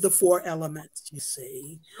is the 4 elements, you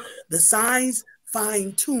see. The signs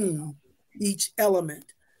fine tune each element,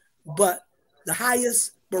 but the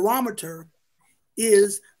highest barometer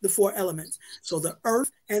is the 4 elements. So the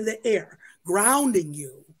earth and the air grounding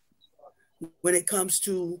you when it comes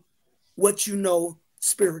to what you know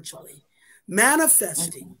spiritually.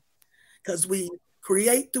 Manifesting, because we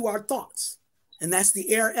create through our thoughts, and that's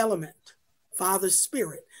the air element, Father's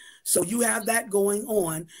Spirit. So you have that going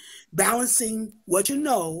on, balancing what you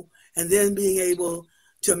know and then being able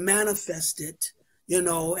to manifest it, you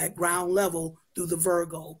know, at ground level through the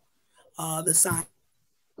Virgo, the sign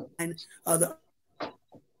of the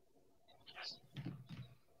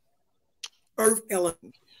earth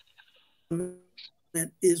element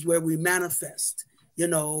is where we manifest, you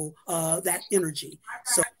know, that energy.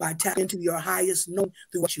 So by tapping into your highest knowing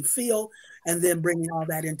through what you feel, and then bringing all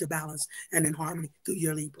that into balance and in harmony through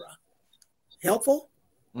your Libra. Helpful?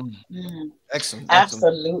 Excellent.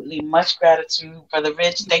 Absolutely. Much gratitude, Brother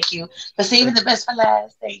Rich. Thank you for saving the best for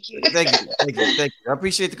last. Thank you. Thank you. I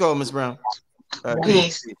appreciate the call, Ms. Brown.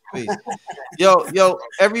 Peace. Peace. Yo,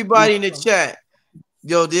 everybody in the chat.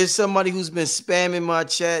 Yo, there's somebody who's been spamming my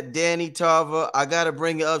chat, Danny Tarver. I gotta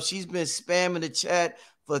bring her up. She's been spamming the chat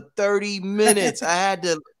for 30 minutes. I had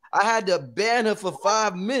to ban her for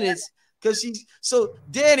 5 minutes because she's so.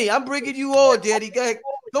 Danny, I'm bringing you on, Danny. Come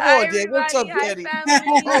on, Danny. What's up, Danny?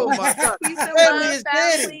 Oh my God, Peace and love,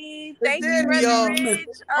 family. Thank you, Brother Rich.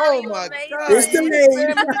 Oh my God. It's the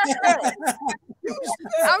maid.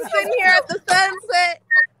 I'm sitting here at the sunset.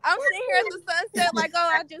 I'm sitting here at the sunset, like,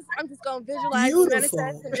 I'm just gonna visualize and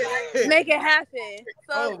manifest and just make it happen.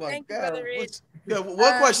 So thank you, Brother Rich.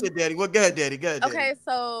 What question, Daddy? Go ahead, Daddy. Go ahead, Daddy. Okay,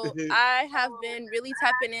 so I have been really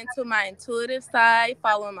tapping into my intuitive side,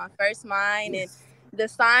 following my first mind, and the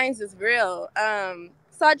signs is real.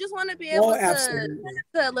 So I just want to be able to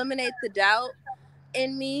eliminate the doubt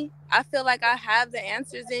in me. I feel like I have the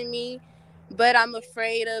answers in me, but I'm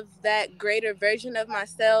afraid of that greater version of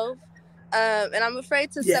myself. And I'm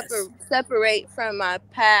afraid to separate from my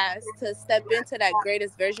past to step into that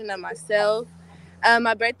greatest version of myself.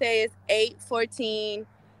 My birthday is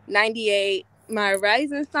 8/14/98. My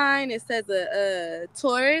rising sign, it says a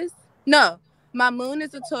Taurus. No, my moon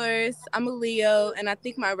is a Taurus. I'm a Leo, and I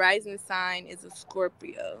think my rising sign is a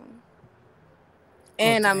Scorpio.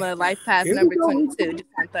 And I'm a life path number 22. Just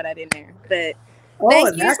want to throw that in there. But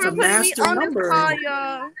thank you for putting me on this call,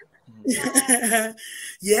 y'all.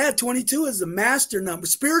 Yeah, 22 is the master number,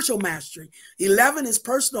 spiritual mastery. 11 is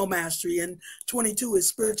personal mastery, and 22 is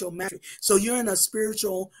spiritual mastery. So you're in a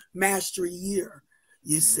spiritual mastery year,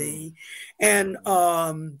 you see. And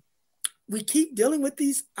we keep dealing with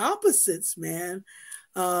these opposites, man.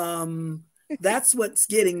 That's what's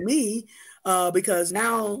getting me, because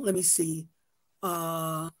now, let me see.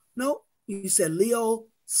 No, you said Leo,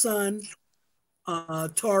 Sun,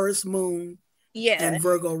 Taurus, Moon, and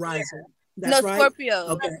Virgo rising. That's right. Scorpio.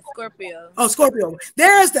 Okay. Scorpio. Oh, Scorpio.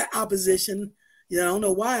 There's the opposition. I don't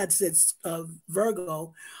know why it said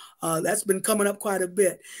Virgo. That's been coming up quite a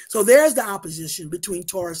bit. So there's the opposition between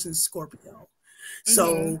Taurus and Scorpio.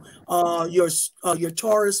 So your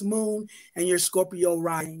Taurus moon and your Scorpio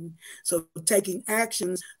rising. So taking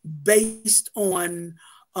actions based on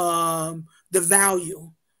the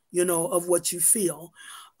value, of what you feel.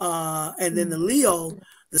 And then the Leo,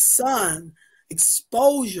 the sun,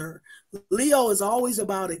 exposure. Leo is always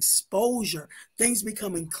about exposure, things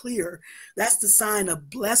becoming clear. That's the sign of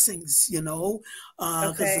blessings, because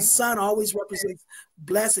the sun always represents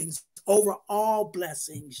blessings, overall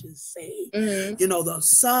blessings, you say. The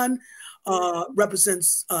sun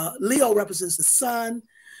represents, Leo represents the sun,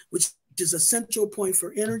 which is a central point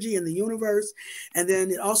for energy in the universe. And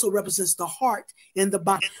then it also represents the heart in the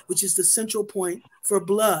body, which is the central point for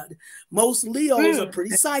blood. Most Leos are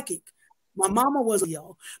pretty psychic. My mama was a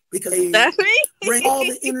Leo because they bring all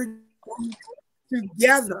the energy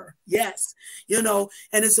together. Yes. And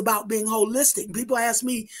it's about being holistic. People ask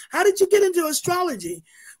me, how did you get into astrology?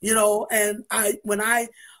 And when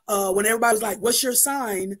everybody was like, what's your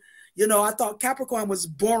sign? I thought Capricorn was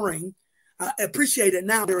boring. I appreciate it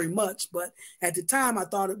now very much, but at the time I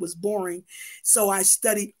thought it was boring. So I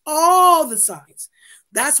studied all the signs.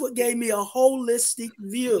 That's what gave me a holistic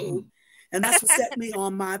view. And that's what set me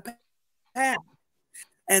on my path.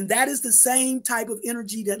 And that is the same type of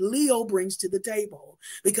energy that Leo brings to the table,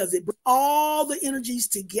 because it brings all the energies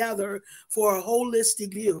together for a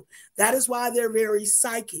holistic view. That is why they're very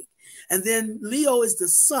psychic. And then Leo is the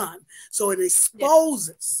sun. So it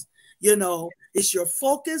exposes, it's your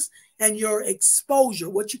focus and your exposure,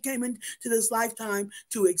 what you came into this lifetime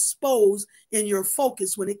to expose in your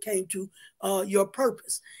focus when it came to your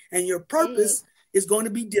purpose. And your purpose is going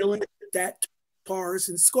to be dealing with that Taurus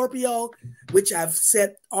and Scorpio, which I've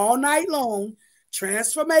said all night long,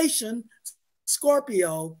 transformation,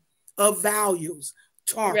 Scorpio of values,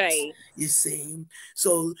 Taurus, you see.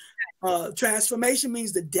 So transformation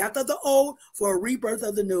means the death of the old for a rebirth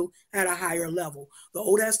of the new at a higher level. The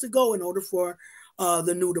old has to go in order for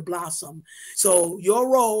the new to blossom. So your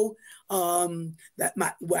role,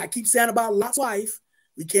 what I keep saying about Lot's wife,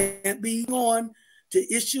 we can't be on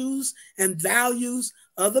to issues and values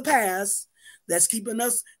of the past that's keeping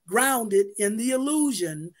us grounded in the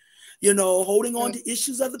illusion, holding on to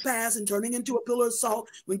issues of the past and turning into a pillar of salt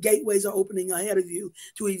when gateways are opening ahead of you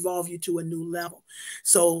to evolve you to a new level.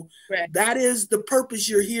 So that is the purpose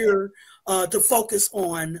you're here to focus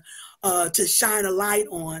on, to shine a light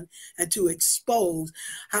on, and to expose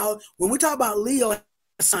how, when we talk about Leo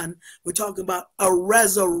sun, we're talking about a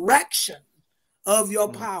resurrection of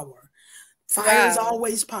your power. Fire is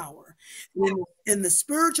always power. In the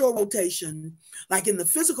spiritual rotation, like in the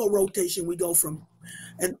physical rotation, we go from,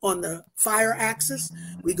 and on the fire axis,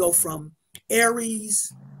 we go from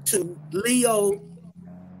Aries to Leo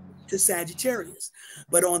to Sagittarius.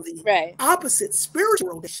 But on the opposite spiritual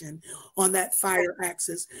rotation, on that fire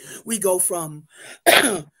axis, we go from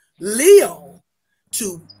Leo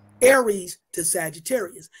to Aries to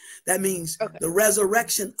Sagittarius. That means the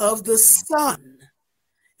resurrection of the sun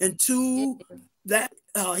into that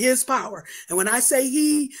his power. And when I say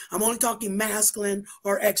he, I'm only talking masculine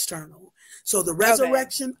or external. So the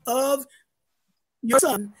resurrection of your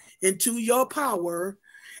son into your power,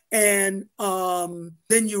 and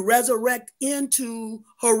then you resurrect into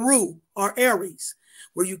Haru or Aries,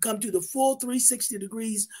 where you come to the full 360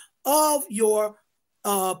 degrees of your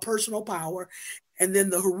personal power. And then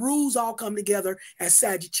the Harus all come together as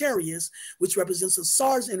Sagittarius, which represents a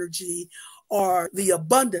SARS energy, or the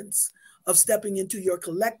abundance of stepping into your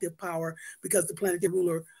collective power, because the planetary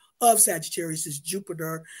ruler of Sagittarius is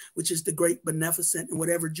Jupiter, which is the great beneficent, and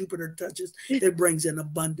whatever Jupiter touches, it brings in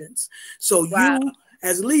abundance. So you,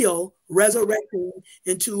 as Leo, resurrecting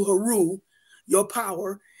into Haru, your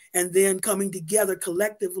power, and then coming together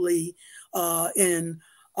collectively in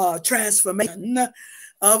transformation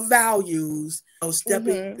of values,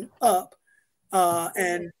 stepping up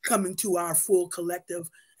and coming to our full collective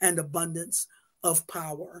and abundance of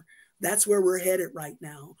power. That's where we're headed right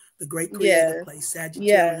now. The great creative place,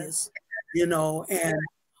 Sagittarius, you know,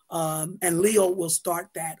 and Leo will start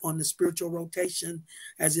that on the spiritual rotation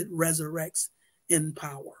as it resurrects in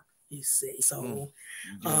power, you see. So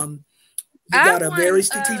you got a very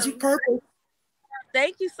strategic purpose.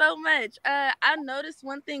 Thank you so much. I noticed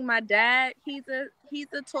one thing. My dad, he's a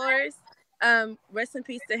Taurus. Rest in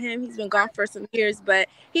peace to him. He's been gone for some years, but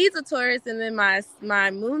he's a Taurus, and then my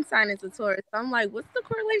moon sign is a Taurus. So I'm like, what's the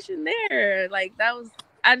correlation there? Like, that was,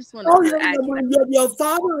 I just wanted to ask you. Your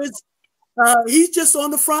father is he's just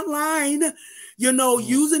on the front line, you know,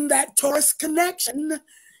 using that Taurus connection,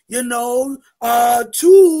 you know,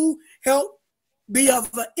 to help be of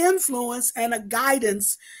an influence and a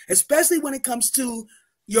guidance, especially when it comes to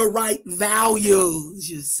your right values,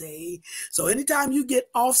 you see. So anytime you get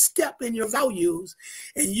off step in your values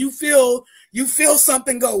and you feel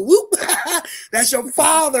something go whoop, that's your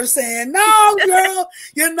father saying, no, girl,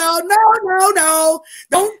 you know, no,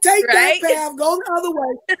 don't take that path, go the other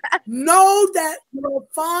way. Know that your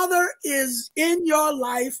father is in your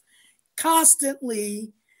life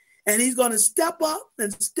constantly, and he's going to step up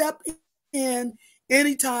and step in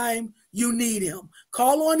anytime you need him.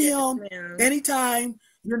 Call on him anytime,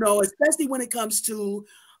 you know, especially when it comes to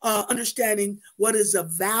understanding what is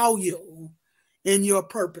of value in your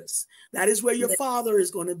purpose. That is where your father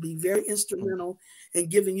is going to be very instrumental in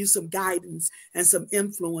giving you some guidance and some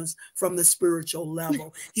influence from the spiritual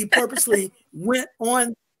level. He purposely went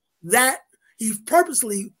on that. He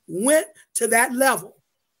purposely went to that level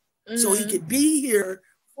so he could be here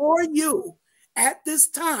for you at this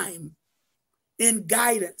time in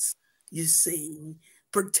guidance, you see,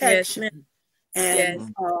 protection.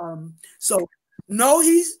 And so no,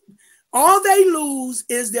 all they lose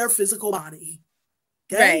is their physical body.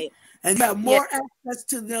 Okay. And you have more access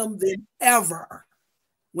to them than ever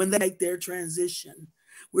when they make their transition.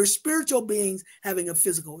 We're spiritual beings having a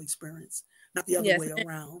physical experience, not the other way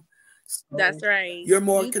around. So that's right. You're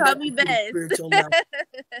more connected to the spiritual level.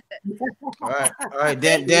 All right,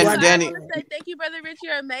 Danny. Thank you, Brother Rich.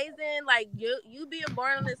 You're amazing. Like you being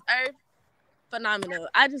born on this earth, phenomenal.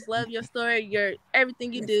 I just love your story, your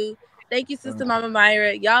everything you do. Thank you, Sister Mama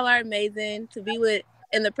Myrah. Y'all are amazing to be with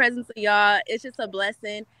in the presence of y'all. It's just a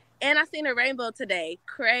blessing. And I seen a rainbow today.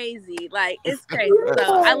 Crazy. Like, it's crazy.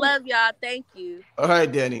 So I love y'all. Thank you. All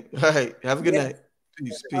right, Danny. All right. Have a good night.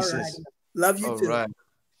 Peace. Peace. Love you too. All right.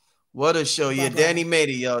 What a show. Yeah, Danny made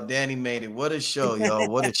it, y'all. Danny made it. What a show, y'all.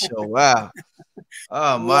 What a show. Wow.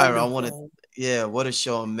 Oh, Myrah, what a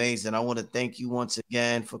show. Amazing. I want to thank you once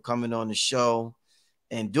again for coming on the show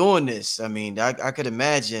and doing this. I mean, I could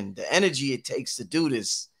imagine the energy it takes to do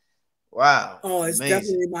this. Wow. Oh, it's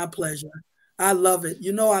definitely my pleasure. I love it.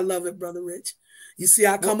 You know I love it, Brother Rich. You see,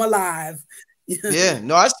 I come alive. Yeah,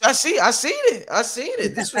 no, I seen it. I seen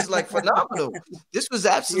it. This was like phenomenal. This was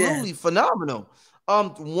absolutely phenomenal.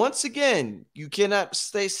 Once again, you cannot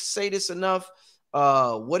say this enough.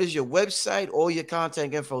 What is your website or your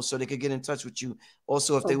contact info so they could get in touch with you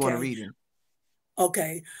also if they want to read it?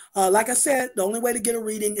 Okay. Like I said, the only way to get a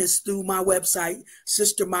reading is through my website,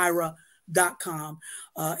 sistarmyrah.com.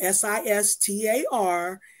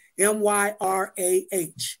 SISTARMYRAH.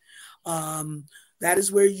 That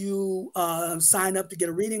is where you sign up to get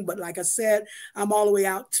a reading. But like I said, I'm all the way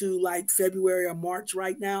out to like February or March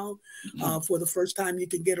right now for the first time you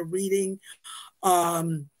can get a reading.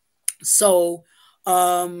 And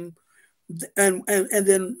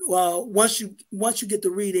then once you get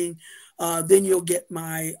the reading, then you'll get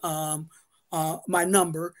my my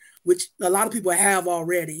number, which a lot of people have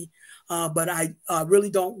already. But I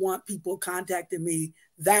really don't want people contacting me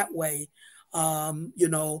that way. You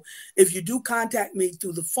know, if you do contact me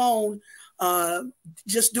through the phone,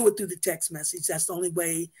 just do it through the text message. That's the only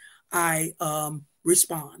way I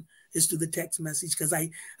respond is through the text message, because I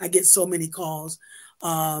get so many calls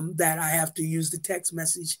that I have to use the text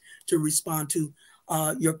message to respond to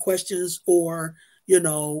your questions, or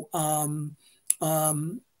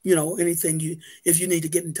anything if you need to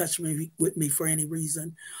get in touch with me for any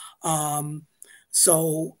reason. But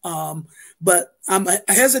I'm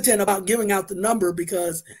hesitant about giving out the number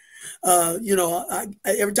because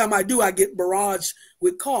every time I do, I get barraged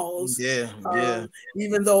with calls. Yeah.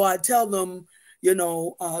 Even though I tell them, you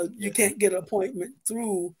can't get an appointment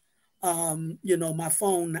through, my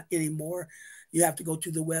phone anymore. You have to go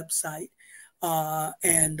to the website.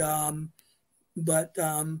 But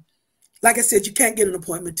like I said, you can't get an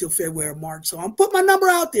appointment till February or March. So I'm putting my number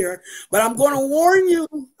out there, but I'm going to warn you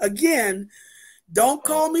again, don't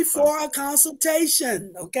call me for a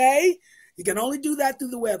consultation, okay? You can only do that through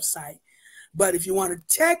the website. But if you want to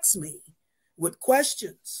text me with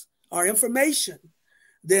questions or information,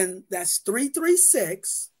 then that's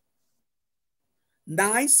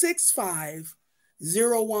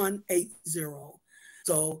 336-965-0180.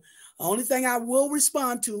 So the only thing I will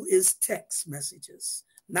respond to is text messages,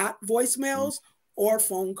 not voicemails or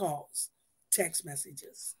phone calls, text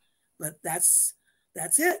messages. But that's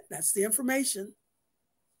it. That's the information.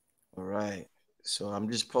 All right. So I'm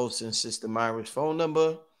just posting Sister Myrah's phone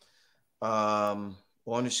number on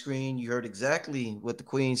the screen. You heard exactly what the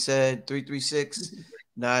Queen said,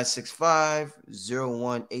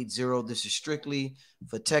 336-965-0180. This is strictly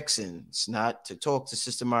for texting. It's not to talk to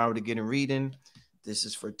Sister Myrah to get a reading. This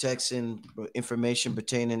is for texting information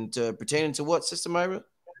pertaining to what, Sister Myrah?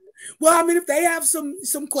 Well, I mean, if they have some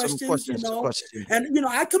questions, and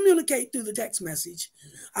I communicate through the text message.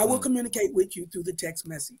 I will communicate with you through the text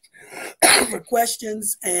message for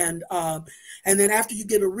questions, and then after you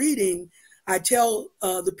get a reading, I tell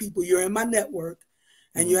the people you're in my network,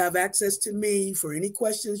 and you have access to me for any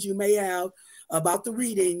questions you may have about the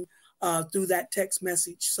reading through that text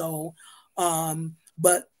message. So,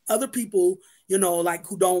 but other people, like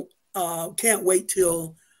who can't wait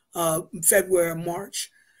till February or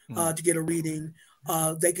March. To get a reading,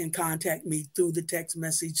 they can contact me through the text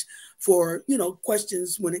message for,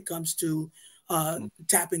 questions when it comes to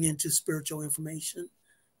tapping into spiritual information.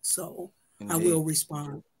 So I will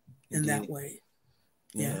respond in that way.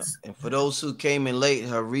 Yes. And for those who came in late,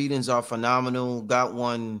 her readings are phenomenal. Got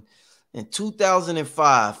one in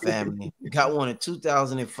 2005, family. Got one in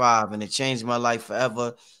 2005, and it changed my life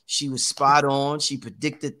forever. She was spot on. She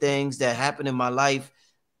predicted things that happened in my life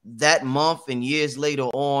that month and years later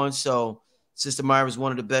on. So Sister Myrah is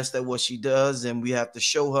one of the best at what she does, and we have to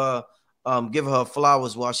show her, give her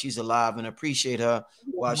flowers while she's alive, and appreciate her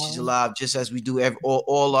while she's alive, just as we do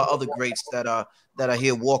all our other greats that are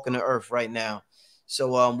here walking the earth right now.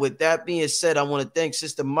 So with that being said, I want to thank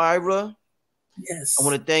Sister Myrah. Yes. I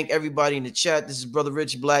want to thank everybody in the chat. This is Brother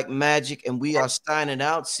Rich Black Magic, and we are signing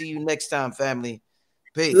out. See you next time, family.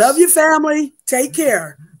 Peace. Love you, family. Take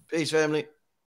care. Peace, family.